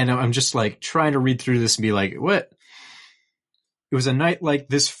lyrics and I'm just like trying to read through this and be like, what? It was a night like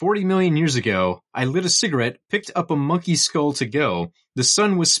this 40 million years ago. I lit a cigarette, picked up a monkey skull to go. The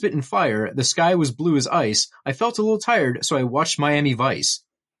sun was spitting fire. The sky was blue as ice. I felt a little tired, so I watched Miami Vice.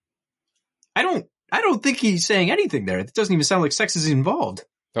 I don't think he's saying anything there. It doesn't even sound like sex is involved.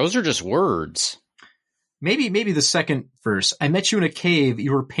 Those are just words. Maybe the second verse. I met you in a cave.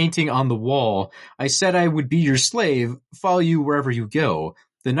 You were painting on the wall. I said I would be your slave, follow you wherever you go.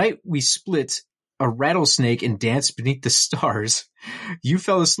 The night we split, a rattlesnake and danced beneath the stars. You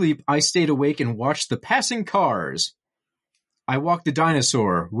fell asleep, I stayed awake and watched the passing cars. I walked the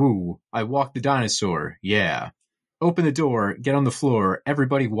dinosaur, woo. I walked the dinosaur, yeah. Open the door, get on the floor,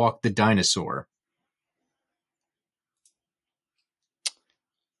 everybody walk the dinosaur.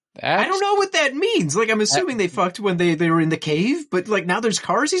 I don't know what that means. Like, I'm assuming they fucked when they were in the cave, but like now there's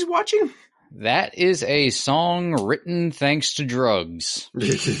cars he's watching? That is a song written thanks to drugs.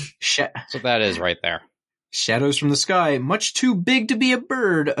 So that is right there. Shadows from the sky, much too big to be a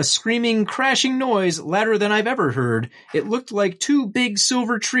bird, a screaming, crashing noise louder than I've ever heard. It looked like two big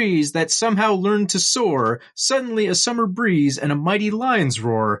silver trees that somehow learned to soar. Suddenly a summer breeze and a mighty lion's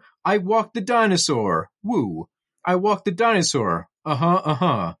roar. I walked the dinosaur. Woo. I walked the dinosaur.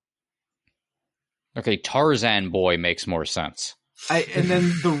 Uh-huh. Okay, Tarzan Boy makes more sense. And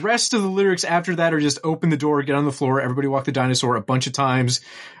then the rest of the lyrics after that are just open the door, get on the floor, everybody walk the dinosaur a bunch of times.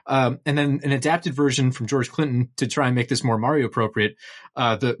 And then an adapted version from George Clinton to try and make this more Mario appropriate.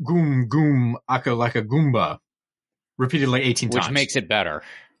 The goom goom aka laka goomba. Repeated like 18 times. Which makes it better.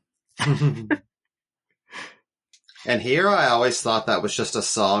 And here I always thought that was just a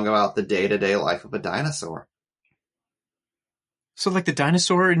song about the day-to-day life of a dinosaur. So like the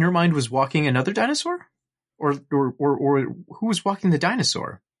dinosaur in your mind was walking another dinosaur? Or who was walking the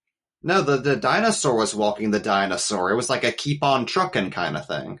dinosaur? No, the dinosaur was walking the dinosaur. It was like a keep on truckin' kind of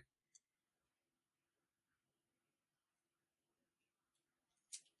thing.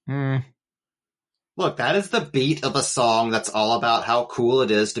 Look, that is the beat of a song that's all about how cool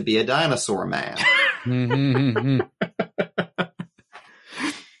it is to be a dinosaur man.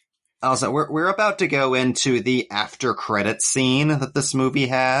 Also, we're about to go into the after credits scene that this movie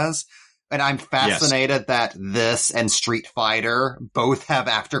has. And I'm fascinated that this and Street Fighter both have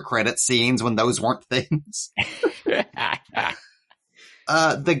after credit scenes when those weren't things. The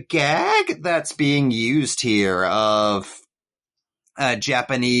gag that's being used here of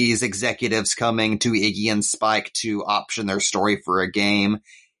Japanese executives coming to Iggy and Spike to option their story for a game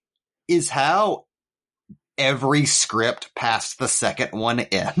is how every script past the second one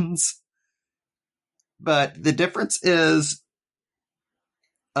ends. But the difference is,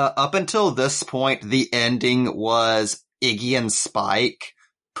 up until this point, the ending was Iggy and Spike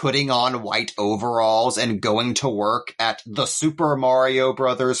putting on white overalls and going to work at the Super Mario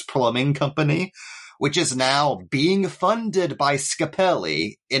Brothers Plumbing Company, which is now being funded by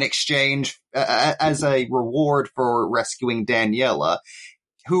Scapelli in exchange as a reward for rescuing Daniela,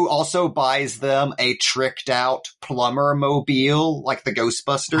 who also buys them a tricked out plumber mobile like the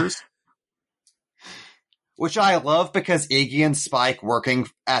Ghostbusters. Which I love because Iggy and Spike working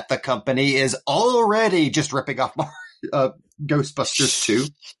at the company is already just ripping off Ghostbusters 2.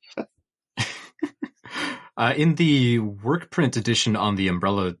 In the work print edition on the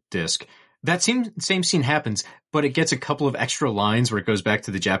Umbrella disc, that same scene happens, but it gets a couple of extra lines where it goes back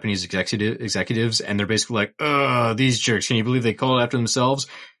to the Japanese executives, and they're basically like, these jerks, can you believe they call it after themselves?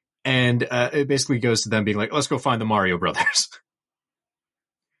 And it basically goes to them being like, let's go find the Mario Brothers.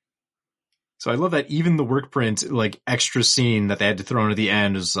 So I love that even the work print, like, extra scene that they had to throw in at the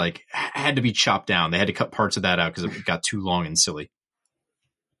end was like, had to be chopped down. They had to cut parts of that out because it got too long and silly.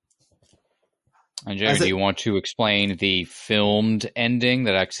 And Jeremy, do you want to explain the filmed ending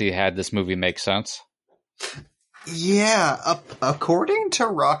that actually had this movie make sense? Yeah, according to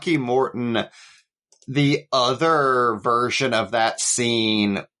Rocky Morton, the other version of that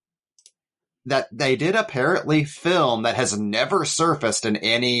scene that they did apparently film that has never surfaced in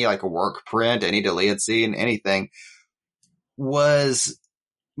any like work print, any deleted scene, anything, was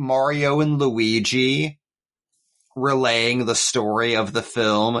Mario and Luigi relaying the story of the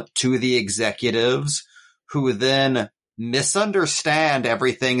film to the executives, who then misunderstand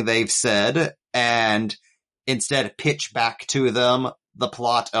everything they've said and instead pitch back to them the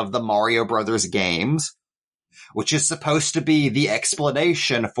plot of the Mario Brothers games, which is supposed to be the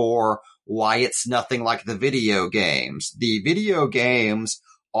explanation for why it's nothing like the video games. The video games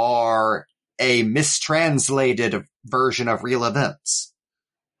are a mistranslated version of real events.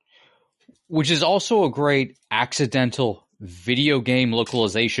 Which is also a great accidental video game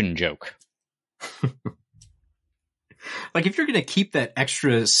localization joke. Like, if you're going to keep that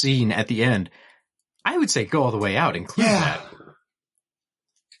extra scene at the end, I would say go all the way out, include that.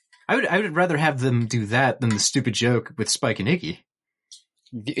 I would rather have them do that than the stupid joke with Spike and Iggy.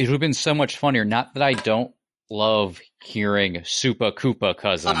 It would have been so much funnier. Not that I don't love hearing Super Koopa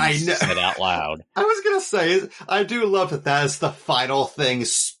Cousins said out loud. I was going to say, I do love that that is the final thing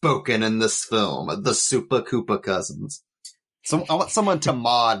spoken in this film, the Super Koopa Cousins. So I want someone to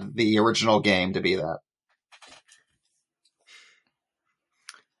mod the original game to be that.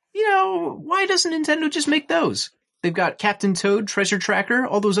 why doesn't Nintendo just make those? They've got Captain Toad, Treasure Tracker,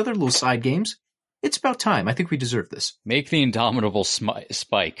 all those other little side games. It's about time. I think we deserve this. Make the Indomitable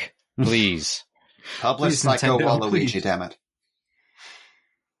Spike, please. Publish Please, Psycho Nintendo, Waluigi, please. damn it.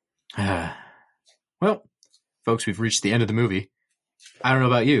 Well, folks, we've reached the end of the movie. I don't know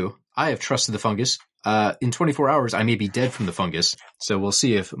about you. I have trusted the fungus. In 24 hours, I may be dead from the fungus, so we'll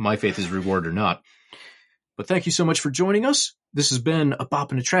see if my faith is rewarded or not. But thank you so much for joining us. This has been A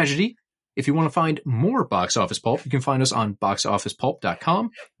Bop and a Tragedy. If you want to find more Box Office Pulp, you can find us on boxofficepulp.com.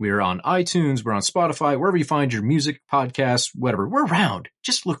 We're on iTunes, we're on Spotify, wherever you find your music, podcasts, whatever. We're around.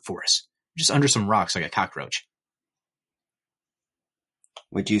 Just look for us. Just under some rocks like a cockroach.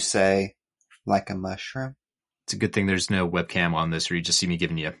 Would you say like a mushroom? It's a good thing there's no webcam on this, or you just see me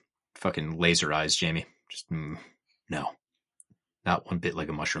giving you fucking laser eyes, Jamie. Just, no. Not one bit like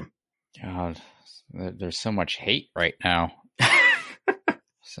a mushroom. God, there's so much hate right now.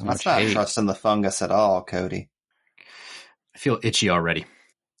 So That's much not hate. trusting the fungus at all, Cody. I feel itchy already.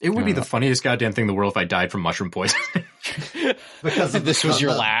 It would be the funniest goddamn thing in the world if I died from mushroom poisoning. Because of This was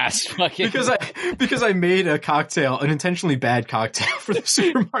your last fucking... because I made a cocktail, an intentionally bad cocktail for the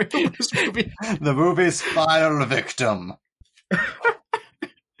Super Mario Bros. Movie. The movie's final victim.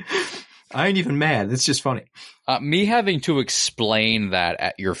 I ain't even mad. It's just funny. Me having to explain that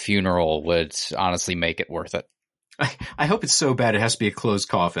at your funeral would honestly make it worth it. I hope it's so bad it has to be a closed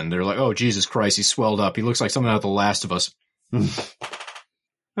coffin. They're like, oh, Jesus Christ, he's swelled up. He looks like something out of The Last of Us.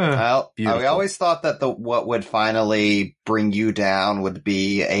 Well, beautiful. we always thought that what would finally bring you down would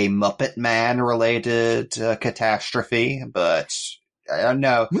be a Muppet Man related catastrophe, but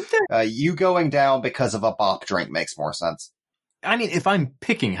no, you going down because of a bop drink makes more sense. I mean, if I'm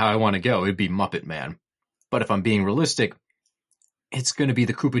picking how I want to go, it'd be Muppet Man. But if I'm being realistic, it's going to be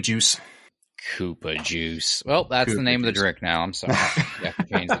the Koopa Juice. Koopa Juice. Well, that's Koopa the name of the Juice. drink now. I'm sorry. You have to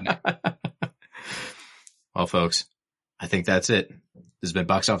change the name. Well, folks, I think that's it. This has been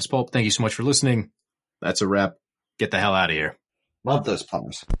Box Office Pulp. Thank you so much for listening. That's a wrap. Get the hell out of here. Love those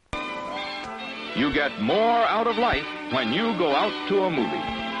plumbers. You get more out of life when you go out to a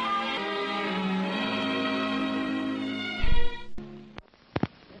movie.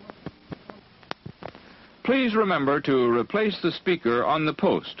 Please remember to replace the speaker on the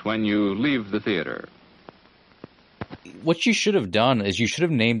post when you leave the theater. What you should have done is you should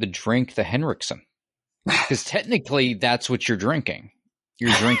have named the drink the Henriksen. Because technically that's what you're drinking.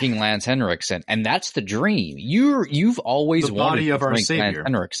 You're drinking Lance Henriksen, and that's the dream. You've always The wanted body to of our drink Lance savior.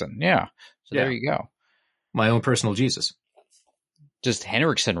 Henriksen. Yeah. So Yeah. there you go. My own personal Jesus. Just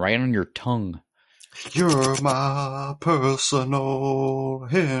Henriksen right on your tongue. You're my personal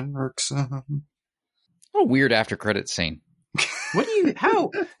Henriksen. What a weird after credit scene. What do you? How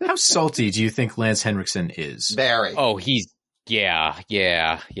salty do you think Lance Henriksen is? Very. Oh, he's very,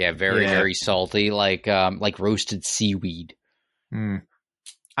 Yeah. very salty, like roasted seaweed.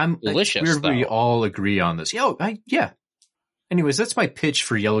 I'm Delicious, Weird we though. all agree on this. Yeah. Anyways, that's my pitch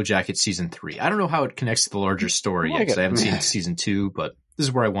for Yellow Jacket season 3. I don't know how it connects to the larger story I yet, like because it. I haven't seen season 2, but this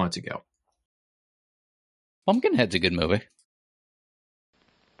is where I want it to go. Pumpkinhead's a good movie.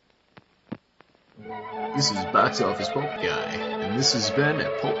 This is Box Office Pulp Guy, and this has been a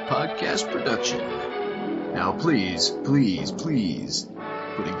Pulp Podcast production. Now please, please, please,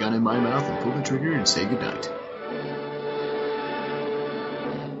 put a gun in my mouth and pull the trigger and say goodnight.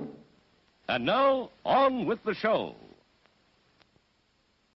 And now, on with the show.